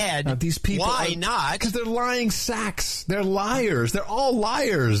head. Now, these people, why not? Because they're lying sacks. They're liars. They're all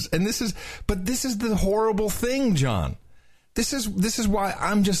liars. And this is the horrible thing, John. This is why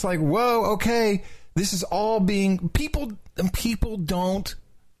I'm just like, whoa, okay. This is all being people don't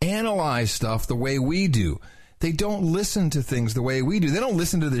analyze stuff the way we do. They don't listen to things the way we do. They don't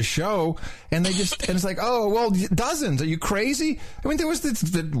listen to this show, and they just and it's like, oh well, dozens. Are you crazy? I mean, there was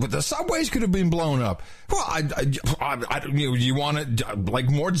the subways could have been blown up. Well, you want it like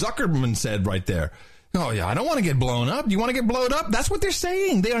Mort Zuckerman said right there. Oh yeah, I don't want to get blown up. You want to get blown up? That's what they're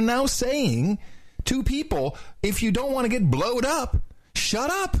saying. They are now saying to people, if you don't want to get blowed up,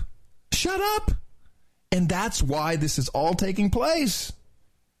 shut up, shut up, and that's why this is all taking place.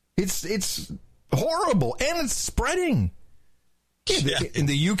 It's horrible, and it's spreading. In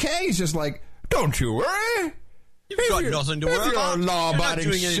the UK, it's just like, don't you worry. You've got nothing to worry about. You're not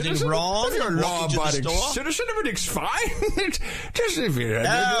doing anything wrong. If you're a law-abiding citizen, everything's fine. Just if you're...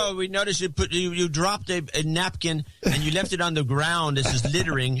 No, we noticed you dropped a napkin and you left it on the ground. This is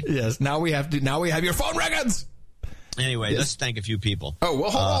littering. Yes, now we have your phone records. Anyway, let's thank a few people. Oh, well,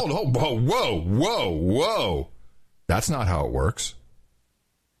 hold on. Whoa. That's not how it works.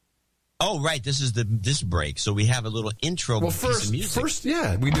 Oh, right. This is this break, so we have a little intro piece of music. First,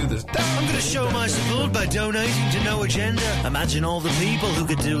 yeah, we do this. I'm going to show my support by donating to No Agenda. Imagine all the people who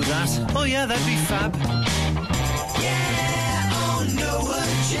could do that. Oh, yeah, that'd be fab. Yeah, on No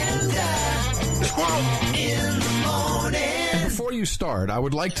Agenda. In the morning. And before you start, I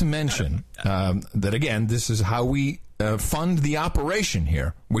would like to mention that, again, this is how we fund the operation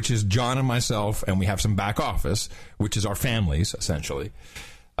here, which is John and myself, and we have some back office, which is our families, essentially.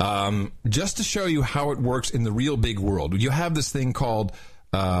 Just to show you how it works in the real big world. You have this thing called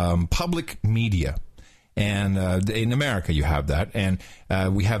public media. And in America, you have that. And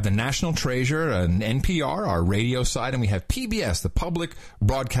we have the National Treasure, and NPR, our radio side, and we have PBS, the Public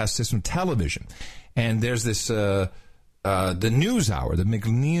Broadcast System Television. And there's this, the News Hour, the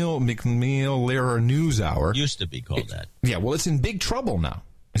McNeil-Lehrer News Hour. Used to be called that. Yeah, well, it's in big trouble now.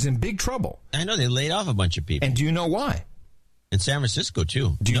 It's in big trouble. I know, they laid off a bunch of people. And do you know why? In San Francisco,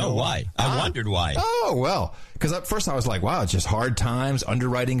 too. Do you know why? I wondered why. Oh, well, because at first I was like, wow, it's just hard times.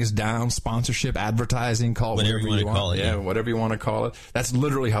 Underwriting is down. Sponsorship, advertising, call it whatever you want to call it. Yeah, whatever you want to call it. That's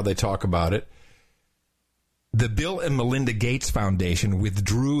literally how they talk about it. The Bill and Melinda Gates Foundation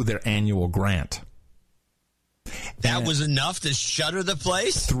withdrew their annual grant. That was enough to shutter the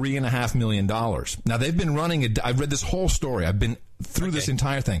place? $3.5 million. Now, they've been running I've read this whole story. I've been through this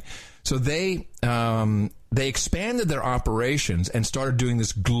entire thing. So they expanded their operations and started doing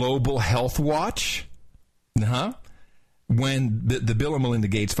this global health watch. When the Bill and Melinda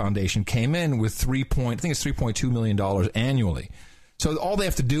Gates Foundation came in with $3.2 million annually. So all they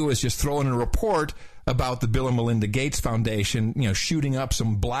have to do is just throw in a report about the Bill and Melinda Gates Foundation, shooting up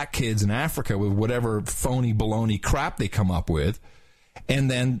some black kids in Africa with whatever phony baloney crap they come up with, and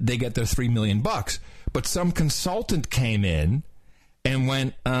then they get their $3 million. But some consultant came in and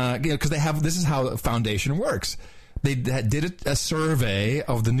went, because this is how the foundation works. They did a survey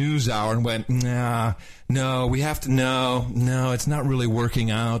of the News Hour and went, no, it's not really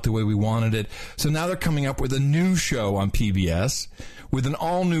working out the way we wanted it. So now they're coming up with a new show on PBS with an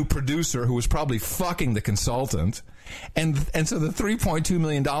all-new producer who was probably fucking the consultant. And so the $3.2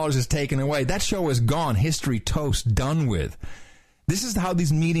 million is taken away. That show is gone. History toast, done with. This is how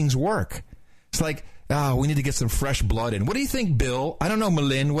these meetings work. It's like, we need to get some fresh blood in. What do you think, Bill? I don't know,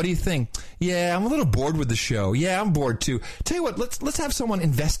 Malin. What do you think? Yeah, I'm a little bored with the show. Yeah, I'm bored too. Tell you what, let's have someone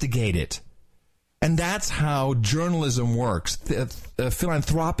investigate it. And that's how journalism works,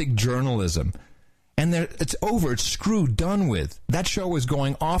 philanthropic journalism. And it's over. It's screwed, done with. That show is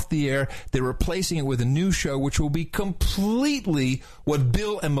going off the air. They're replacing it with a new show, which will be completely what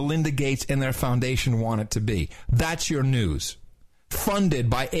Bill and Melinda Gates and their foundation want it to be. That's your news. Funded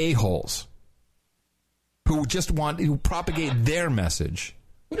by a-holes who who propagate their message.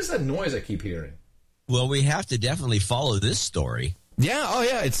 What is that noise I keep hearing? Well, we have to definitely follow this story. Yeah, oh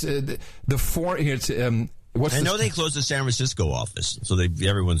yeah, it's I know they closed the San Francisco office, so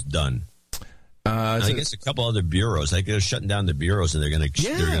everyone's done. I guess a couple other bureaus. Like they're shutting down the bureaus, and they're going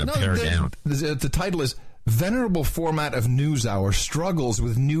to pare down. The title is "Venerable Format of News Hour Struggles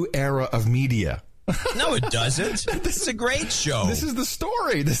with New Era of Media." No, it doesn't. This is a great show. This is the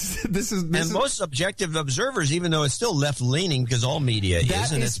story. And most objective observers, even though it's still left-leaning, because all media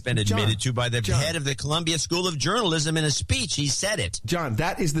is, and it's been admitted to by the head of the Columbia School of Journalism in a speech. He said it. John,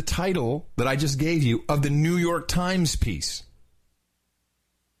 that is the title that I just gave you of the New York Times piece.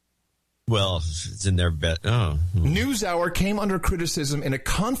 Well, it's in their bet. Oh. NewsHour came under criticism in a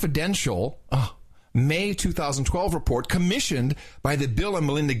confidential May 2012 report commissioned by the Bill and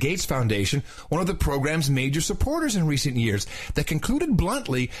Melinda Gates Foundation, one of the program's major supporters in recent years, that concluded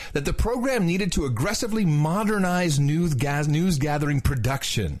bluntly that the program needed to aggressively modernize news gathering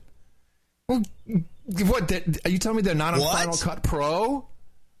production. Well, what? Are you telling me they're not on Final Cut Pro?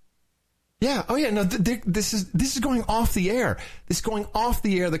 Yeah. Oh, yeah. No, this is going off the air. This is going off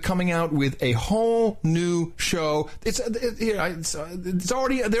the air. They're coming out with a whole new show. It's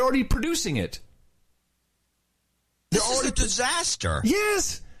already, they're already producing it. This is a disaster.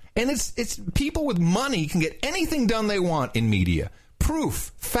 Yes. And it's people with money can get anything done they want in media.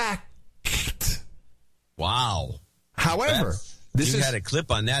 Proof. Fact. Wow. However, you had a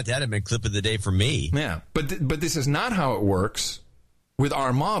clip on that. That'd have been clip of the day for me. Yeah. But this is not how it works with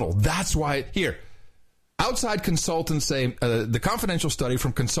our model. That's why here, outside consultants say the confidential study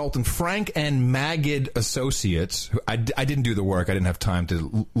from consultant Frank and Magid Associates. I didn't do the work. I didn't have time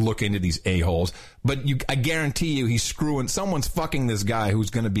to look into these a-holes. But I guarantee you he's screwing. Someone's fucking this guy who's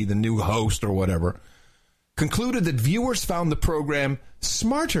going to be the new host or whatever. Concluded that viewers found the program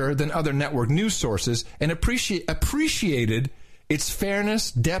smarter than other network news sources and appreciated its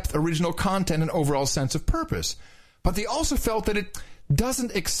fairness, depth, original content, and overall sense of purpose. But they also felt that it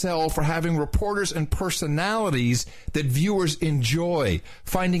doesn't excel for having reporters and personalities that viewers enjoy,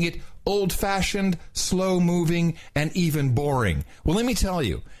 finding it old-fashioned, slow-moving, and even boring. Well, let me tell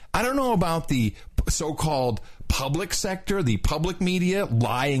you, I don't know about the so-called public sector, the public media,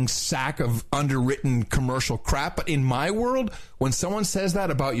 lying sack of underwritten commercial crap, but in my world, when someone says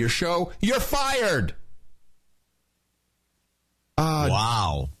that about your show, you're fired.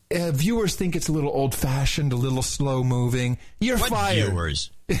 Wow. Viewers think it's a little old-fashioned, a little slow-moving. You're fired.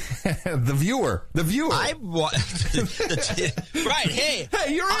 Viewers? The viewer. Right. Hey,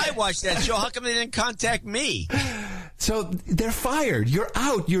 you're right. I watched that show. How come they didn't contact me? So they're fired. You're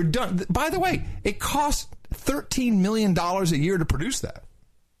out. You're done. By the way, it costs $13 million a year to produce that.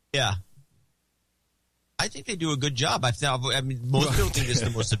 Yeah. I think they do a good job. Most people think it's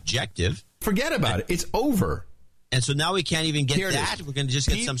the most objective. Forget about it. It's over. And so now we can't even get that. We're going to just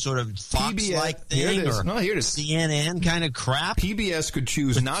get some sort of Fox-like thing here it is. or CNN kind of crap. PBS could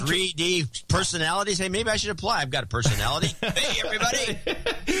choose with not 3D personalities. Hey, maybe I should apply. I've got a personality. Hey, everybody.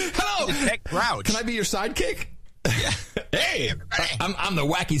 Hello. Tech Grouch. Can I be your sidekick? Yeah. Hey, everybody. I'm the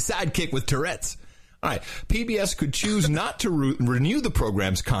wacky sidekick with Tourette's. All right. PBS could choose not to renew the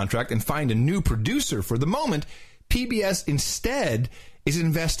program's contract and find a new producer. For the moment, PBS instead is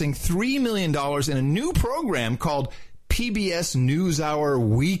investing $3 million in a new program called PBS NewsHour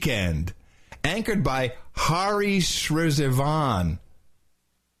Weekend, anchored by Hari Sreevasan,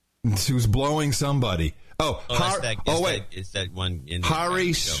 who's blowing somebody. It's that one in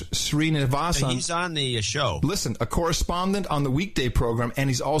Hari Sreenivasan. He's on the show. Listen, a correspondent on the weekday program,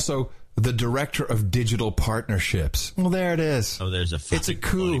 and he's also the director of digital partnerships. Well, there it is. Oh, there's it's a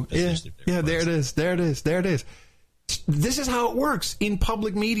coup. Yeah, there it is. There it is. This is how it works in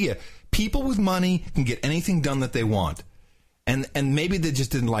public media. People with money can get anything done that they want. And maybe they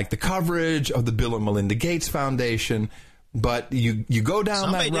just didn't like the coverage of the Bill and Melinda Gates Foundation, but you go down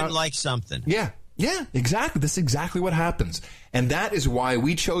Somebody that route. Didn't like something. Yeah, exactly. This is exactly what happens. And that is why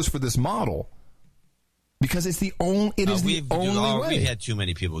we chose for this model. Because it's the only way. We've had too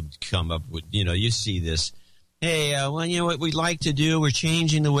many people come up with, you see this. Hey, what we'd like to do, we're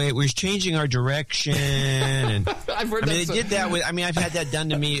changing our direction. And I've heard they did that with, I've had that done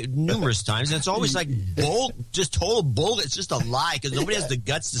to me numerous times. And it's always like just total bull. It's just a lie because nobody has the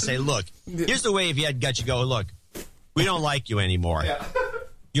guts to say, look, here's the way if you had guts, you go, look, we don't like you anymore. Yeah.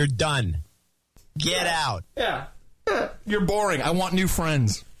 You're done. Get out. Yeah. You're boring. I want new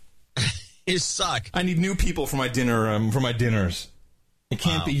friends. You suck. I need new people for my dinners. It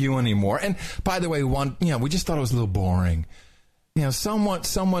can't be you anymore. And by the way, we just thought it was a little boring. Someone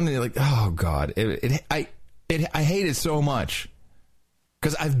like, oh God, I hate it so much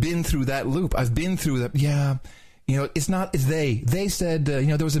because I've been through that loop. I've been through that. Yeah. It's they. They said,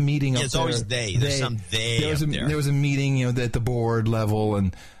 there was a meeting. Yeah, it's always they. There's some they. There was a meeting, at the board level,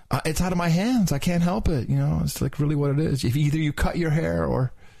 and it's out of my hands. I can't help it. It's like really what it is. If either you cut your hair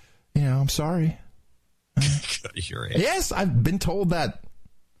or, I'm sorry. Cut your hair. Yes, I've been told that.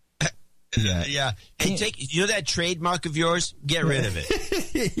 Yeah. Hey, that trademark of yours? Get rid of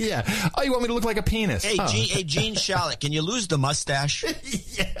it. Yeah. Oh, you want me to look like a penis? Hey, Gene Shalit, can you lose the mustache?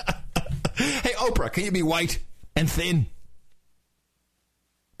 Yeah. Hey, Oprah, can you be white and thin?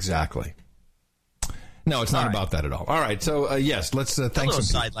 Exactly. No, it's not about that at all. All right, so yes, let's thank some people.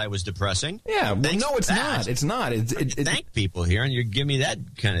 Sidelight was depressing. Yeah, well, no, it's not. It's not. Thank people here, and you give me that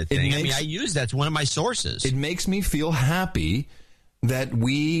kind of thing. I use that's one of my sources. It makes me feel happy that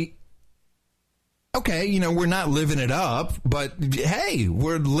we. Okay, we're not living it up, but hey,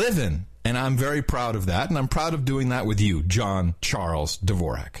 we're living, and I'm very proud of that, and I'm proud of doing that with you, John Charles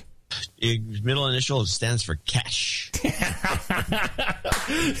Dvorak. Your middle initial stands for cash.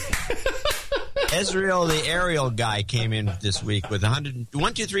 Ezreal, the aerial guy, came in this week with 1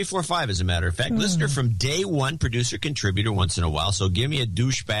 2 3 4 5, as a matter of fact. Listener from day one, producer, contributor once in a while. So give me a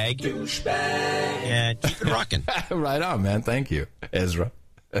douchebag. And keep it rocking. Right on, man. Thank you, Ezra.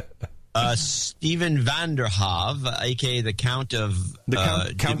 Stephen Vanderhav, a.k.a. the Count of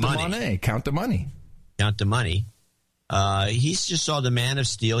Count the Money. Count the Money. Count the Money. He just saw The Man of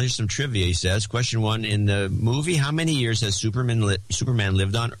Steel. Here's some trivia, he says. Question 1. In the movie, how many years has Superman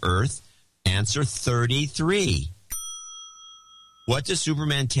lived on Earth? Answer, 33. What does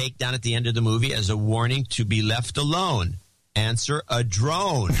Superman take down at the end of the movie as a warning to be left alone? Answer, a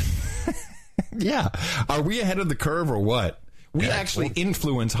drone. Yeah. Are we ahead of the curve or what? We actually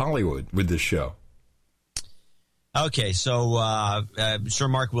influence Hollywood with this show. Okay, so Sir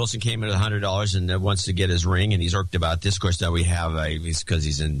Mark Wilson came in at $100 and wants to get his ring, and he's irked about this. Of course, now we have because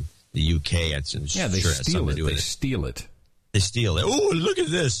he's in the UK. They steal it. They steal it. They steal it. Oh, look at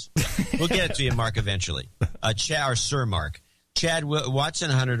this. We'll get it to you, Mark, eventually. Or Sir Mark. Chad Watson,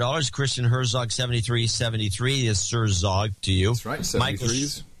 $100. Christian Herzog, 73.73 is Sir Zog to you. That's right,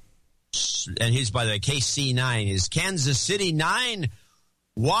 73s. And he's, by the way, KC9 is Kansas City 9.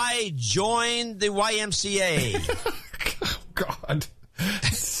 Why join the YMCA? Oh, God.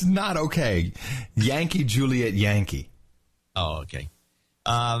 It's not okay. Yankee Juliet Yankee. Oh, okay.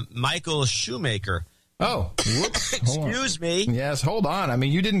 Michael Shoemaker. Oh, whoops. Excuse me. Yes, hold on. I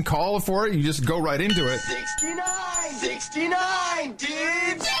mean, you didn't call for it. You just go right into it. 69,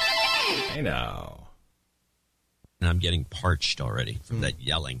 dudes. I know. And I'm getting parched already from that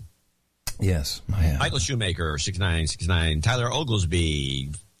yelling. Yes, I am. Michael Shoemaker, 6969. Tyler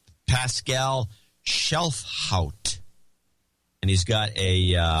Oglesby. Pascal Shelfhout. And he's got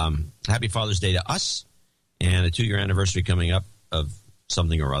a Happy Father's Day to us and a 2-year anniversary coming up of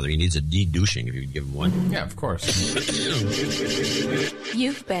something or other. He needs a de-douching if you could give him one. Yeah, of course.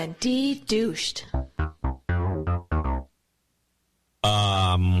 You've been de-douched.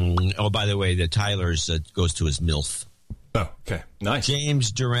 By the way, the Tyler's goes to his MILF. Oh, okay. Nice.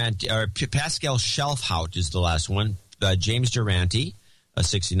 James Durant, or Pascal Shelfhout is the last one. James Durante,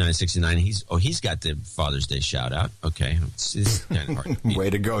 6969. He's got the Father's Day shout out. Okay. It's kind of hard. Way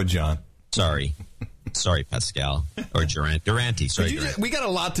to go, John. Sorry, Pascal. Or Durante. Sorry, we got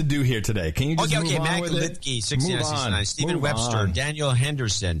a lot to do here today. Can you just move on Matt with it? Lipke, 6969. Stephen Webster, on. Daniel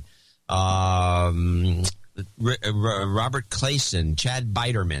Henderson, Robert Clayson, Chad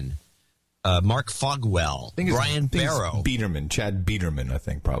Biderman, Mark Fogwell, Brian Barrow. Chad Biederman, I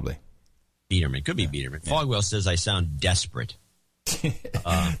think, probably. Biederman. Could be Biederman. Yeah. Fogwell says I sound desperate.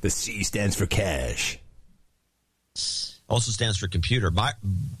 The C stands for cash. Also stands for computer.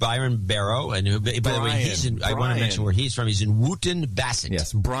 Byron Barrow, and by the way, I want to mention where he's from. He's in Wootton Bassett.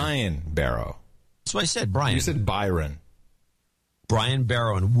 Yes, Brian Barrow. That's what I said, Brian. You said Byron. Brian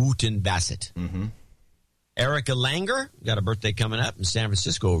Barrow in Wootton Bassett. Mm-hmm. Erica Langer, got a birthday coming up in San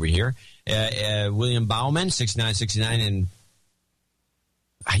Francisco over here. William Bauman, 6969, and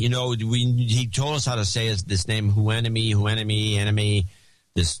he told us how to say this name, Hueneme,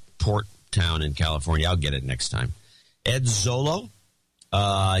 this port town in California. I'll get it next time. Ed Zolo,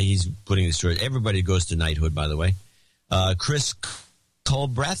 he's putting this through. Everybody goes to knighthood, by the way. Chris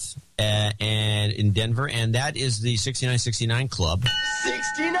Culbreth, and in Denver, and that is the 6969 Club.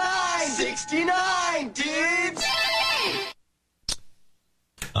 69, dudes.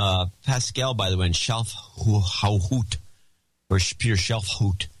 Pascal, by the way, in Shelfhout, or Peter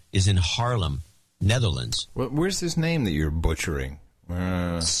Shelfhout, is in Haarlem, Netherlands. Where's his name that you're butchering?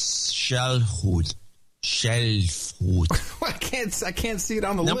 Shelfhout. I can't see it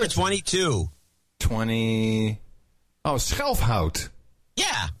on the Number list. 22. 20. Oh, Schelfhout.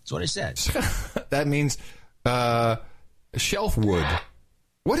 Yeah, that's what I said. That means shelfwood.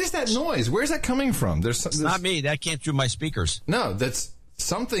 What is that noise? Where's that coming from? There's not me. That came through my speakers. No, that's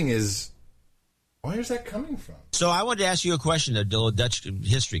something is. Where is that coming from? So I wanted to ask you a question, a little Dutch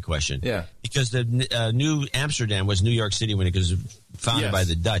history question. Yeah. Because the New Amsterdam was New York City when it was founded by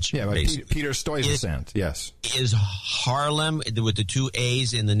the Dutch. Yeah, by Peter Stuyvesant. Yes. Is Haarlem, with the two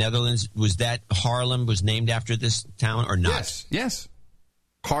A's in the Netherlands, was that Haarlem was named after this town or not? Yes.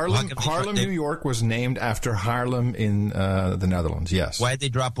 Haarlem, New York was named after Haarlem in the Netherlands, yes. Why did they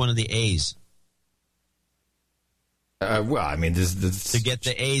drop one of the A's? Well, I mean, this to get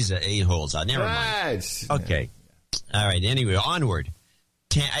the A's A-holes out. Never mind. Okay. Yeah. All right. Anyway, onward.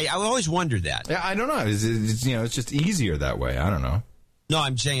 I always wondered that. Yeah, I don't know. It's just easier that way. I don't know. No,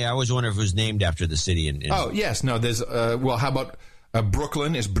 I'm saying I always wonder if it was named after the city. Oh, yes. No, there's, how about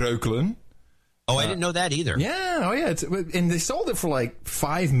Brooklyn is Breukelen? Oh, I didn't know that either. Yeah. Oh, yeah. And they sold it for like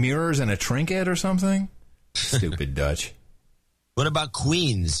 5 mirrors and a trinket or something. Stupid Dutch. What about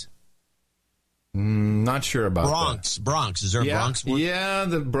Queens? Not sure about Bronx. Is there a Bronx one? Yeah,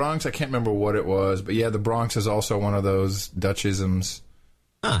 the Bronx. I can't remember what it was, but yeah, the Bronx is also one of those Dutchisms.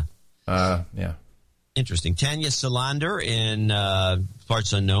 Huh. Yeah. Interesting. Tanya Solander in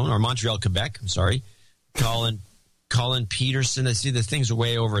parts unknown, or Montreal, Quebec. I'm sorry. Colin Peterson. I see the things are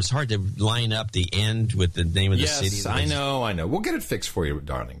way over. It's hard to line up the end with the name of the city. Yes, I know. We'll get it fixed for you,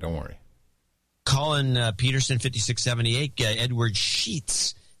 darling. Don't worry. Colin Peterson, 5678. Edward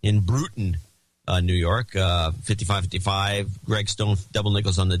Sheets in Bruton, New York, 5555. Greg Stone, double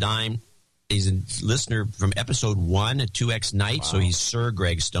nickels on the dime. He's a listener from episode 1 at 2X Night, so he's Sir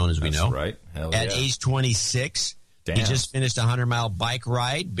Greg Stone, as we know. That's right. Hell at yeah. age 26. Damn. He just finished a 100-mile bike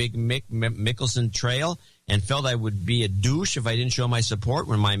ride, Big Mickelson Trail, and felt I would be a douche if I didn't show my support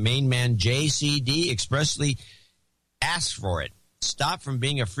when my main man, JCD, expressly asked for it. Stop from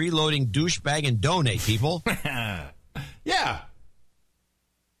being a freeloading douchebag and donate, people. Yeah.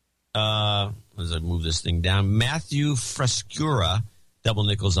 As I move this thing down, Matthew Frescura, double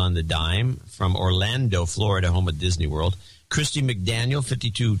nickels on the dime, from Orlando, Florida, home of Disney World. Christy McDaniel,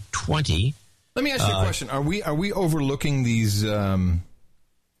 5220. Let me ask you a question. Are we overlooking these?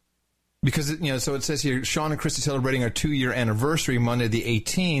 Because so it says here, Sean and Christy celebrating our 2-year anniversary Monday the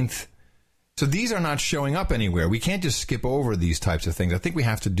 18th. So these are not showing up anywhere. We can't just skip over these types of things. I think we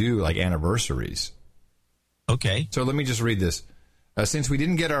have to do like anniversaries. Okay. So let me just read this. Since we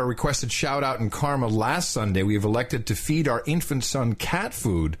didn't get our requested shout out in karma last Sunday, we have elected to feed our infant son cat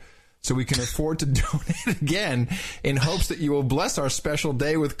food so we can afford to donate again in hopes that you will bless our special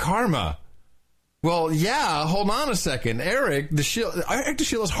day with karma. Well, yeah, hold on a second. Eric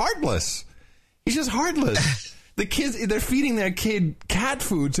DeShiel is heartless. He's just heartless. The kids, they're feeding their kid cat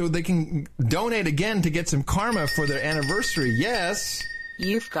food so they can donate again to get some karma for their anniversary. Yes.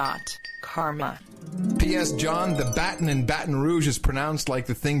 You've got karma. P.S. John, the baton in Baton Rouge is pronounced like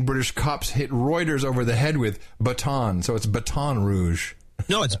the thing British cops hit Reuters over the head with, baton. So it's Baton Rouge.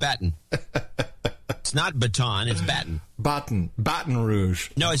 No, it's baton. It's not baton, it's baton. Baton Rouge.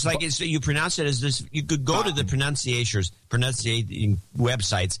 No, it's like you pronounce it as this. You could go to the pronunciating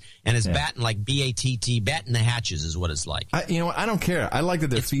websites, and it's batten, like B-A-T-T, batten the hatches is what it's like. You know what? I don't care. I like that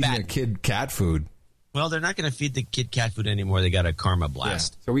they're feeding their kid cat food. Well, they're not going to feed the kid cat food anymore. They got a karma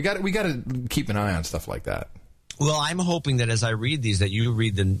blast. Yeah. So we got to keep an eye on stuff like that. Well, I'm hoping that as I read these, that you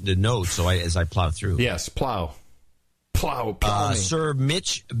read the notes, so as I plow through. Yes, plow. Sir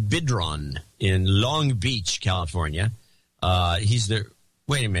Mitch Bidron in Long Beach, California. He's the.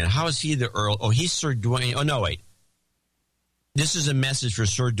 Wait a minute. How is he the Earl? Oh, he's Sir Dwayne. Oh, no, wait. This is a message for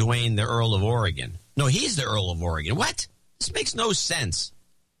Sir Dwayne, the Earl of Oregon. No, he's the Earl of Oregon. What? This makes no sense.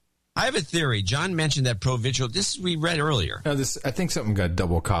 I have a theory. John mentioned that provincial. This we read earlier. No, I think something got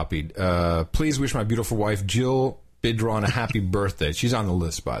double copied. Please wish my beautiful wife Jill Bidron a happy birthday. She's on the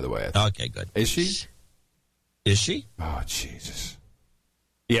list, by the way. Okay, good. Is she? Is she? Oh, Jesus.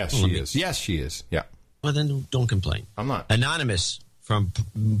 Yes, she is. Yes, she is. Yeah. Well, then don't complain. I'm not. Anonymous from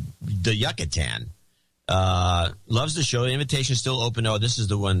the Yucatan. Loves the show. The invitation is still open. Oh, this is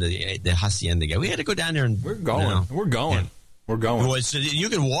the one, the Hacienda guy. We had to go down there and... We're going. You know, We're going. We're going. Well, so you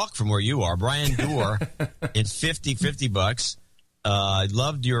can walk from where you are. Brian Doerr, it's $50.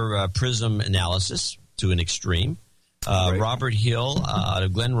 Loved your prism analysis to an extreme. Robert Hill out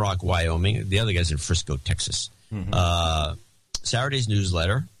of Glen Rock, Wyoming. The other guy's in Frisco, Texas. Mm-hmm. Saturday's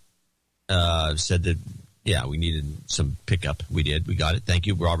newsletter said that, we needed some pickup. We did. We got it. Thank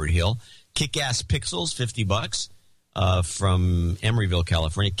you, Robert Hill. Kick-Ass Pixels, $50 from Emeryville,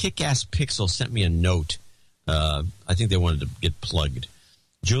 California. Kick-Ass Pixel sent me a note. I think they wanted to get plugged.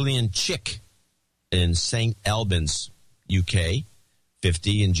 Julian Chick in St. Albans, UK,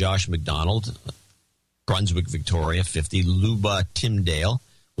 50. And Josh McDonald, Brunswick, Victoria, 50. Luba Timdale.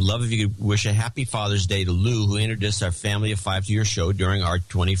 Would love if you could wish a happy Father's Day to Lou, who introduced our family of 5 to your show during our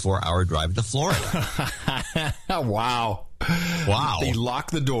 24-hour drive to Florida. Wow. They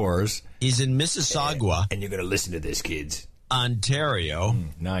lock the doors. He's in Mississauga. And you're going to listen to this, kids. Ontario.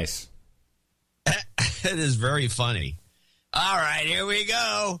 Nice. It is very funny. All right, here we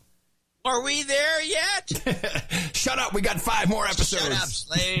go. Are we there yet? Shut up. We got 5 more episodes. Shut up,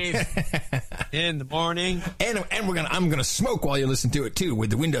 slave. In the morning. And I'm gonna smoke while you listen to it too,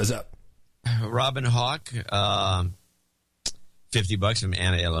 with the windows up. Robin Hawk, $50 from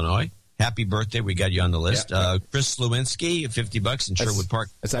Anna, Illinois. Happy birthday. We got you on the list. Yeah. Chris Slewinski, $50 in Sherwood Park.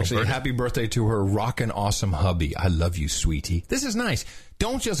 That's actually a happy birthday to her rockin' awesome hubby. I love you, sweetie. This is nice.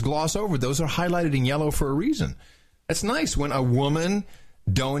 Don't just gloss over. Those are highlighted in yellow for a reason. It's nice when a woman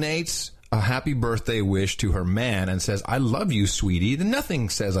donates a happy birthday wish to her man and says, I love you, sweetie. Then nothing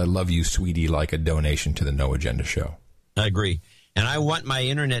says I love you, sweetie, like a donation to the No Agenda Show. I agree. And I want my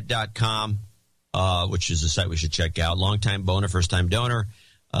internet.com which is a site we should check out. Longtime boner, first-time donor.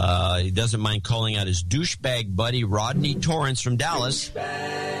 He doesn't mind calling out his douchebag buddy, Rodney Torrance from Dallas.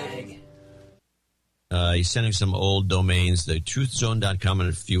 Douchebag. He's sending some old domains, the truthzone.com and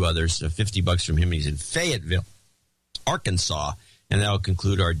a few others. $50 from him. He's in Fayetteville, Arkansas. And that'll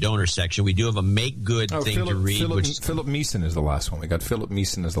conclude our donor section. We do have a make good thing to read. Philip Meeson is the last one. We got Philip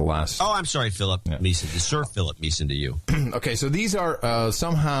Meeson as the last. Oh, I'm sorry, Philip Meeson. Sir Philip Meeson to you. Okay, so these are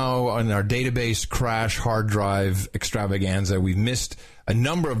somehow on our database crash hard drive extravaganza. We've missed a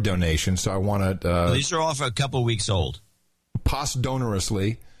number of donations, so I want to... these are all for a couple weeks old.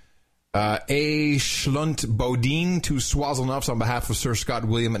 Postdonorously. A. Schlunt Bodine to Swazelnuffs on behalf of Sir Scott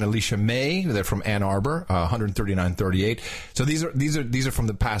William and Alicia May. They're from Ann Arbor, 139.38. So these are from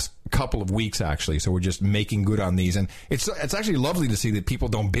the past couple of weeks, actually. So we're just making good on these, and it's actually lovely to see that people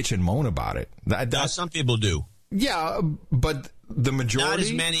don't bitch and moan about it. Some people do. Yeah, but the majority... Not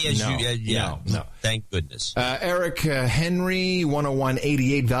as many as you... No. Thank goodness. Eric Henry,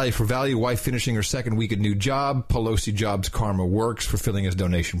 101.88, value for value. Wife finishing her second week at new job. Pelosi jobs, karma works. Fulfilling his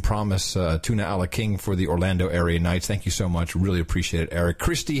donation promise. Tuna Ala King for the Orlando area Knights. Thank you so much. Really appreciate it, Eric.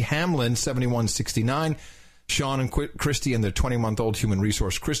 Christy Hamlin, 71.69. Sean and Christy and their 20-month-old human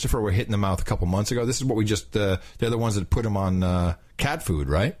resource Christopher were hit in the mouth a couple months ago. This is what we just... they're the ones that put him on cat food,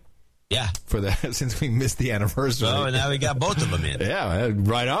 right? Yeah. Since we missed the anniversary. Oh, and now we got both of them in. Yeah,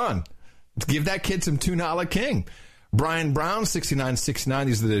 right on. Give that kid some Tuna a la King. Brian Brown, 69.69.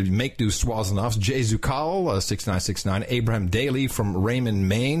 These are the Make Do Swazelnuffs. Jay Zukal, 69.69. Abraham Daly from Raymond,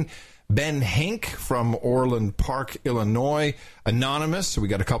 Maine. Ben Hink from Orland Park, Illinois. Anonymous. So we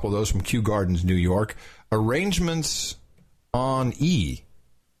got a couple of those from Kew Gardens, New York. Arrangements on E.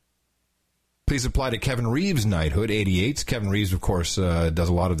 Please apply to Kevin Reeves' knighthood, 88s. Kevin Reeves, of course, does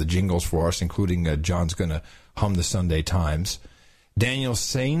a lot of the jingles for us, including John's Gonna Hum the Sunday Times. Daniel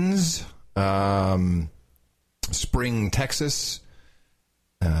Sains, Spring, Texas.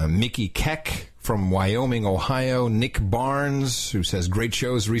 Mickey Keck from Wyoming, Ohio. Nick Barnes, who says great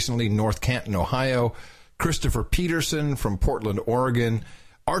shows recently, North Canton, Ohio. Christopher Peterson from Portland, Oregon.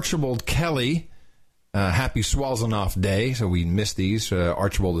 Archibald Kelly, happy Swalzenoff Day. So we missed these.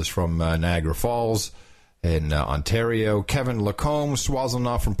 Archibald is from Niagara Falls in Ontario. Kevin Lacombe,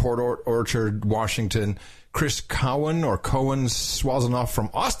 Swalzenoff from Port Orchard, Washington. Chris Cowan, or Cohen Swalzenoff from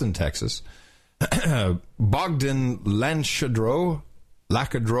Austin, Texas. Bogdan Lanchandro.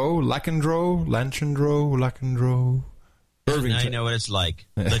 Irving, I know what it's like.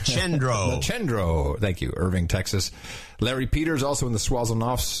 Lachendro. Thank you. Irving, Texas. Larry Peters, also in the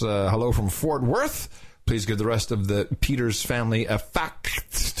Swalzenoffs. Hello from Fort Worth. Please give the rest of the Peters family a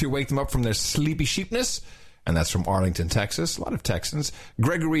fact to wake them up from their sleepy sheepness. And that's from Arlington, Texas. A lot of Texans.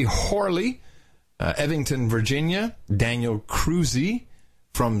 Gregory Horley, Evington, Virginia. Daniel Cruzy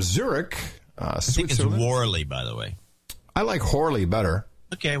from Zurich, I think it's Worley, by the way. I like Horley better.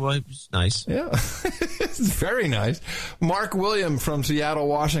 Okay, well, it's nice. Yeah, it's very nice. Mark William from Seattle,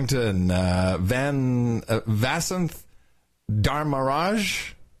 Washington. Vasanth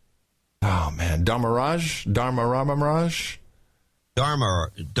Dharmaraj. Oh, man. Damaraj.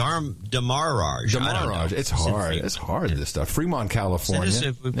 It's hard. It's hard, this stuff. Fremont,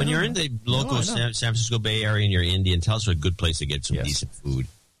 California. When you're in the local San Francisco Bay Area and you're Indian, tell us a good place to get some decent food.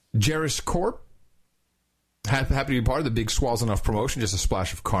 Jerris Corp. Happy to be part of the big Swalzenoff promotion, just a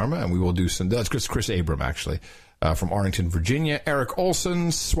splash of karma, and we will do some. That's Chris Abram, actually, from Arlington, Virginia. Eric Olson,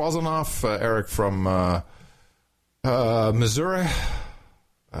 Swalzenoff. Eric from Missouri.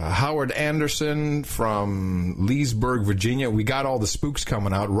 Howard Anderson from Leesburg, Virginia. We got all the spooks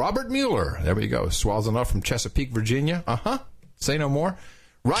coming out. Robert Mueller. There we go. Swalzenoff from Chesapeake, Virginia. Say no more.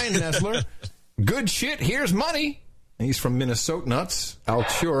 Ryan Nessler. Good shit. Here's money. And he's from Minnesota Nuts.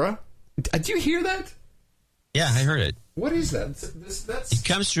 Altura. Did you hear that? Yeah, I heard it. What is that? It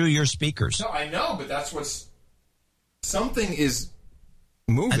comes through your speakers. No, I know, but that's what's... Something is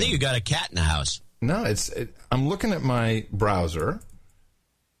moving. I think you got a cat in the house. No, I'm looking at my browser,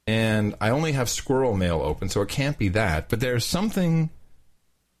 and I only have Squirrel Mail open, so it can't be that. But there's something...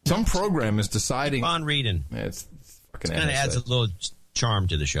 Some program is deciding... Keep on reading. It's fucking... It kind of adds a little charm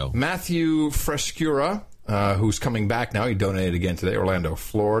to the show. Matthew Frescura... who's coming back now. He donated again today, Orlando,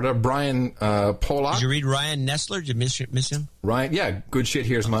 Florida. Brian Pollock. Did you read Ryan Nessler? Did you miss him? Ryan, yeah, good shit,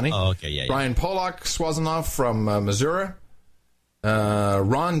 here's money. Oh, okay, yeah. Brian Pollock, Swazenoff from Missouri.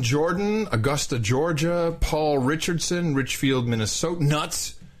 Ron Jordan, Augusta, Georgia. Paul Richardson, Richfield, Minnesota.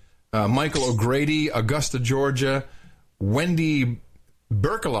 Nuts. Michael O'Grady, Augusta, Georgia. Wendy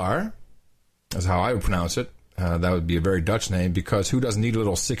Berkelar, that's how I would pronounce it. That would be a very Dutch name, because who doesn't need a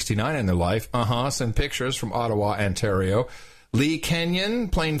little 69 in their life? Send pictures from Ottawa, Ontario. Lee Kenyon,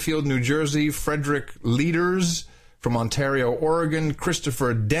 Plainfield, New Jersey. Frederick Leaders from Ontario, Oregon.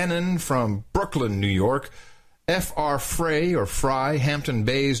 Christopher Denon from Brooklyn, New York. F.R. Frey, or Fry, Hampton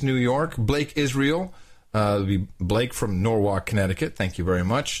Bays, New York. Blake Israel. Blake from Norwalk, Connecticut. Thank you very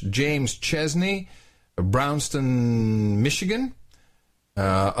much. James Chesney, Brownston, Michigan.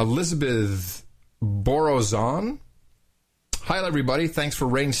 Elizabeth Borozan. Hi, everybody. Thanks for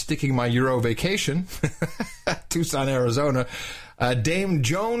rain sticking my Euro vacation. Tucson, Arizona. Dame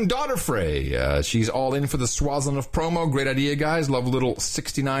Joan Daughterfrey. She's all in for the Swaziland promo. Great idea, guys. Love a little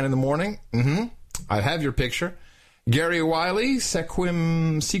 69 in the morning. I have your picture. Gary Wiley,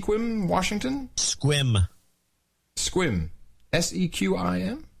 Sequim, Washington. Squim.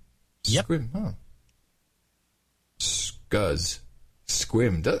 S-E-Q-I-M? Yep. Squim. Oh. Scuzz.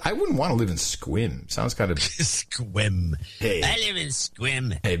 Squim. I wouldn't want to live in Squim. Sounds kind of... Squim. Hey. I live in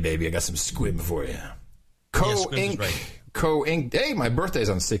Squim. Hey, baby, I got some Squim for you. Co-Inc. Right. Co-Inc. Hey, my birthday's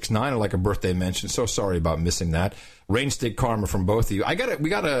on 6/9. I like a birthday mention. So sorry about missing that. Rain stick karma from both of you. We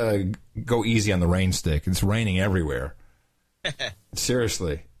gotta go easy on the rain stick. It's raining everywhere.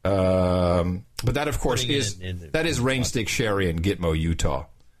 Seriously. But that, of course, is rain stick Sherry in Gitmo, Utah.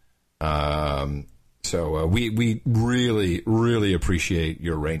 So we really, really appreciate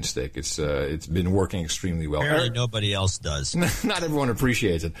your rain stick. It's been working extremely well. Apparently nobody else does. Not everyone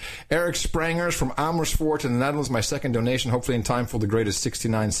appreciates it. Eric Sprangers from Amersfoort in the Netherlands, my second donation, hopefully in time for the greatest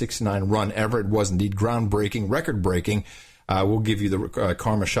 69-69 run ever. It was indeed groundbreaking, record-breaking. We'll give you the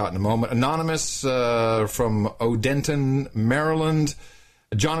karma shot in a moment. Anonymous from Odenton, Maryland.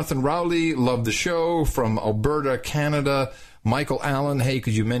 Jonathan Rowley, love the show, from Alberta, Canada. Michael Allen, hey,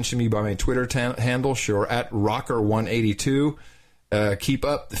 could you mention me by my Twitter handle? Sure, at Rocker182. Keep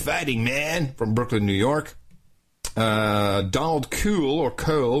up the fighting, man, from Brooklyn, New York. Donald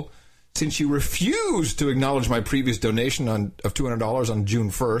Cole, since you refused to acknowledge my previous donation of $200 on June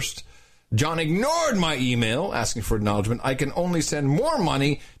 1st, John ignored my email asking for acknowledgement. I can only send more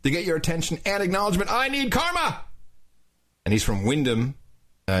money to get your attention and acknowledgement. I need karma! And he's from Windham,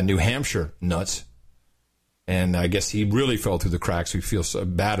 New Hampshire. Nuts. And I guess he really fell through the cracks. We feel so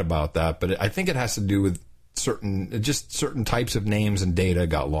bad about that. But I think it has to do with certain types of names and data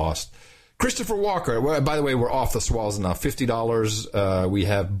got lost. Christopher Walker. Well, by the way, we're off the swallows now. $50. We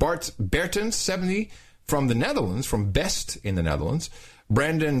have Bart Bertens, 70, from the Netherlands, from Best in the Netherlands.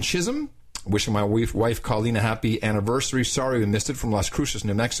 Brandon Chisholm, wishing my wife Colleen a happy anniversary. Sorry we missed it, from Las Cruces,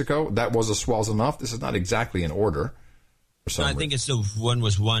 New Mexico. That was a swallows enough. This is not exactly in order. No, I think it's the one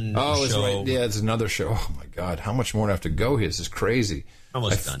was one show. It's right. Yeah, it's another show. Oh, my God. How much more do I have to go here? This is crazy.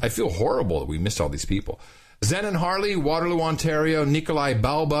 Almost done. I feel horrible that we missed all these people. Zen and Harley, Waterloo, Ontario. Nikolai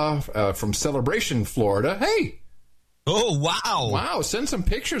Balba from Celebration, Florida. Hey! Oh, wow. Wow, send some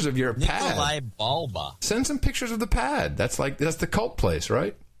pictures of your pad. Nikolai Balba. Send some pictures of the pad. That's the cult place,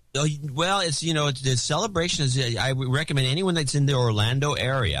 right? Well, the Celebration is, I would recommend anyone that's in the Orlando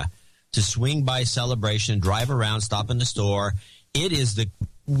area to swing by Celebration, drive around, stop in the store. It is the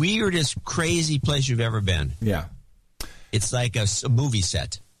weirdest, crazy place you've ever been. Yeah. It's like a movie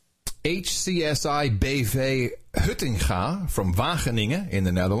set. HCSI BV Huttinga from Wageningen in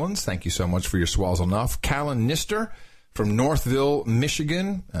the Netherlands. Thank you so much for your swallows enough. Callan Nister from Northville,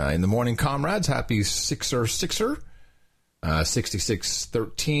 Michigan. In the morning, comrades. Happy Sixer.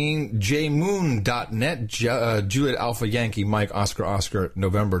 6613. jmoon.net. Juliet Alpha Yankee Mike Oscar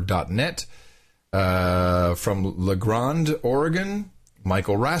November.net. From LeGrand, Oregon.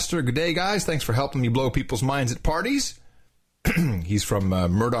 Michael Raster. Good day, guys. Thanks for helping me blow people's minds at parties. He's from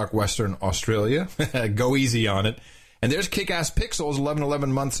Murdoch, Western Australia. Go easy on it. And there's Kick-Ass Pixels,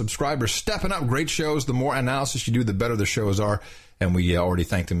 11-month subscriber, stepping up. Great shows. The more analysis you do, the better the shows are. And we already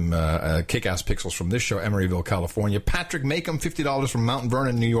thanked him, Kick-Ass Pixels from this show, Emeryville, California. Patrick Makem, $50 from Mount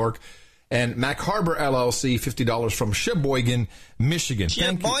Vernon, New York. And Mac Harbor LLC, $50 from Sheboygan, Michigan.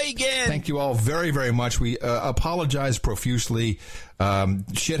 Thank you all very, very much. We apologize profusely.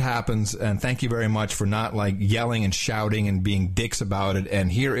 Shit happens, and thank you very much for not yelling and shouting and being dicks about it.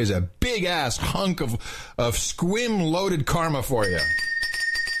 And here is a big ass hunk of squim loaded karma for you.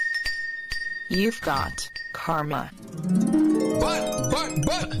 You've got karma.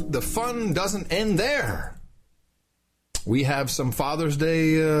 But the fun doesn't end there. We have some Father's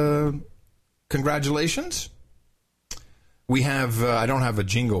Day congratulations. We have, I don't have a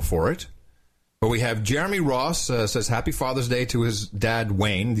jingle for it, but we have Jeremy Ross says Happy Father's Day to his dad,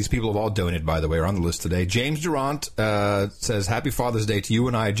 Wayne. These people have all donated, by the way, are on the list today. James Durant says Happy Father's Day to you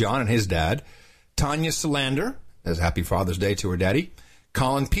and I, John, and his dad. Tanya Solander says Happy Father's Day to her daddy.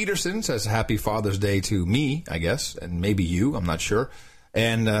 Colin Peterson says Happy Father's Day to me, I guess, and maybe you, I'm not sure.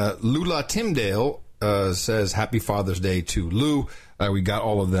 And Lula Timdale says Happy Father's Day to Lou. We got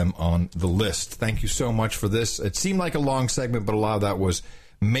all of them on the list. Thank you so much for this. It seemed like a long segment, but a lot of that was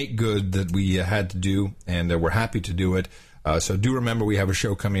make good that we had to do, and we're happy to do it. So do remember we have a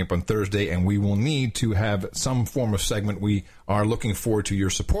show coming up on Thursday, and we will need to have some form of segment. We are looking forward to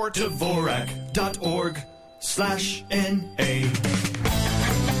your support. Dvorak.org/NA.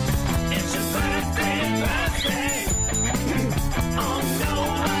 It's your birthday.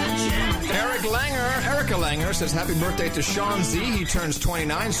 Erica Langer says happy birthday to Sean Z. He turns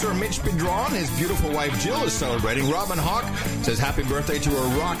 29. Sir Mitch Bedron, his beautiful wife Jill is celebrating. Robin Hawk says happy birthday to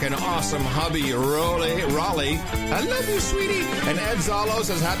her rockin' awesome hubby Raleigh. I love you, sweetie. And Ed Zalo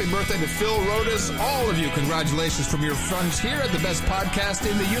says happy birthday to Phil Rodas. All of you, congratulations from your friends here at the best podcast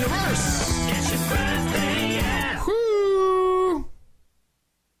in the universe. It's your birthday, yeah. Woo!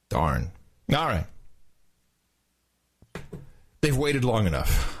 Darn. All right. They've waited long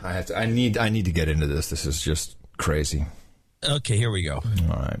enough. I need to get into this. This is just crazy. Okay, here we go.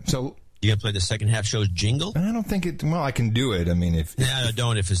 All right. So you gonna play the second half show's jingle? I don't think it. Well, I can do it. I mean, if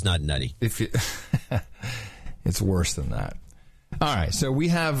don't if it's not nutty. It's worse than that. All right. So we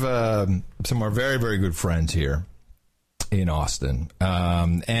have some of our very, very good friends here in Austin,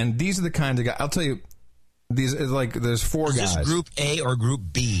 and these are the kinds of guys. I'll tell you. These there's four guys. Is this Group A or Group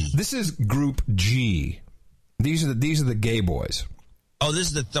B? This is Group G. These are the gay boys. Oh,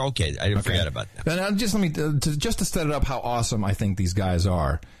 this is the okay. I forgot about that. And just let me just to set it up how awesome I think these guys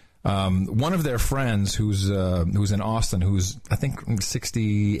are. One of their friends who's in Austin, who's I think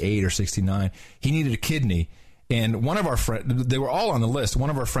 68 or 69, he needed a kidney, and one of our friends, they were all on the list. One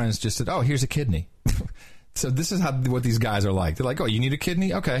of our friends just said, "Oh, here's a kidney." So this is what these guys are like. They're like, "Oh, you need a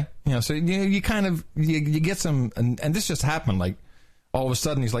kidney? Okay." So you kind of you get some, and this just happened like. All of a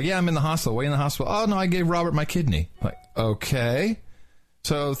sudden, he's like, yeah, I'm in the hospital. Way in the hospital. Oh, no, I gave Robert my kidney. Like, okay.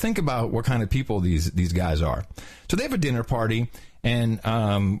 So think about what kind of people these guys are. So they have a dinner party, and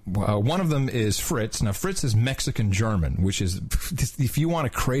one of them is Fritz. Now, Fritz is Mexican-German, which is, if you want a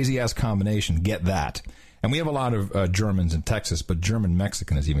crazy-ass combination, get that. And we have a lot of Germans in Texas, but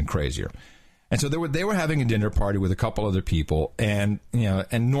German-Mexican is even crazier. And so they were having a dinner party with a couple other people, and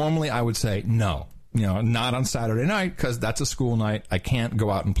normally I would say no. Not on Saturday night because that's a school night. I can't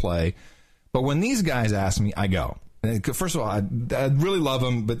go out and play. But when these guys ask me, I go. First of all, I really love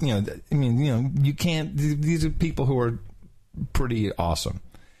them, but you can't. These are people who are pretty awesome,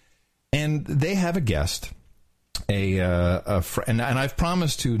 and they have a guest, a friend, and I've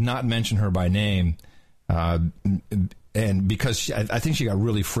promised to not mention her by name, and because I think she got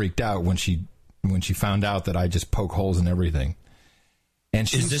really freaked out when she found out that I just poke holes in everything. And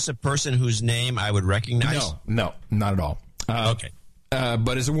is this a person whose name I would recognize? No, not at all. Okay.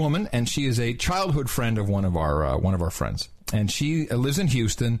 But is a woman, and she is a childhood friend of one of our friends. And she lives in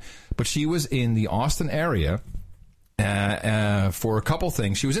Houston, but she was in the Austin area for a couple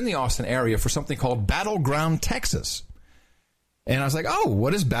things. She was in the Austin area for something called Battleground Texas. And I was like, oh,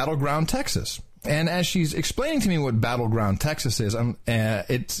 what is Battleground Texas? And as she's explaining to me what Battleground Texas is,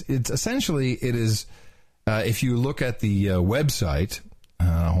 it's essentially, it is, if you look at the website...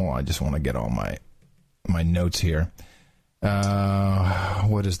 hold on, I just want to get all my notes here.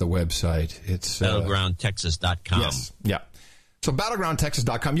 What is the website? It's battlegroundtexas.com. Yes, yeah. So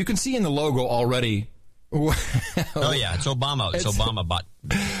battlegroundtexas.com. You can see in the logo already. Oh yeah, it's Obama. It's Obama bot.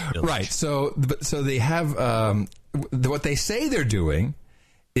 Right. So they have what they say they're doing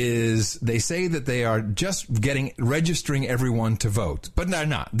is they say that they are just registering everyone to vote, but they're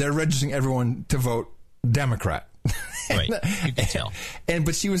not. They're registering everyone to vote Democrat. Right, you can tell.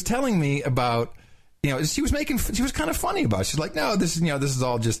 But she was telling me about, she was kind of funny about it. She's like, no, this is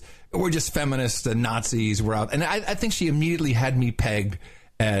all just, we're just feminists and Nazis. We're out. And I think she immediately had me pegged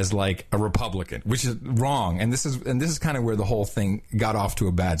as like a Republican, which is wrong. And this is kind of where the whole thing got off to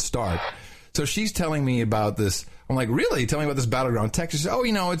a bad start. So she's telling me about this. I'm like, really? Tell me about this Battleground Texas. Oh,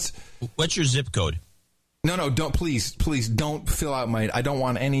 it's. What's your zip code? No, don't, please don't fill out I don't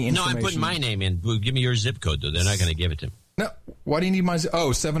want any information. No, I'm putting my name in. Give me your zip code, though. They're not going to give it to me. No, why do you need my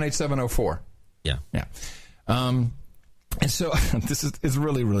 78704. Yeah. And so it's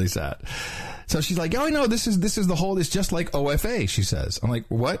really, really sad. So she's like, oh, no, this is the whole, it's just like OFA, she says. I'm like,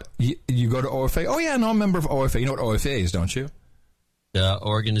 what? You go to OFA? Oh, yeah, no, I'm a member of OFA. You know what OFA is, don't you?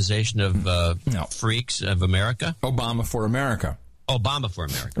 Organization of Freaks of America? Obama for America. Obama for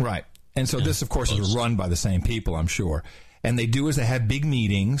America. Right. And so this, of course, is run by the same people, I'm sure. And they do is they have big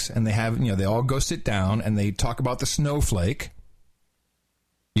meetings, and they have, they all go sit down, and they talk about the snowflake.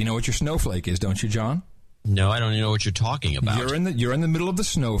 You know what your snowflake is, don't you, John? No, I don't even know what you're talking about. You're in the middle of the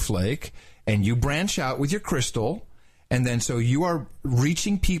snowflake, and you branch out with your crystal, And then so you are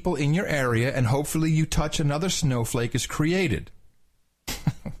reaching people in your area, and hopefully you touch another snowflake is created.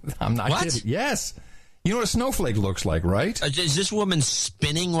 I'm not kidding. Yes. You know what a snowflake looks like, right? Is this woman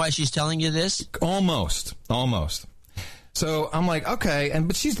spinning while she's telling you this? Almost. So I'm like, okay,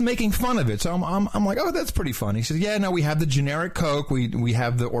 but she's making fun of it. So I'm like, oh, that's pretty funny. She says, yeah, no, we have the generic Coke, we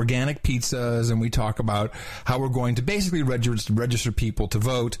have the organic pizzas, and we talk about how we're going to basically register people to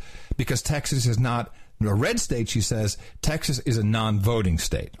vote because Texas is not a red state. She says Texas is a non-voting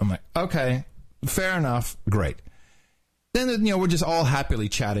state. I'm like, okay, fair enough, great. Then we're just all happily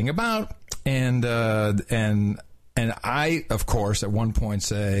chatting about, and I, of course, at one point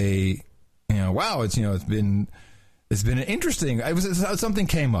say, wow, it's been an interesting. Something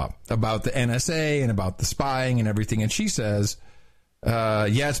came up about the NSA and about the spying and everything, and she says, yeah,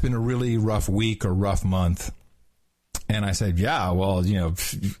 it's been a really rough week or rough month. And I said, yeah, well,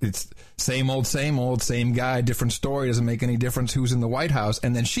 it's same old, same guy, different story. Doesn't make any difference who's in the White House.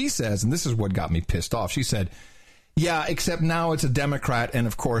 And then she says, and this is what got me pissed off. She said, yeah, except now it's a Democrat, and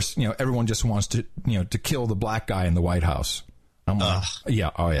of course, everyone just wants to, to kill the black guy in the White House. I'm like,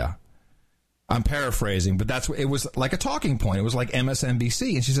 yeah, oh yeah. I'm paraphrasing, but that's what it was, like a talking point. It was like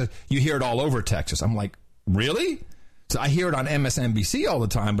MSNBC, and she said, you hear it all over Texas. I'm like, really? So I hear it on MSNBC all the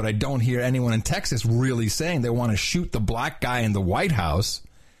time, but I don't hear anyone in Texas really saying they want to shoot the black guy in the White House.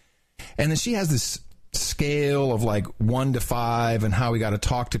 And then she has this scale of like 1 to 5 and how we got to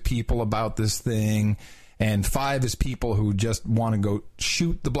talk to people about this thing. And 5 is people who just want to go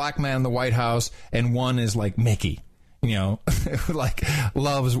shoot the black man in the White House. And 1 is like Mickey, like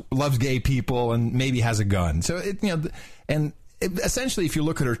loves gay people and maybe has a gun. So, essentially, if you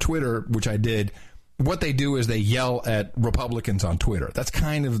look at her Twitter, which I did, what they do is they yell at Republicans on Twitter. That's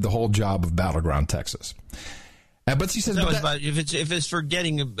kind of the whole job of Battleground Texas. But she says, if it's for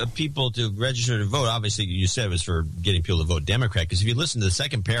getting people to register to vote, obviously you said it was for getting people to vote Democrat. Because if you listen to the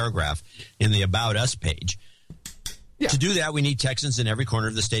second paragraph in the About Us page, to do that, we need Texans in every corner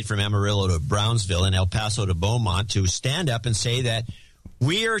of the state, from Amarillo to Brownsville and El Paso to Beaumont, to stand up and say that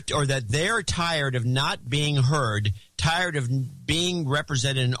that they're tired of not being heard, tired of being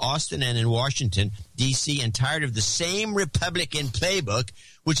represented in Austin and in Washington, D.C., and tired of the same Republican playbook,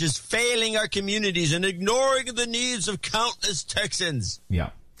 which is failing our communities and ignoring the needs of countless Texans.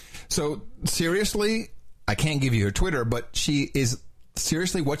 Yeah. So, seriously, I can't give you her Twitter, but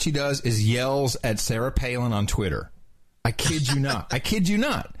seriously, what she does is yells at Sarah Palin on Twitter. I kid you not. I kid you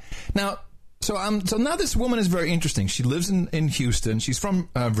not. Now, so now this woman is very interesting. She lives in Houston. She's from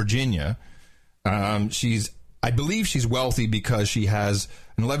Virginia. I believe she's wealthy because she has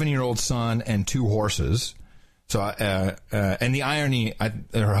an 11-year-old son and 2 horses. So, and the irony,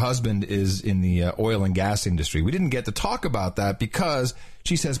 her husband is in the oil and gas industry. We didn't get to talk about that because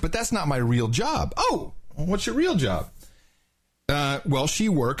she says, but that's not my real job. Oh, what's your real job? Well, she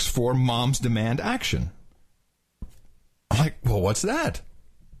works for Moms Demand Action. I'm like, well, what's that?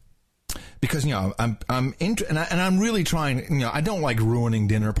 Because, and I'm really trying, I don't like ruining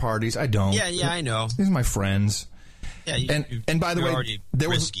dinner parties. I don't. Yeah, I know. These are my friends. Yeah, and by the way, already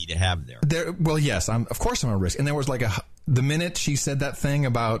risky to have there. Well, yes, of course I'm a risk. And there was like the minute she said that thing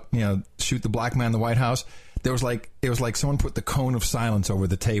about, shoot the black man in the White House, it was like someone put the cone of silence over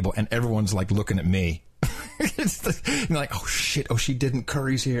the table and everyone's like looking at me. Like, oh shit, oh, she didn't,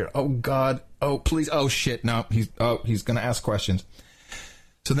 Curry's here, oh God, oh please, oh shit, no, he's gonna ask questions.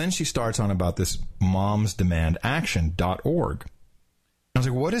 So then she starts on about this momsdemandaction.org. I was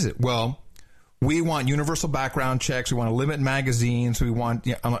like, what is it? Well, we want universal background checks, we want to limit magazines, we want,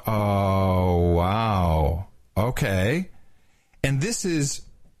 I'm like, oh wow, okay. And this is,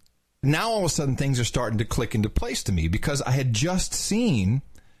 now all of a sudden things are starting to click into place to me, because I had just seen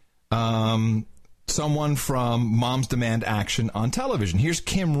someone from Moms Demand Action on television. Here's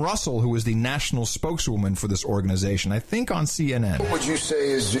Kim Russell, who is the national spokeswoman for this organization, I think on CNN. What would you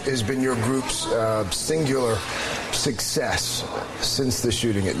say has been your group's singular success since the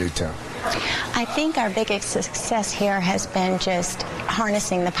shooting at Newtown? I think our biggest success here has been just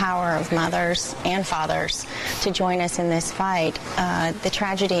harnessing the power of mothers and fathers to join us in this fight. The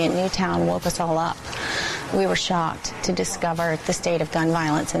tragedy in Newtown woke us all up. We were shocked to discover the state of gun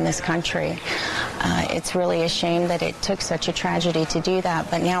violence in this country. It's really a shame that it took such a tragedy to do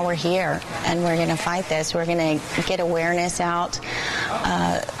that, but now we're here and we're going to fight this. We're going to get awareness out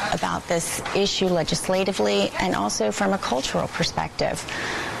about this issue legislatively and also from a cultural perspective.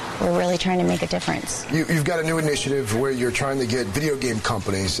 we're really trying to make a difference. You've got a new initiative where you're trying to get video game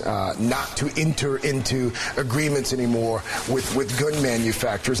companies not to enter into agreements anymore with gun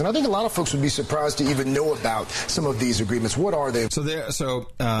manufacturers. And I think a lot of folks would be surprised to even know about some of these agreements. What are they? So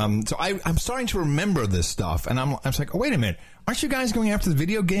I'm starting to remember this stuff, and I was like, oh, wait a minute. Aren't you guys going after the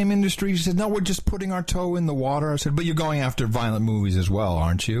video game industry? She said, no, we're just putting our toe in the water. I said, but you're going after violent movies as well,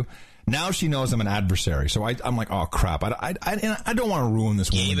 aren't you? Now she knows I'm an adversary. So I'm like, oh, crap. I don't want to ruin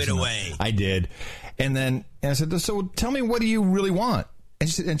this woman. Gave it away. I did. And I said, so tell me, what do you really want?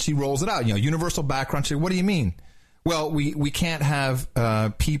 And she rolls it out. Universal background. She said, what do you mean? Well, we can't have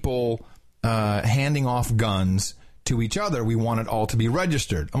people handing off guns to each other. We want it all to be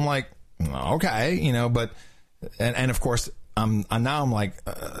registered. I'm like, okay, but, and of course, I'm like,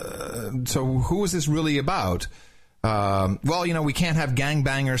 so who is this really about? Well, we can't have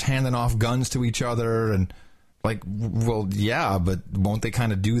gangbangers handing off guns to each other, and like, well, yeah, but won't they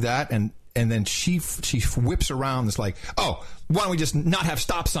kind of do that? And then she whips around this like, oh, why don't we just not have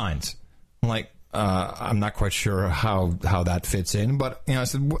stop signs? I'm like, I'm not quite sure how that fits in, but I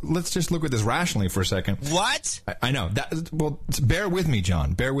said, let's just look at this rationally for a second. What? I know that. Well, bear with me,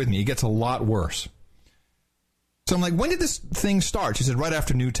 John. Bear with me. It gets a lot worse. So I'm like, when did this thing start? She said, right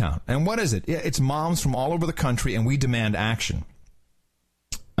after Newtown. And what is it? Yeah, it's moms from all over the country, and we demand action.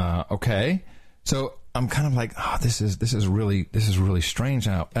 Okay. So I'm kind of like, oh, this is really strange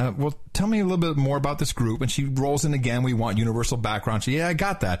now. Well, tell me a little bit more about this group. And she rolls in again. We want universal background. Yeah, I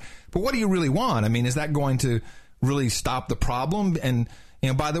got that. But what do you really want? I mean, is that going to really stop the problem? And,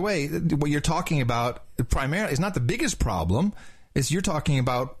 by the way, what you're talking about primarily is not the biggest problem. You're talking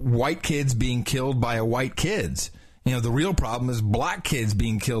about white kids being killed by white kids. The real problem is black kids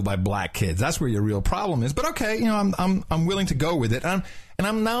being killed by black kids. That's where your real problem is. But okay, I'm willing to go with it.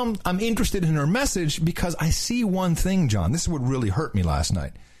 I'm interested in her message because I see one thing, John. This is what really hurt me last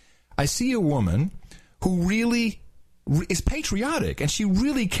night. I see a woman who really is patriotic and she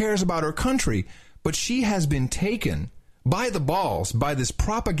really cares about her country, but she has been taken by the balls by this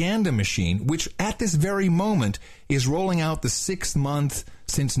propaganda machine, which at this very moment is rolling out the 6th month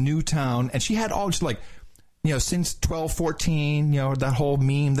since Newtown. And she had all just like, since 1214, that whole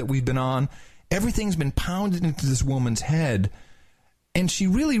meme that we've been on, everything's been pounded into this woman's head. And she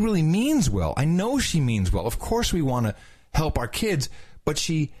really, really means well. I know she means well. Of course we want to help our kids, but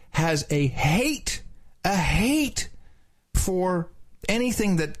she has a hate for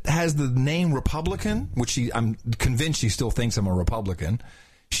anything that has the name Republican, which I'm convinced she still thinks I'm a Republican.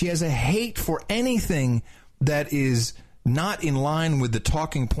 She has a hate for anything that is not in line with the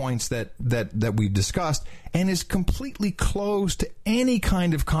talking points that we've discussed, and is completely closed to any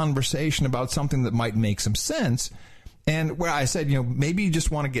kind of conversation about something that might make some sense. And where I said, maybe you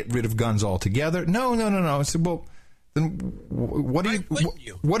just want to get rid of guns altogether. No. I said, well, then what do you?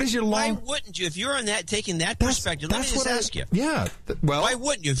 What is your long? Why wouldn't you? If you're on that, taking that perspective, let me just ask you. Yeah. Well, why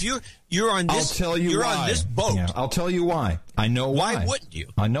wouldn't you? If you're on this, I'll tell you you're why. on this boat. Yeah, I'll tell you why. I know why. Why wouldn't you?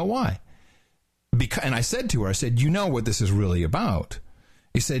 I know why. And I said to her, I said, you know what this is really about.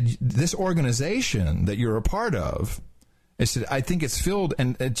 He said, this organization that you're a part of, I said, I think it's filled,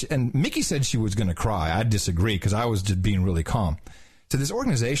 and Mickey said she was going to cry. I disagree because I was just being really calm. So this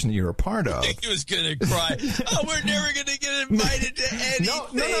organization that you're a part of. Mickey was going to cry. Oh, we're never going to get invited to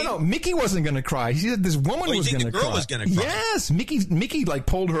anything. No. Mickey wasn't going to cry. He said this woman was going to cry. The girl was going to cry. Yes. Mickey like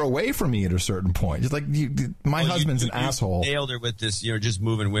pulled her away from me at a certain point. Just like, my husband's an asshole. Nailed her with this, just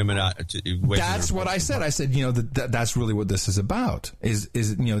moving women out. That's what I said. I said, that's really what this is about. Is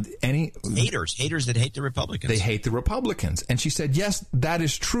any haters that hate the Republicans. They hate the Republicans. And she said, yes, that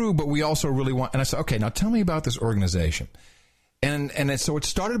is true, but we also really want. And I said, okay, now tell me about this organization. So it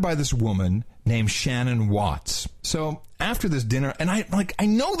started by this woman named Shannon Watts. So after this dinner, and I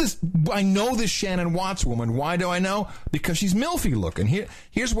know this Shannon Watts woman. Why do I know? Because she's milfy looking.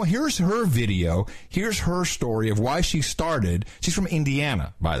 Here's her video. Here's her story of why she started. She's from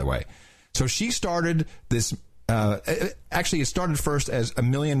Indiana, by the way. So she started this. Actually, it started first as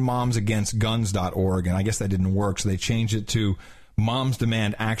AMillionMomsAgainstGuns.org, and I guess that didn't work, so they changed it to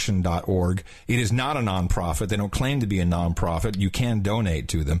MomsDemandAction.org. It is not a nonprofit. They don't claim to be a nonprofit. You can donate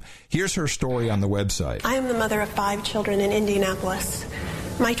to them. Here's her story on the website. I am the mother of 5 children in Indianapolis.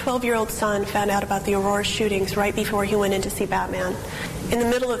 My 12-year-old son found out about the Aurora shootings right before he went in to see Batman. In the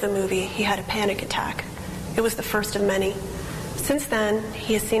middle of the movie, he had a panic attack. It was the first of many. Since then,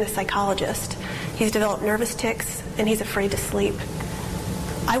 he has seen a psychologist. He's developed nervous tics, and he's afraid to sleep.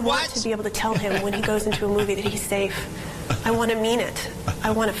 I want to be able to tell him when he goes into a movie that he's safe. I want to mean it.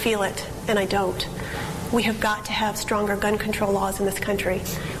 I want to feel it, and I don't. We have got to have stronger gun control laws in this country.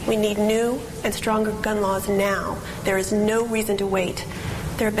 We need new and stronger gun laws now. There is no reason to wait.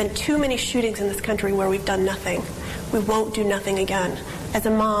 There have been too many shootings in this country where we've done nothing. We won't do nothing again. As a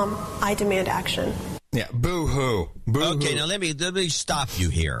mom, I demand action. Yeah, boo-hoo. Boo-hoo. Okay, now let me stop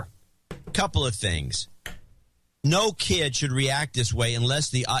you here. Couple of things. No kid should react this way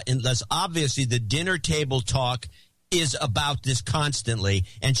unless obviously the dinner table talk is about this constantly,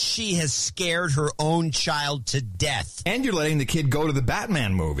 and she has scared her own child to death. And you're letting the kid go to the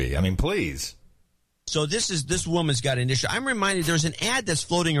Batman movie. I mean, please. So this woman's got an issue. I'm reminded there's an ad that's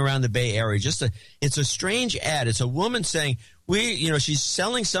floating around the Bay Area. It's a strange ad. It's a woman saying she's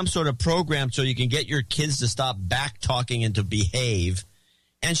selling some sort of program so you can get your kids to stop back talking and to behave.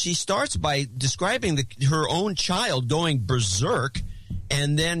 And she starts by describing her own child going berserk,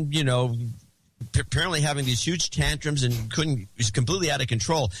 and then apparently having these huge tantrums and was completely out of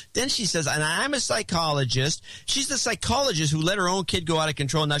control. Then she says, and I'm a psychologist. She's the psychologist who let her own kid go out of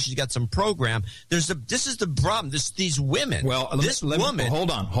control. Now she's got some program. This is the problem. These women. Well,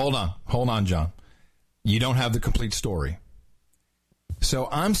 hold on, John. You don't have the complete story. So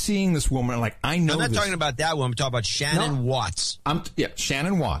I'm seeing this woman, like, I know. I'm not talking about that woman. I'm talking about Shannon Watts.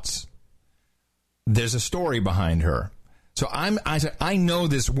 Shannon Watts. There's a story behind her. So I know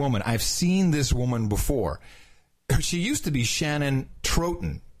this woman. I've seen this woman before. She used to be Shannon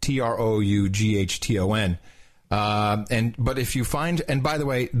Troughton, Troughton. But if you find, and by the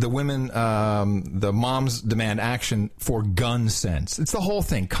way, the women, the moms demand action for gun sense. It's the whole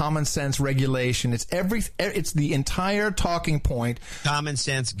thing. Common sense, regulation. It's the entire talking point. Common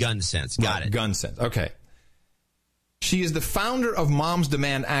sense, gun sense. Got it. Gun sense. Okay. She is the founder of Moms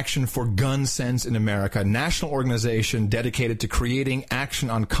Demand Action for Gun Sense in America, a national organization dedicated to creating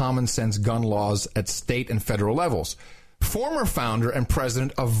action on common sense gun laws at state and federal levels. Former founder and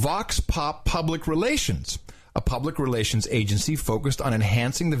president of Vox Pop Public Relations, a public relations agency focused on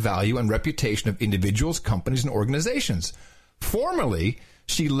enhancing the value and reputation of individuals, companies, and organizations. Formerly,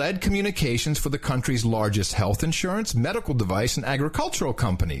 she led communications for the country's largest health insurance, medical device, and agricultural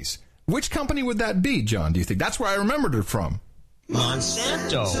companies. Which company would that be, John, do you think? That's where I remembered her from.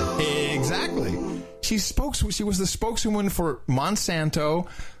 Monsanto. Exactly. She was the spokeswoman for Monsanto,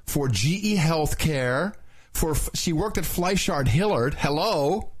 for GE Healthcare, she worked at Fleischmann-Hillard.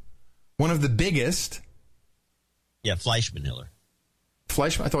 Hello. One of the biggest. Yeah, Fleischmann-Hillard.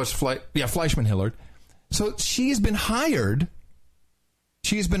 Fleischmann-Hillard. So she's been hired.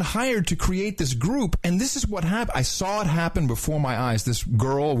 She has been hired to create this group, and this is what happened. I saw it happen before my eyes. This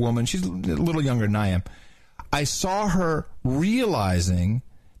woman, she's a little younger than I am. I saw her realizing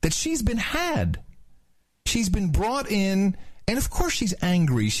that she's been had. She's been brought in, and of course she's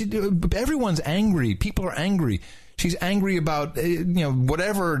angry. Everyone's angry. People are angry. She's angry about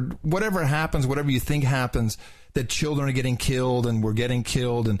whatever happens, whatever you think happens, that children are getting killed and we're getting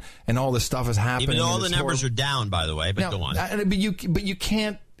killed and all this stuff is happening. Even though all the numbers are down, by the way, but go on. But you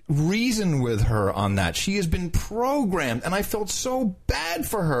can't reason with her on that. She has been programmed, and I felt so bad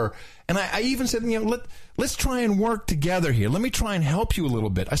for her. And I even said, let's try and work together here. Let me try and help you a little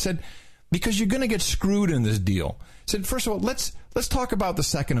bit. I said, because you're going to get screwed in this deal. I said, first of all, let's talk about the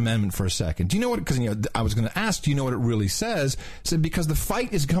Second Amendment for a second. Do you know what? Because I was going to ask, do you know what it really says? I said, because the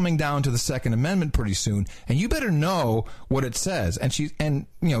fight is coming down to the Second Amendment pretty soon, and you better know what it says. And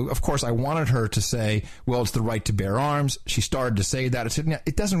of course, I wanted her to say, well, it's the right to bear arms. She started to say that. I said, no,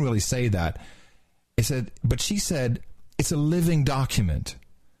 it doesn't really say that. But she said, it's a living document.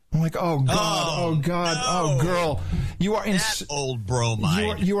 I'm like, oh God, oh girl, you are in old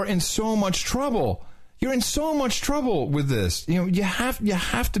bromide. You are in so much trouble. You're in so much trouble with this. You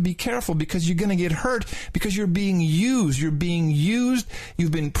have to be careful because you're going to get hurt because you're being used. You're being used.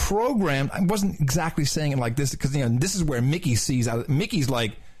 You've been programmed. I wasn't exactly saying it like this because this is where Mickey sees out. Mickey's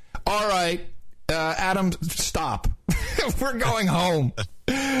like, all right, Adam, stop. We're going home.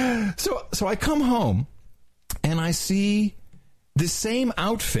 So I come home and I see the same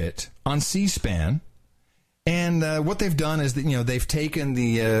outfit on C-SPAN. And what they've done is that they've taken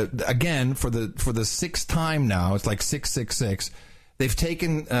the again for the sixth time now. It's like 666. They've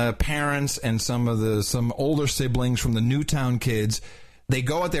taken parents and some older siblings from the Newtown kids. They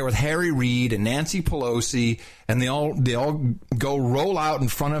go out there with Harry Reid and Nancy Pelosi, and they all go roll out in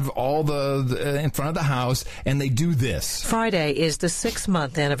front of in front of the house, and they do this. Friday is the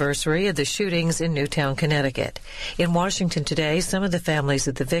 6-month anniversary of the shootings in Newtown, Connecticut. In Washington today, some of the families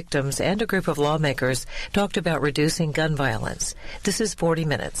of the victims and a group of lawmakers talked about reducing gun violence. This is 40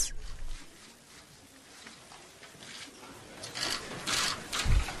 Minutes.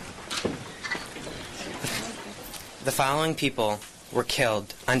 The following people were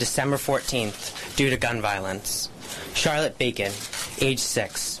killed on December 14th due to gun violence. Charlotte Bacon, age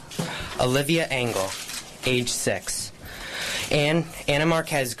 6. Olivia Engel, age 6. Anna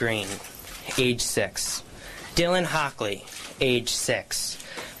Marquez Green, age 6. Dylan Hockley, age 6.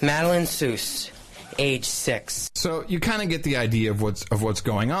 Madeline Seuss, age 6. So you kind of get the idea of what's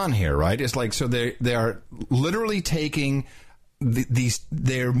going on here, right? It's like, so they are literally taking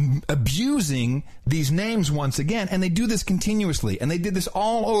they're abusing these names once again, and they do this continuously, and they did this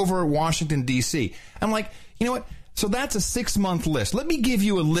all over Washington, D.C. I'm like, you know what? So that's a 6-month list. Let me give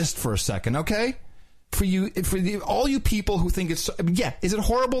you a list for a second, okay? All you people who think it's, is it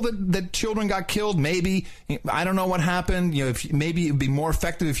horrible that children got killed? Maybe. I don't know what happened. Maybe it'd be more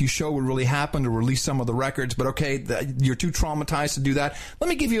effective if you show what really happened or release some of the records. But okay, you're too traumatized to do that. Let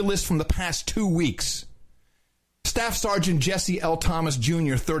me give you a list from the past 2 weeks. Staff Sergeant Jesse L. Thomas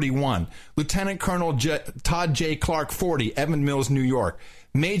Jr., 31. Lieutenant Colonel Todd J. Clark, 40, Edmund Mills, New York.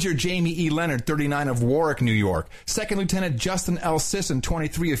 Major Jamie E. Leonard, 39, of Warwick, New York. Second Lieutenant Justin L. Sisson,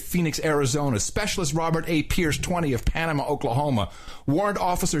 23, of Phoenix, Arizona. Specialist Robert A. Pierce, 20, of Panama, Oklahoma. Warrant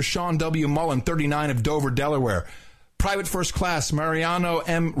Officer Sean W. Mullen, 39, of Dover, Delaware. Private First Class Mariano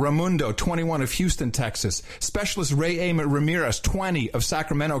M. Ramundo, 21, of Houston, Texas. Specialist Ray A. Ramirez, 20, of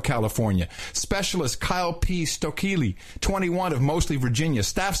Sacramento, California. Specialist Kyle P. Stokely, 21, of Mosley, Virginia.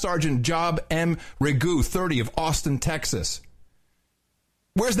 Staff Sergeant Job M. Regu, 30, of Austin, Texas.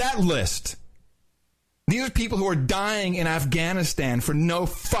 Where's that list? These are people who are dying in Afghanistan for no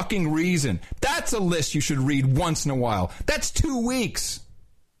fucking reason. That's a list you should read once in a while. That's 2 weeks.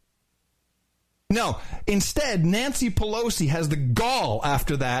 No, instead, Nancy Pelosi has the gall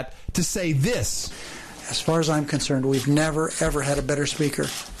after that to say this. As far as I'm concerned, we've never, ever had a better speaker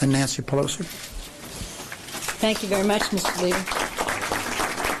than Nancy Pelosi. Thank you very much, Mr. Leader.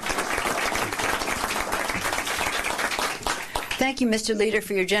 Thank you, Mr. Leader,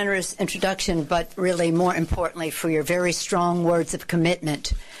 for your generous introduction, but really, more importantly, for your very strong words of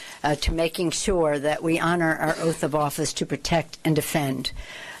commitment to making sure that we honor our oath of office to protect and defend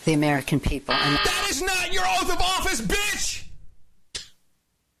the American people. And that is not your oath of office, bitch!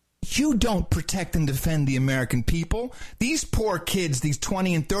 You don't protect and defend the American people. These poor kids, these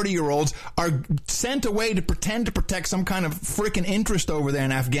 20 and 30-year-olds, are sent away to pretend to protect some kind of freaking interest over there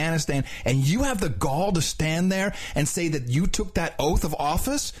in Afghanistan, and you have the gall to stand there and say that you took that oath of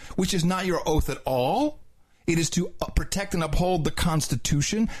office, which is not your oath at all? It is to protect and uphold the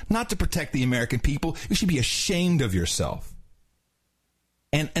Constitution, not to protect the American people. You should be ashamed of yourself.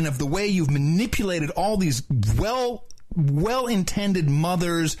 And of the way you've manipulated all these well-intended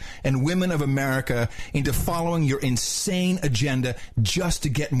mothers and women of America into following your insane agenda just to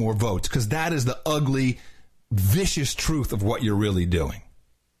get more votes, because that is the ugly, vicious truth of what you're really doing.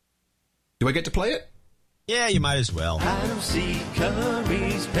 Do I get to play it? Yeah, you might as well. Adam C.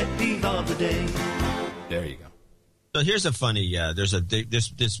 Curry's pet peeve of the day. There you go. So here's a funny, there's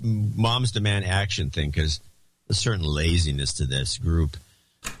this Moms Demand Action thing, because there's a certain laziness to this group.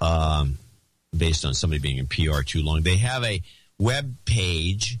 Based on somebody being in PR too long. They have a web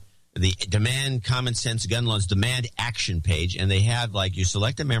page, the Demand Common Sense Gun Laws Demand Action page, and they have, like, you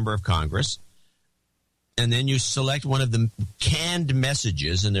select a member of Congress, and then you select one of the canned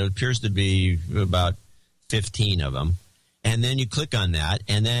messages, and there appears to be about 15 of them, and then you click on that,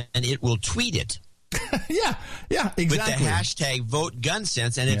 and then it will tweet it. Yeah, exactly. With the hashtag Vote Gun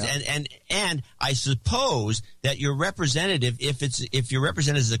Sense, and it's, and I suppose that your representative, if your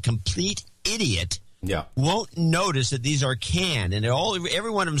representative is a complete idiot, won't notice that these are canned, and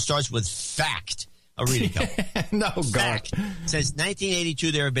every one of them starts with fact. I'll read a couple. No, fact. Since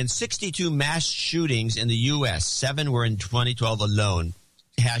 1982, there have been 62 mass shootings in the U.S. 7 were in 2012 alone.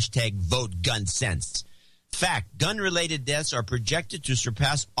 Hashtag Vote Gun Sense. Fact: gun-related deaths are projected to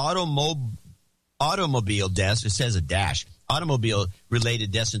surpass automobile deaths. It says a dash.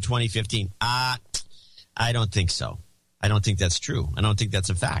 Automobile-related deaths in 2015. I don't think so. I don't think that's true. I don't think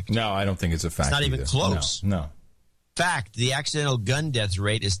that's a fact. No, I don't think it's a fact. It's not even close. No. Fact: the accidental gun death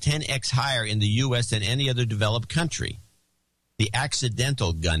rate is 10x higher in the U.S. than any other developed country. The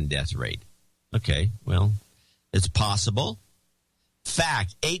accidental gun death rate. Okay, well, it's possible.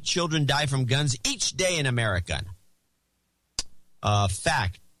 Fact: 8 children die from guns each day in America.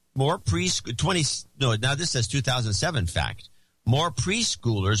 Fact: more now this says 2007 fact. More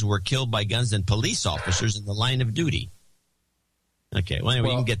preschoolers were killed by guns than police officers in the line of duty. Okay, well,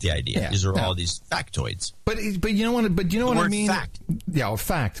 anyway, you can get the idea. These are all these factoids. But you know what? But you know what I mean? Fact. Yeah,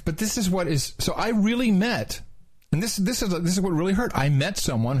 fact. But this is what is. So I really met, and this is what really hurt. I met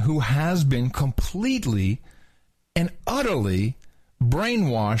someone who has been completely and utterly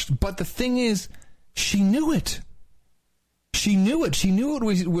brainwashed. But the thing is, she knew it. She knew it. She knew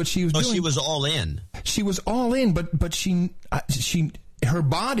what she was doing. She was all in. She was all in, but her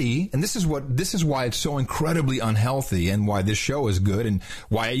body, and this is why it's so incredibly unhealthy, and why this show is good, and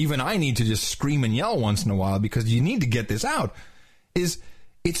why even I need to just scream and yell once in a while, because you need to get this out, is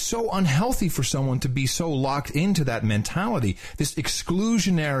it's so unhealthy for someone to be so locked into that mentality, this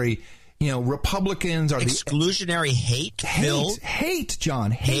exclusionary, Republicans are exclusionary hate,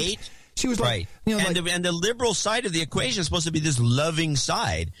 John, hate. She was right. And the liberal side of the equation is supposed to be this loving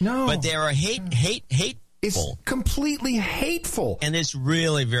side. No. But they are hateful. It's completely hateful. And it's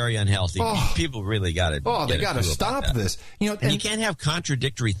really very unhealthy. Oh. People really got to they got to stop this. And you can't have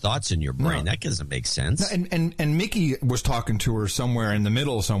contradictory thoughts in your brain. No. That doesn't make sense. And Mickey was talking to her somewhere in the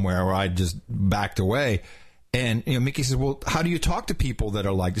middle somewhere where I just backed away. And Mickey says, "Well, how do you talk to people that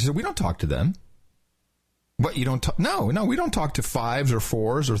are like this?" She said, "We don't talk to them." But you don't No, we don't talk to 5s or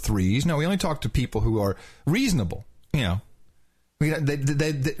 4s or 3s. No, we only talk to people who are reasonable. But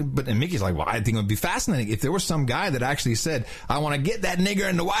Mickey's like, well, I think it would be fascinating if there was some guy that actually said, I want to get that nigger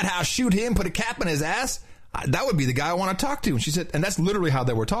in the White House, shoot him, put a cap on his ass. That would be the guy I want to talk to. And she said, and that's literally how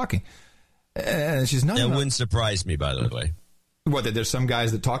they were talking. And she's no. That wouldn't surprise me, by the way. What, that there's some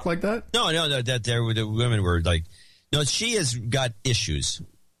guys that talk like that? No, that the women were like, no, she has got issues.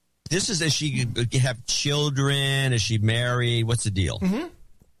 This is, does she have children? Is she married? What's the deal? Mm-hmm.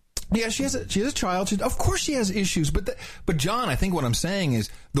 Yeah, she has a child. Of course she has issues. But John, I think what I'm saying is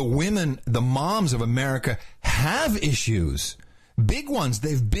the women, the moms of America have issues. Big ones.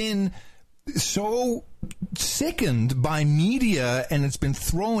 They've been so sickened by media, and it's been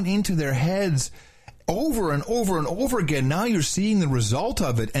thrown into their heads over and over and over again. Now you're seeing the result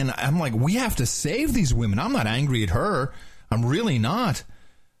of it. And I'm like, we have to save these women. I'm not angry at her. I'm really not.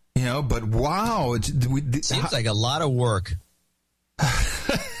 But wow. It seems like a lot of work.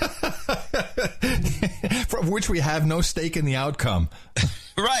 For which we have no stake in the outcome.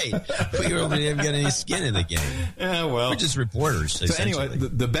 Right. We don't even get any skin in the game. Yeah, well. We're just reporters. So anyway,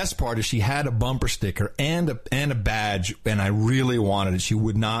 the best part is she had a bumper sticker and a badge, and I really wanted it. She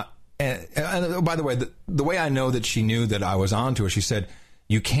would not. And by the way, the way I know that she knew that I was onto her, she said,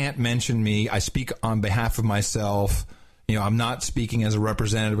 "You can't mention me. I speak on behalf of myself. I'm not speaking as a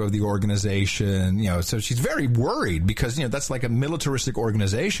representative of the organization." So she's very worried because, that's like a militaristic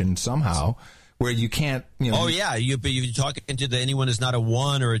organization somehow where you can't, Oh, yeah. You're talking to anyone who's not a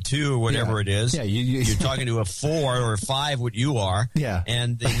 1 or a 2 or whatever it is. Yeah. You're talking to a 4 or a 5, what you are. Yeah.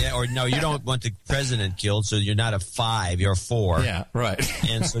 Or no, you don't want the president killed, so you're not a 5, you're a 4. Yeah, right.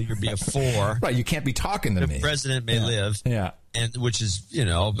 And so you'd be a 4. Right. You can't be talking to me. The president may live. Yeah. And which is,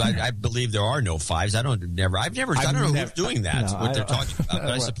 I believe there are no 5s. I don't know who's doing that. No, what they're talking about.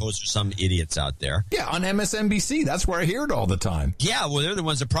 But I suppose there's some idiots out there. Yeah, on MSNBC. That's where I hear it all the time. Yeah, well, they're the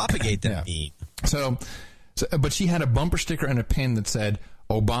ones that propagate that meme. So, but she had a bumper sticker and a pin that said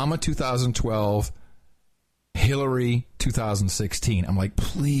Obama 2012, Hillary 2016. I'm like,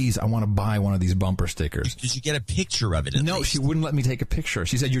 please, I want to buy one of these bumper stickers. Did you get a picture of it? No, she wouldn't let me take a picture.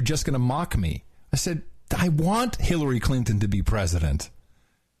 She said, "You're just going to mock me." I said, "I want Hillary Clinton to be president."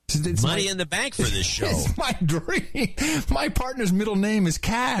 It's money in the bank for this show. It's my dream. My partner's middle name is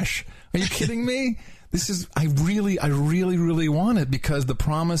Cash. Are you kidding me? I really, really want it because the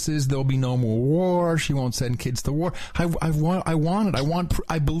promise is there'll be no more war. She won't send kids to war. I want it.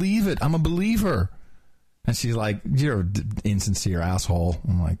 I believe it. I'm a believer. And she's like, "You're an insincere asshole."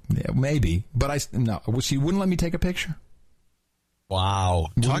 I'm like, "Yeah, maybe." But she wouldn't let me take a picture. Wow.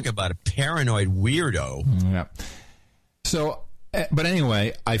 Talk about a paranoid weirdo. Yeah. So, but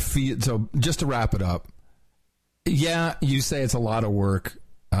anyway, I feel, so just to wrap it up, yeah, you say it's a lot of work.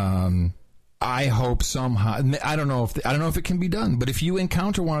 I hope somehow, I don't know if it can be done, but if you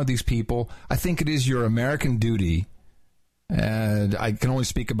encounter one of these people, I think it is your American duty, and I can only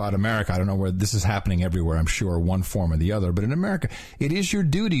speak about America. I don't know where this is happening everywhere, I'm sure, one form or the other, but in America, it is your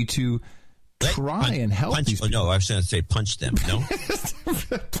duty to try and help these people. No, I was going to say punch them, no?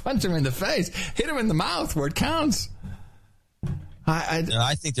 Punch them in the face. Hit them in the mouth where it counts.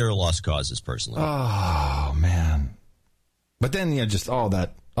 I think they're lost causes, personally. Oh, man. But then, just all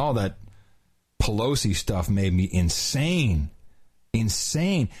that Pelosi stuff made me insane.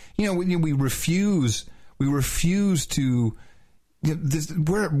 Insane. We refuse to,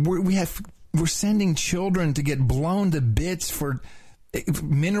 we're sending children to get blown to bits for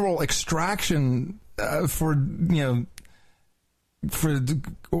mineral extraction, for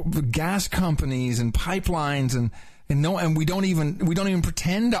the gas companies and pipelines and we don't even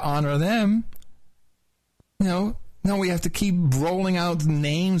pretend to honor them. No, we have to keep rolling out the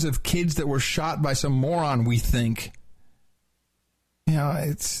names of kids that were shot by some moron, we think.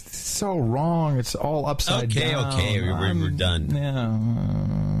 It's so wrong. It's all upside down. Okay, we're done. Yeah.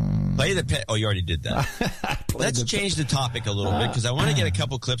 Play the Oh, you already did that. Let's change the topic a little bit because I want to get a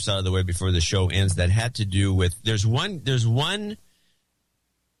couple clips out of the way before the show ends that had to do with. There's one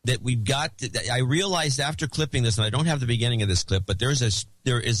that we've got. I realized after clipping this, and I don't have the beginning of this clip, but there is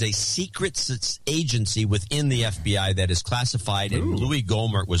a secret agency within the FBI that is classified, and Louis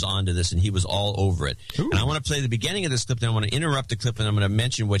Gohmert was onto this, and he was all over it. And I want to play the beginning of this clip, then I want to interrupt the clip, and I'm going to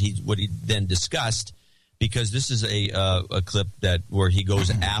mention what he then discussed, because this is a clip where he goes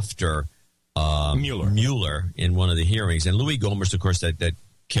after Mueller in one of the hearings, and Louis Gohmert, of course, that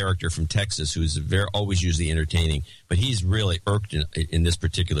character from Texas who's always usually entertaining, but he's really irked in this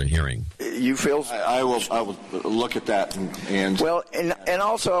particular hearing. You feel? I will look at that and well, and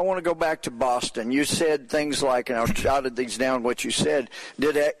also I want to go back to Boston. You said things like, and I jotted these down. What you said,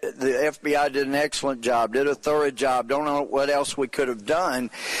 the FBI did an excellent job, did a thorough job. Don't know what else we could have done.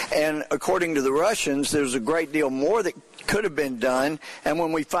 And according to the Russians, there's a great deal more that could have been done. And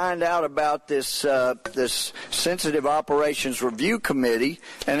when we find out about this Sensitive Operations Review Committee,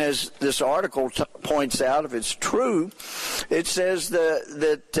 and as this article points out, if it's true, it says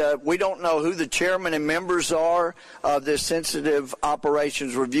that we don't know who the chairman and members are of this Sensitive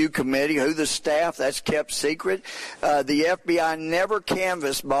Operations Review Committee, who the staff, that's kept secret. The FBI never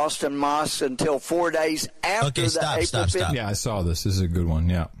canvassed Boston mosques until 4 days after April 5th. Yeah, I saw this. This is a good one,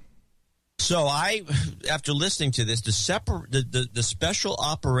 yeah. So after listening to this, the Special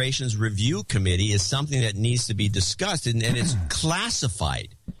Operations Review Committee is something that needs to be discussed, and it's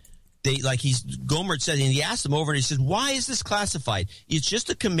classified. Gohmert said, and he asked them over, and he said, why is this classified? It's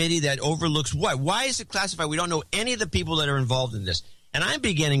just a committee that overlooks what? Why is it classified? We don't know any of the people that are involved in this. And I'm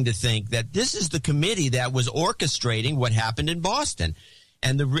beginning to think that this is the committee that was orchestrating what happened in Boston.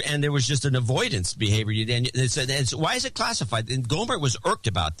 And there was just an avoidance behavior. And it said, why is it classified? And Gohmert was irked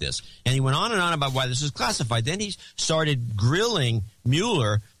about this. And he went on and on about why this was classified. Then he started grilling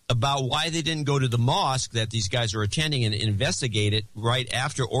Mueller about why they didn't go to the mosque that these guys are attending and investigate it right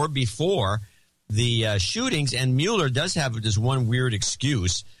after or before the shootings. And Mueller does have this one weird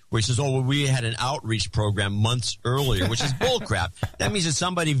excuse where he says, we had an outreach program months earlier, which is bullcrap. That means that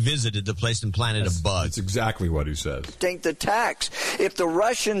somebody visited the place and planted a bug. That's exactly what he says. Think the tax. If the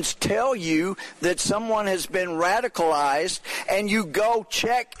Russians tell you that someone has been radicalized and you go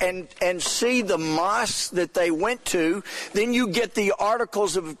check and see the mosques that they went to, then you get the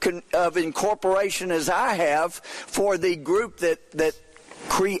articles of incorporation, as I have, for the group that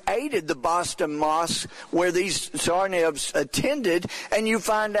created the Boston Mosque where these Tsarnaevs attended, and you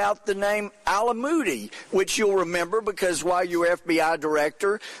find out the name Al-Amoudi, which you'll remember because while you were FBI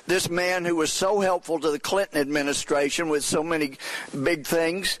director, this man who was so helpful to the Clinton administration with so many big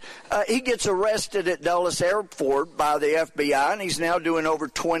things, he gets arrested at Dulles Airport by the FBI, and he's now doing over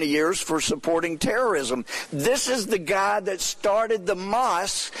 20 years for supporting terrorism. This is the guy that started the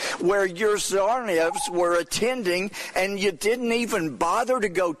mosque where your Tsarnaevs were attending, and you didn't even bother to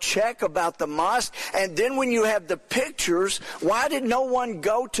go check about the mosque. And then when you have the pictures, why did no one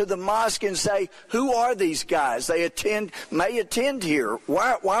go to the mosque and say, who are these guys? They may attend here.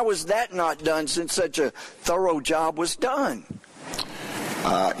 Why was that not done since such a thorough job was done?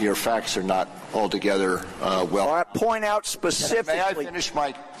 Your facts are not altogether well. All right, point out specifically. May I finish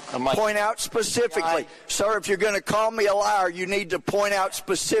my point out specifically. Sir, if you're going to call me a liar, you need to point out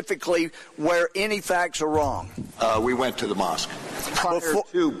specifically where any facts are wrong. We went to the mosque. Prior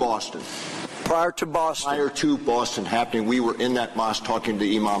to Boston. Prior to Boston. Prior to Boston happening, we were in that mosque talking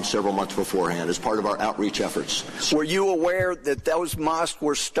to imams several months beforehand as part of our outreach efforts. Were you aware that those mosques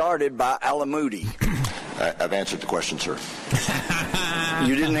were started by Al-Amoudi? I've answered the question, sir.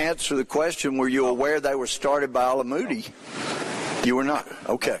 You didn't answer the question. Were you aware they were started by Al-Amoudi? You were not.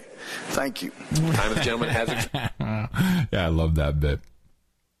 Okay. Thank you. Time of the gentleman has Yeah, I love that bit.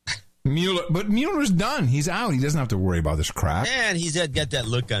 Mueller's done. He's out. He doesn't have to worry about this crap. And he's got that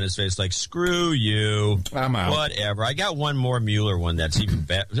look on his face like, screw you. I'm out. Whatever. I got one more Mueller one that's even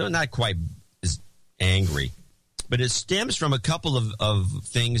better. Not quite as angry. But it stems from a couple of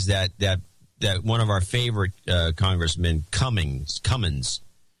things that one of our favorite congressmen, Cummins,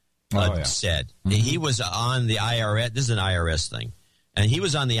 said. Mm-hmm. He was on the IRS. This is an IRS thing. And he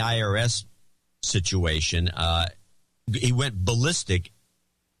was on the IRS situation. He went ballistic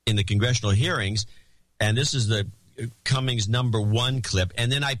in the congressional hearings, and this is the Cummings #1 clip.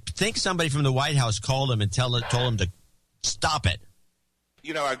 And then I think somebody from the White House called him and told him to stop it.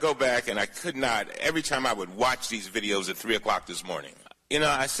 You know, I go back and I could not, every time I would watch these videos at 3 o'clock this morning,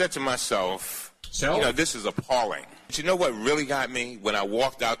 I said to myself, this is appalling. But you know what really got me? When I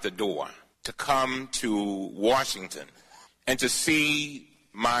walked out the door to come to Washington and to see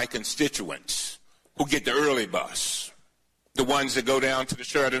my constituents who get the early bus The ones that go down to the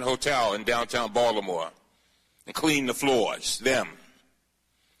Sheraton Hotel in downtown Baltimore and clean the floors, them.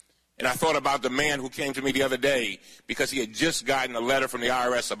 And I thought about the man who came to me the other day because he had just gotten a letter from the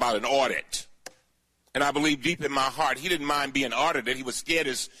IRS about an audit. And I believe deep in my heart he didn't mind being audited. He was scared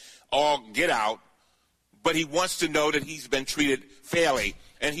as all get out. But he wants to know that he's been treated fairly.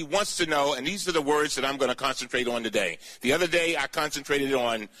 And he wants to know, and these are the words that I'm going to concentrate on today. The other day I concentrated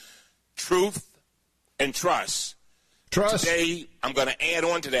on truth and trust. Trust. Today I'm going to add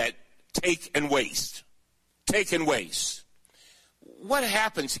on to that, take and waste. Take and waste. What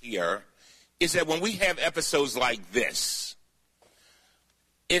happens here is that when we have episodes like this,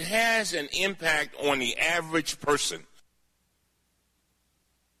 it has an impact on the average person.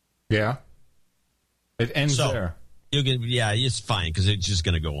 Yeah. It ends there. Yeah, it's fine because it's just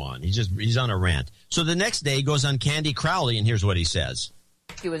going to go on. He's on a rant. So the next day he goes on Candy Crowley, and here's what he says.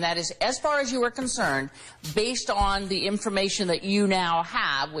 And that is, as far as you are concerned, based on the information that you now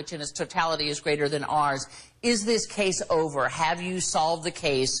have, which in its totality is greater than ours, is this case over? Have you solved the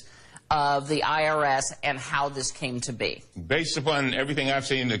case of the IRS and how this came to be? Based upon everything I've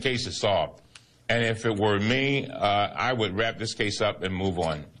seen, the case is solved. And if it were me, I would wrap this case up and move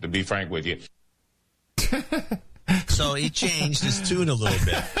on, to be frank with you. So he changed his tune a little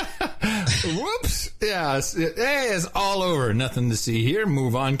bit. Whoops. Yeah, it's all over. Nothing to see here.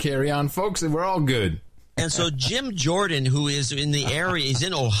 Move on, carry on, folks, and we're all good. And so Jim Jordan, who is in the area, he's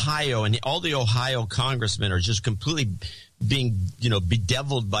in Ohio, and all the Ohio congressmen are just completely being,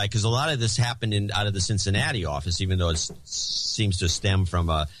 bedeviled by, because a lot of this happened out of the Cincinnati office, even though it seems to stem from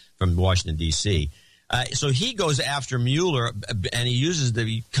Washington, D.C. So he goes after Mueller, and he uses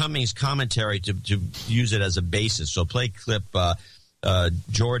the Cummings commentary to use it as a basis. So play clip,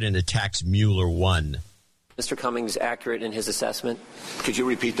 Jordan attacks Mueller 1. Mr. Cummings accurate in his assessment? Could you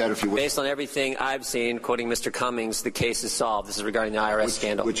repeat that if you would? Based on everything I've seen, quoting Mr. Cummings, the case is solved. This is regarding the IRS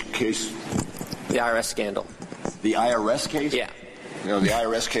scandal. Which case? The IRS scandal. The IRS case? Yeah. The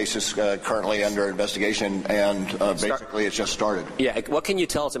IRS case is currently under investigation, and basically it's just started. Yeah. What can you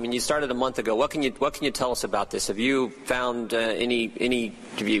tell us? I mean, you started a month ago. What can you tell us about this? Have you found Have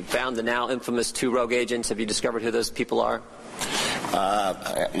you found the now infamous 2 rogue agents? Have you discovered who those people are?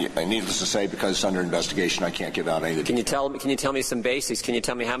 Needless to say, because it's under investigation, I can't give out any of the details. Can you tell me some basics? Can you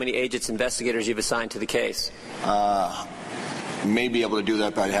tell me how many agents, investigators you've assigned to the case? May be able to do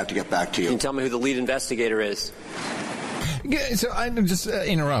that, but I'd have to get back to you. Can you tell me who the lead investigator is? Yeah, so I just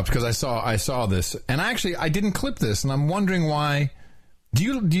interrupt because I saw this, and I didn't clip this, and I'm wondering why. Do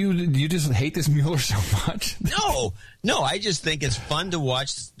you just hate this Mueller so much? No, I just think it's fun to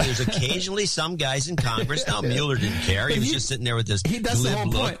watch. There's occasionally some guys in Congress. Now Mueller didn't care; he was just sitting there with this. That's the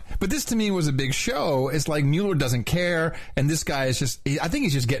whole point. But this to me was a big show. It's like Mueller doesn't care, and this guy is just—I think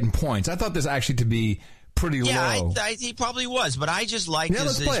he's just getting points. I thought this actually to be pretty low. Yeah, he probably was, but I just liked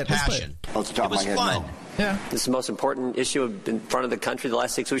his passion. Off the top it was of my head, fun. no. Yeah. This is the most important issue in front of the country the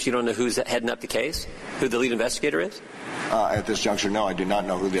last 6 weeks. You don't know who's heading up the case? Who the lead investigator is? At this juncture, no, I do not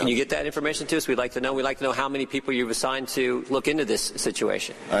know who the. Can you get that information to us? We'd like to know. We'd like to know how many people you've assigned to look into this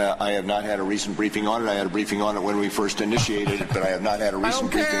situation. I have not had a recent briefing on it. I had a briefing on it when we first initiated it, but I have not had a recent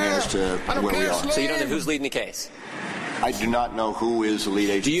briefing as to where we are. So you don't know who's leading the case? I do not know who is the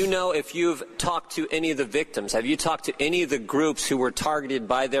lead agent. Do you know if you've talked to any of the victims? Have you talked to any of the groups who were targeted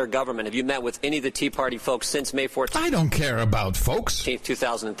by their government? Have you met with any of the Tea Party folks since May 14th? I don't care about folks.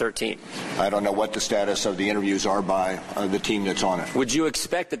 2013. I don't know what the status of the interviews are by the team that's on it. Would you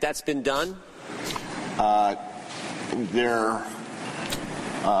expect that that's been done?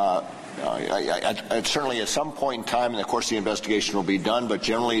 Certainly at some point in time in the course of the investigation will be done, but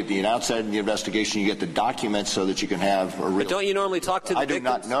generally at the outset of the investigation you get the documents so that you can have a real... But don't you normally talk to the victims?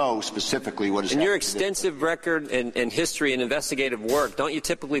 I do not know specifically what is happening. In your extensive record and history and investigative work, don't you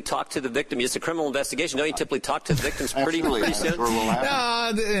typically talk to the victim? It's a criminal investigation. Don't you typically talk to the victims pretty soon?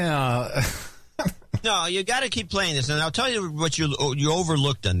 No, you got to keep playing this, and I'll tell you what you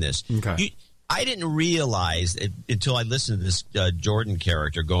overlooked on this. Okay. I didn't realize until I listened to this Jordan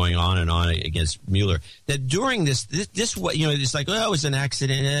character going on and on against Mueller that during this what it's like, oh, it was an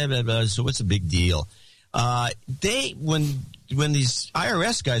accident, blah, blah, so what's the big deal? When these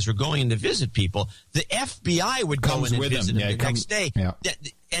IRS guys were going in to visit people, the FBI would go in and visit them the next day,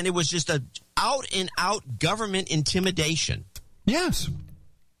 and it was just a out and out government intimidation. Yes,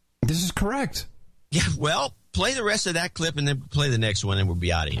 this is correct. Yeah, well. Play the rest of that clip and then play the next one and we'll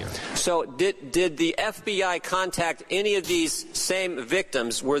be out of here. So did the FBI contact any of these same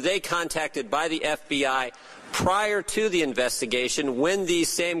victims? Were they contacted by the FBI prior to the investigation when these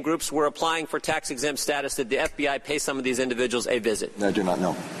same groups were applying for tax-exempt status? Did the FBI pay some of these individuals a visit? I do not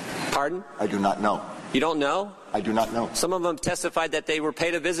know. Pardon? I do not know. You don't know? I do not know. Some of them testified that they were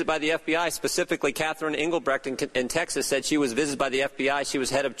paid a visit by the FBI. Specifically, Catherine Engelbrecht in Texas said she was visited by the FBI. She was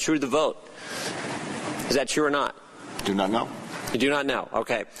head of True the Vote. Is that true or not? Do not know. You do not know.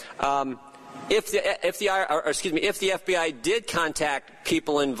 Okay. If the FBI did contact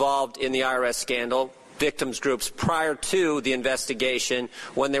people involved in the IRS scandal, victims groups, prior to the investigation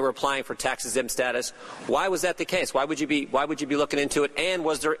when they were applying for tax-exempt status, why was that the case? Why would you be looking into it? And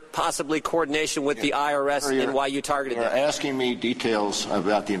was there possibly coordination with the IRS in why you targeted them? You're asking me details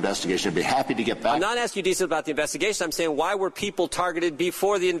about the investigation. I'd be happy to get back. I'm not asking you details about the investigation. I'm saying, why were people targeted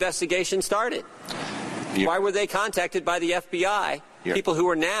before the investigation started? Why were they contacted by the FBI? People who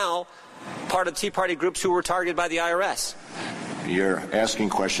are now part of Tea Party groups who were targeted by the IRS. You're asking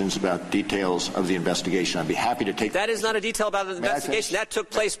questions about details of the investigation. I'd be happy to take that. Is not a detail about the investigation. That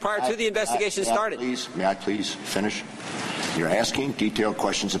took place prior to the investigation started. May I please finish? You're asking detailed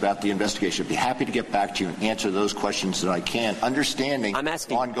questions about the investigation. I'd be happy to get back to you and answer those questions that I can, understanding. I'm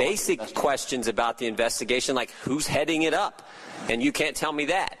asking basic questions about the investigation, like who's heading it up, and you can't tell me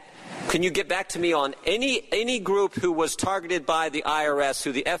that. Can you get back to me on any group who was targeted by the IRS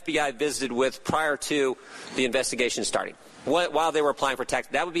who the FBI visited with prior to the investigation starting, while they were applying for tax?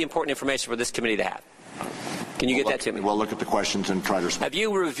 That would be important information for this committee to have. Can you get that to me? We'll look at the questions and try to respond. Have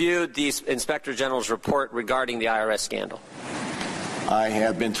you reviewed the Inspector General's report regarding the IRS scandal? I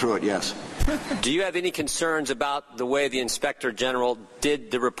have been through it, yes. Do you have any concerns about the way the Inspector General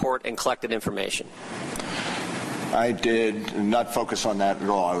did the report and collected information? I did not focus on that at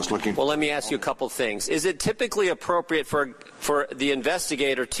all. I was looking. Well, let me ask you a couple things. Is it typically appropriate for the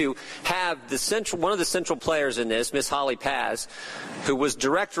investigator to have one of the central players in this, Ms. Holly Paz, who was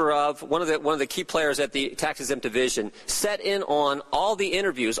director of one of the key players at the tax exempt division, set in on all the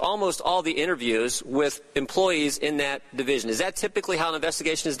interviews, almost all the interviews with employees in that division? Is that typically how an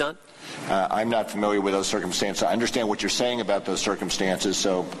investigation is done? I'm not familiar with those circumstances. I understand what you're saying about those circumstances,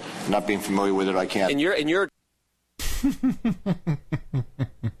 so not being familiar with it, I can't. In your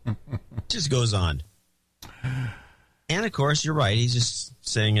just goes on. And of course, you're right. He's just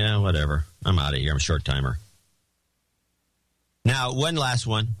saying, whatever. I'm out of here. I'm a short timer. Now, one last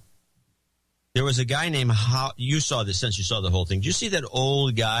one. There was a guy named you saw this since you saw the whole thing. Did you see that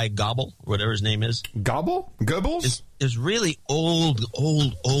old guy, Gobble, whatever his name is? Gobble? Goebbels? This really old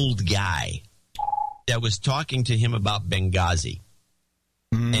guy that was talking to him about Benghazi.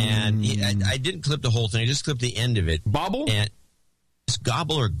 And I didn't clip the whole thing. I just clipped the end of it. Bobble? And it's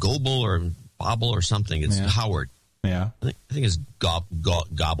Gobble or Goble or Bobble or something. It's Howard. Yeah. I think it's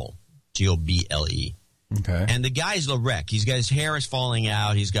Gobble. G-O-B-L-E. Okay. And the guy's a wreck. He's got his hair is falling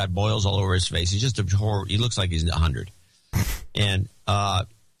out. He's got boils all over his face. He's just a horror. He looks like he's 100. And I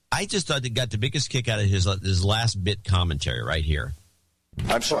just thought they got the biggest kick out of his last bit commentary right here.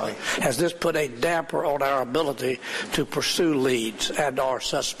 I'm sorry. Has this put a damper on our ability to pursue leads and our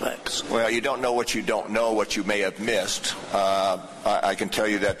suspects? Well, you don't know what you may have missed. I can tell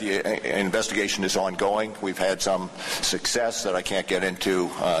you that the investigation is ongoing. We've had some success that I can't get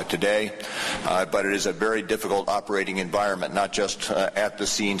into today, but it is a very difficult operating environment, not just at the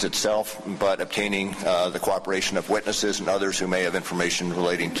scenes itself, but obtaining the cooperation of witnesses and others who may have information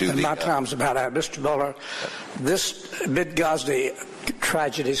relating to my time's about out. Mr. Mueller, this Benghazi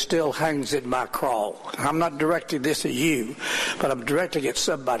tragedy still hangs in my craw. I'm not directing this at you, but I'm directing it at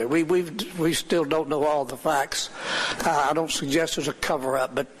somebody. We still don't know all the facts. I don't suggest there's a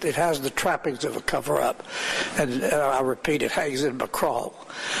cover-up, but it has the trappings of a cover-up. And I repeat, it hangs in my craw.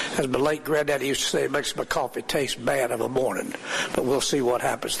 As my late granddaddy used to say, it makes my coffee taste bad of a morning. But we'll see what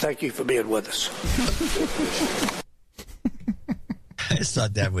happens. Thank you for being with us. I just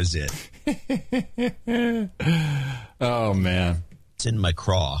thought that was it. Oh, man. It's in my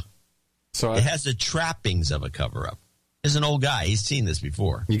craw. So it has the trappings of a cover-up. He's an old guy. He's seen this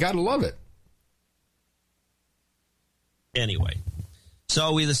before. You got to love it. Anyway,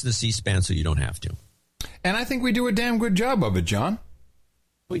 so we listen to C-SPAN so you don't have to. And I think we do a damn good job of it, John.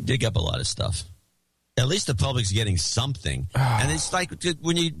 We dig up a lot of stuff. At least the public's getting something. And it's like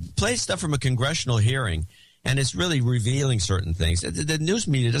when you play stuff from a congressional hearing and it's really revealing certain things, the news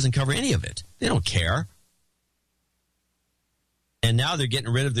media doesn't cover any of it. They don't care. And now they're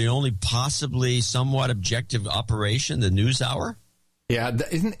getting rid of the only possibly somewhat objective operation, the NewsHour. Yeah,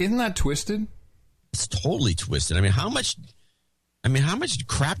 isn't that twisted? It's totally twisted. I mean, how much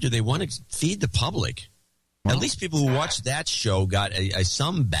crap do they want to feed the public? Well, at least people who watch that show got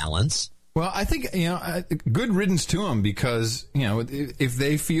some balance. Well, I think, good riddance to them because, if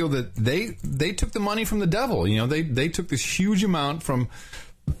they feel that they took the money from the devil, they took this huge amount from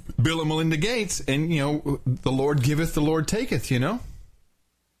Bill and Melinda Gates and, the Lord giveth, the Lord taketh, The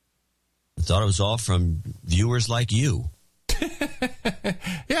I thought it was all from viewers like you.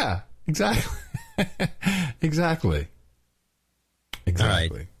 Yeah, exactly. Exactly. All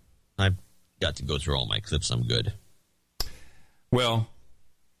right. I've got to go through all my clips. I'm good. Well,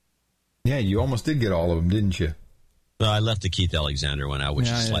 yeah, you almost did get all of them, didn't you? Well, I left the Keith Alexander one out, which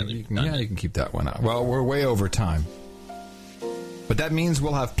is slightly redundant. Yeah, you can keep that one out. Well, we're way over time. But that means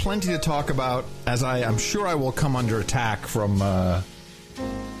we'll have plenty to talk about, as I'm sure I will come under attack from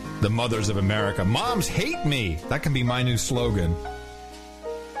the mothers of America. Moms hate me. That can be my new slogan.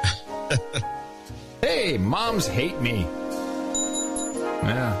 Hey, moms hate me.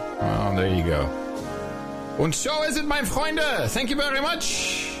 Yeah, well, there you go. Und so is it, mein Freunde. Thank you very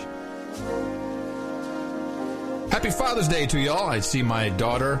much. Happy Father's Day to y'all. I see my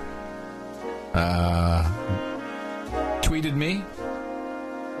daughter tweeted me.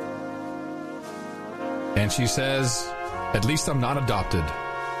 And she says, at least I'm not adopted.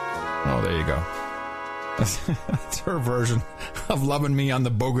 Oh, there you go. That's her version of loving me on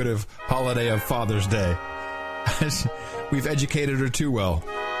the bogative holiday of Father's Day. We've educated her too well.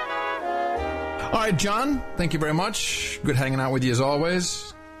 All right, John, thank you very much. Good hanging out with you as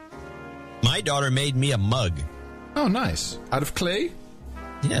always. My daughter made me a mug. Oh, nice. Out of clay?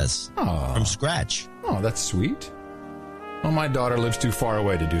 Yes. Oh. From scratch. Oh, that's sweet. Well, my daughter lives too far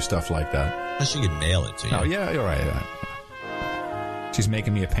away to do stuff like that. Well, she could mail it to you. Oh, yeah, you're right. She's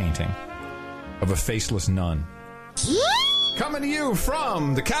making me a painting of a faceless nun. Coming to you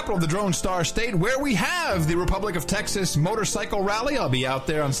from the capital of the Drone Star State, where we have the Republic of Texas Motorcycle Rally. I'll be out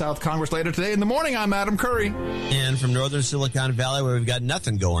there on South Congress later today. In the morning, I'm Adam Curry. And from northern Silicon Valley, where we've got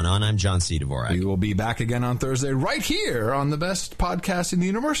nothing going on, I'm John C. Dvorak. We will be back again on Thursday, right here on the best podcast in the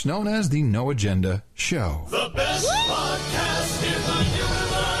universe, known as the No Agenda Show. The best podcast in the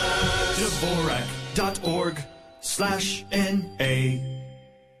universe. Dvorak.org/NA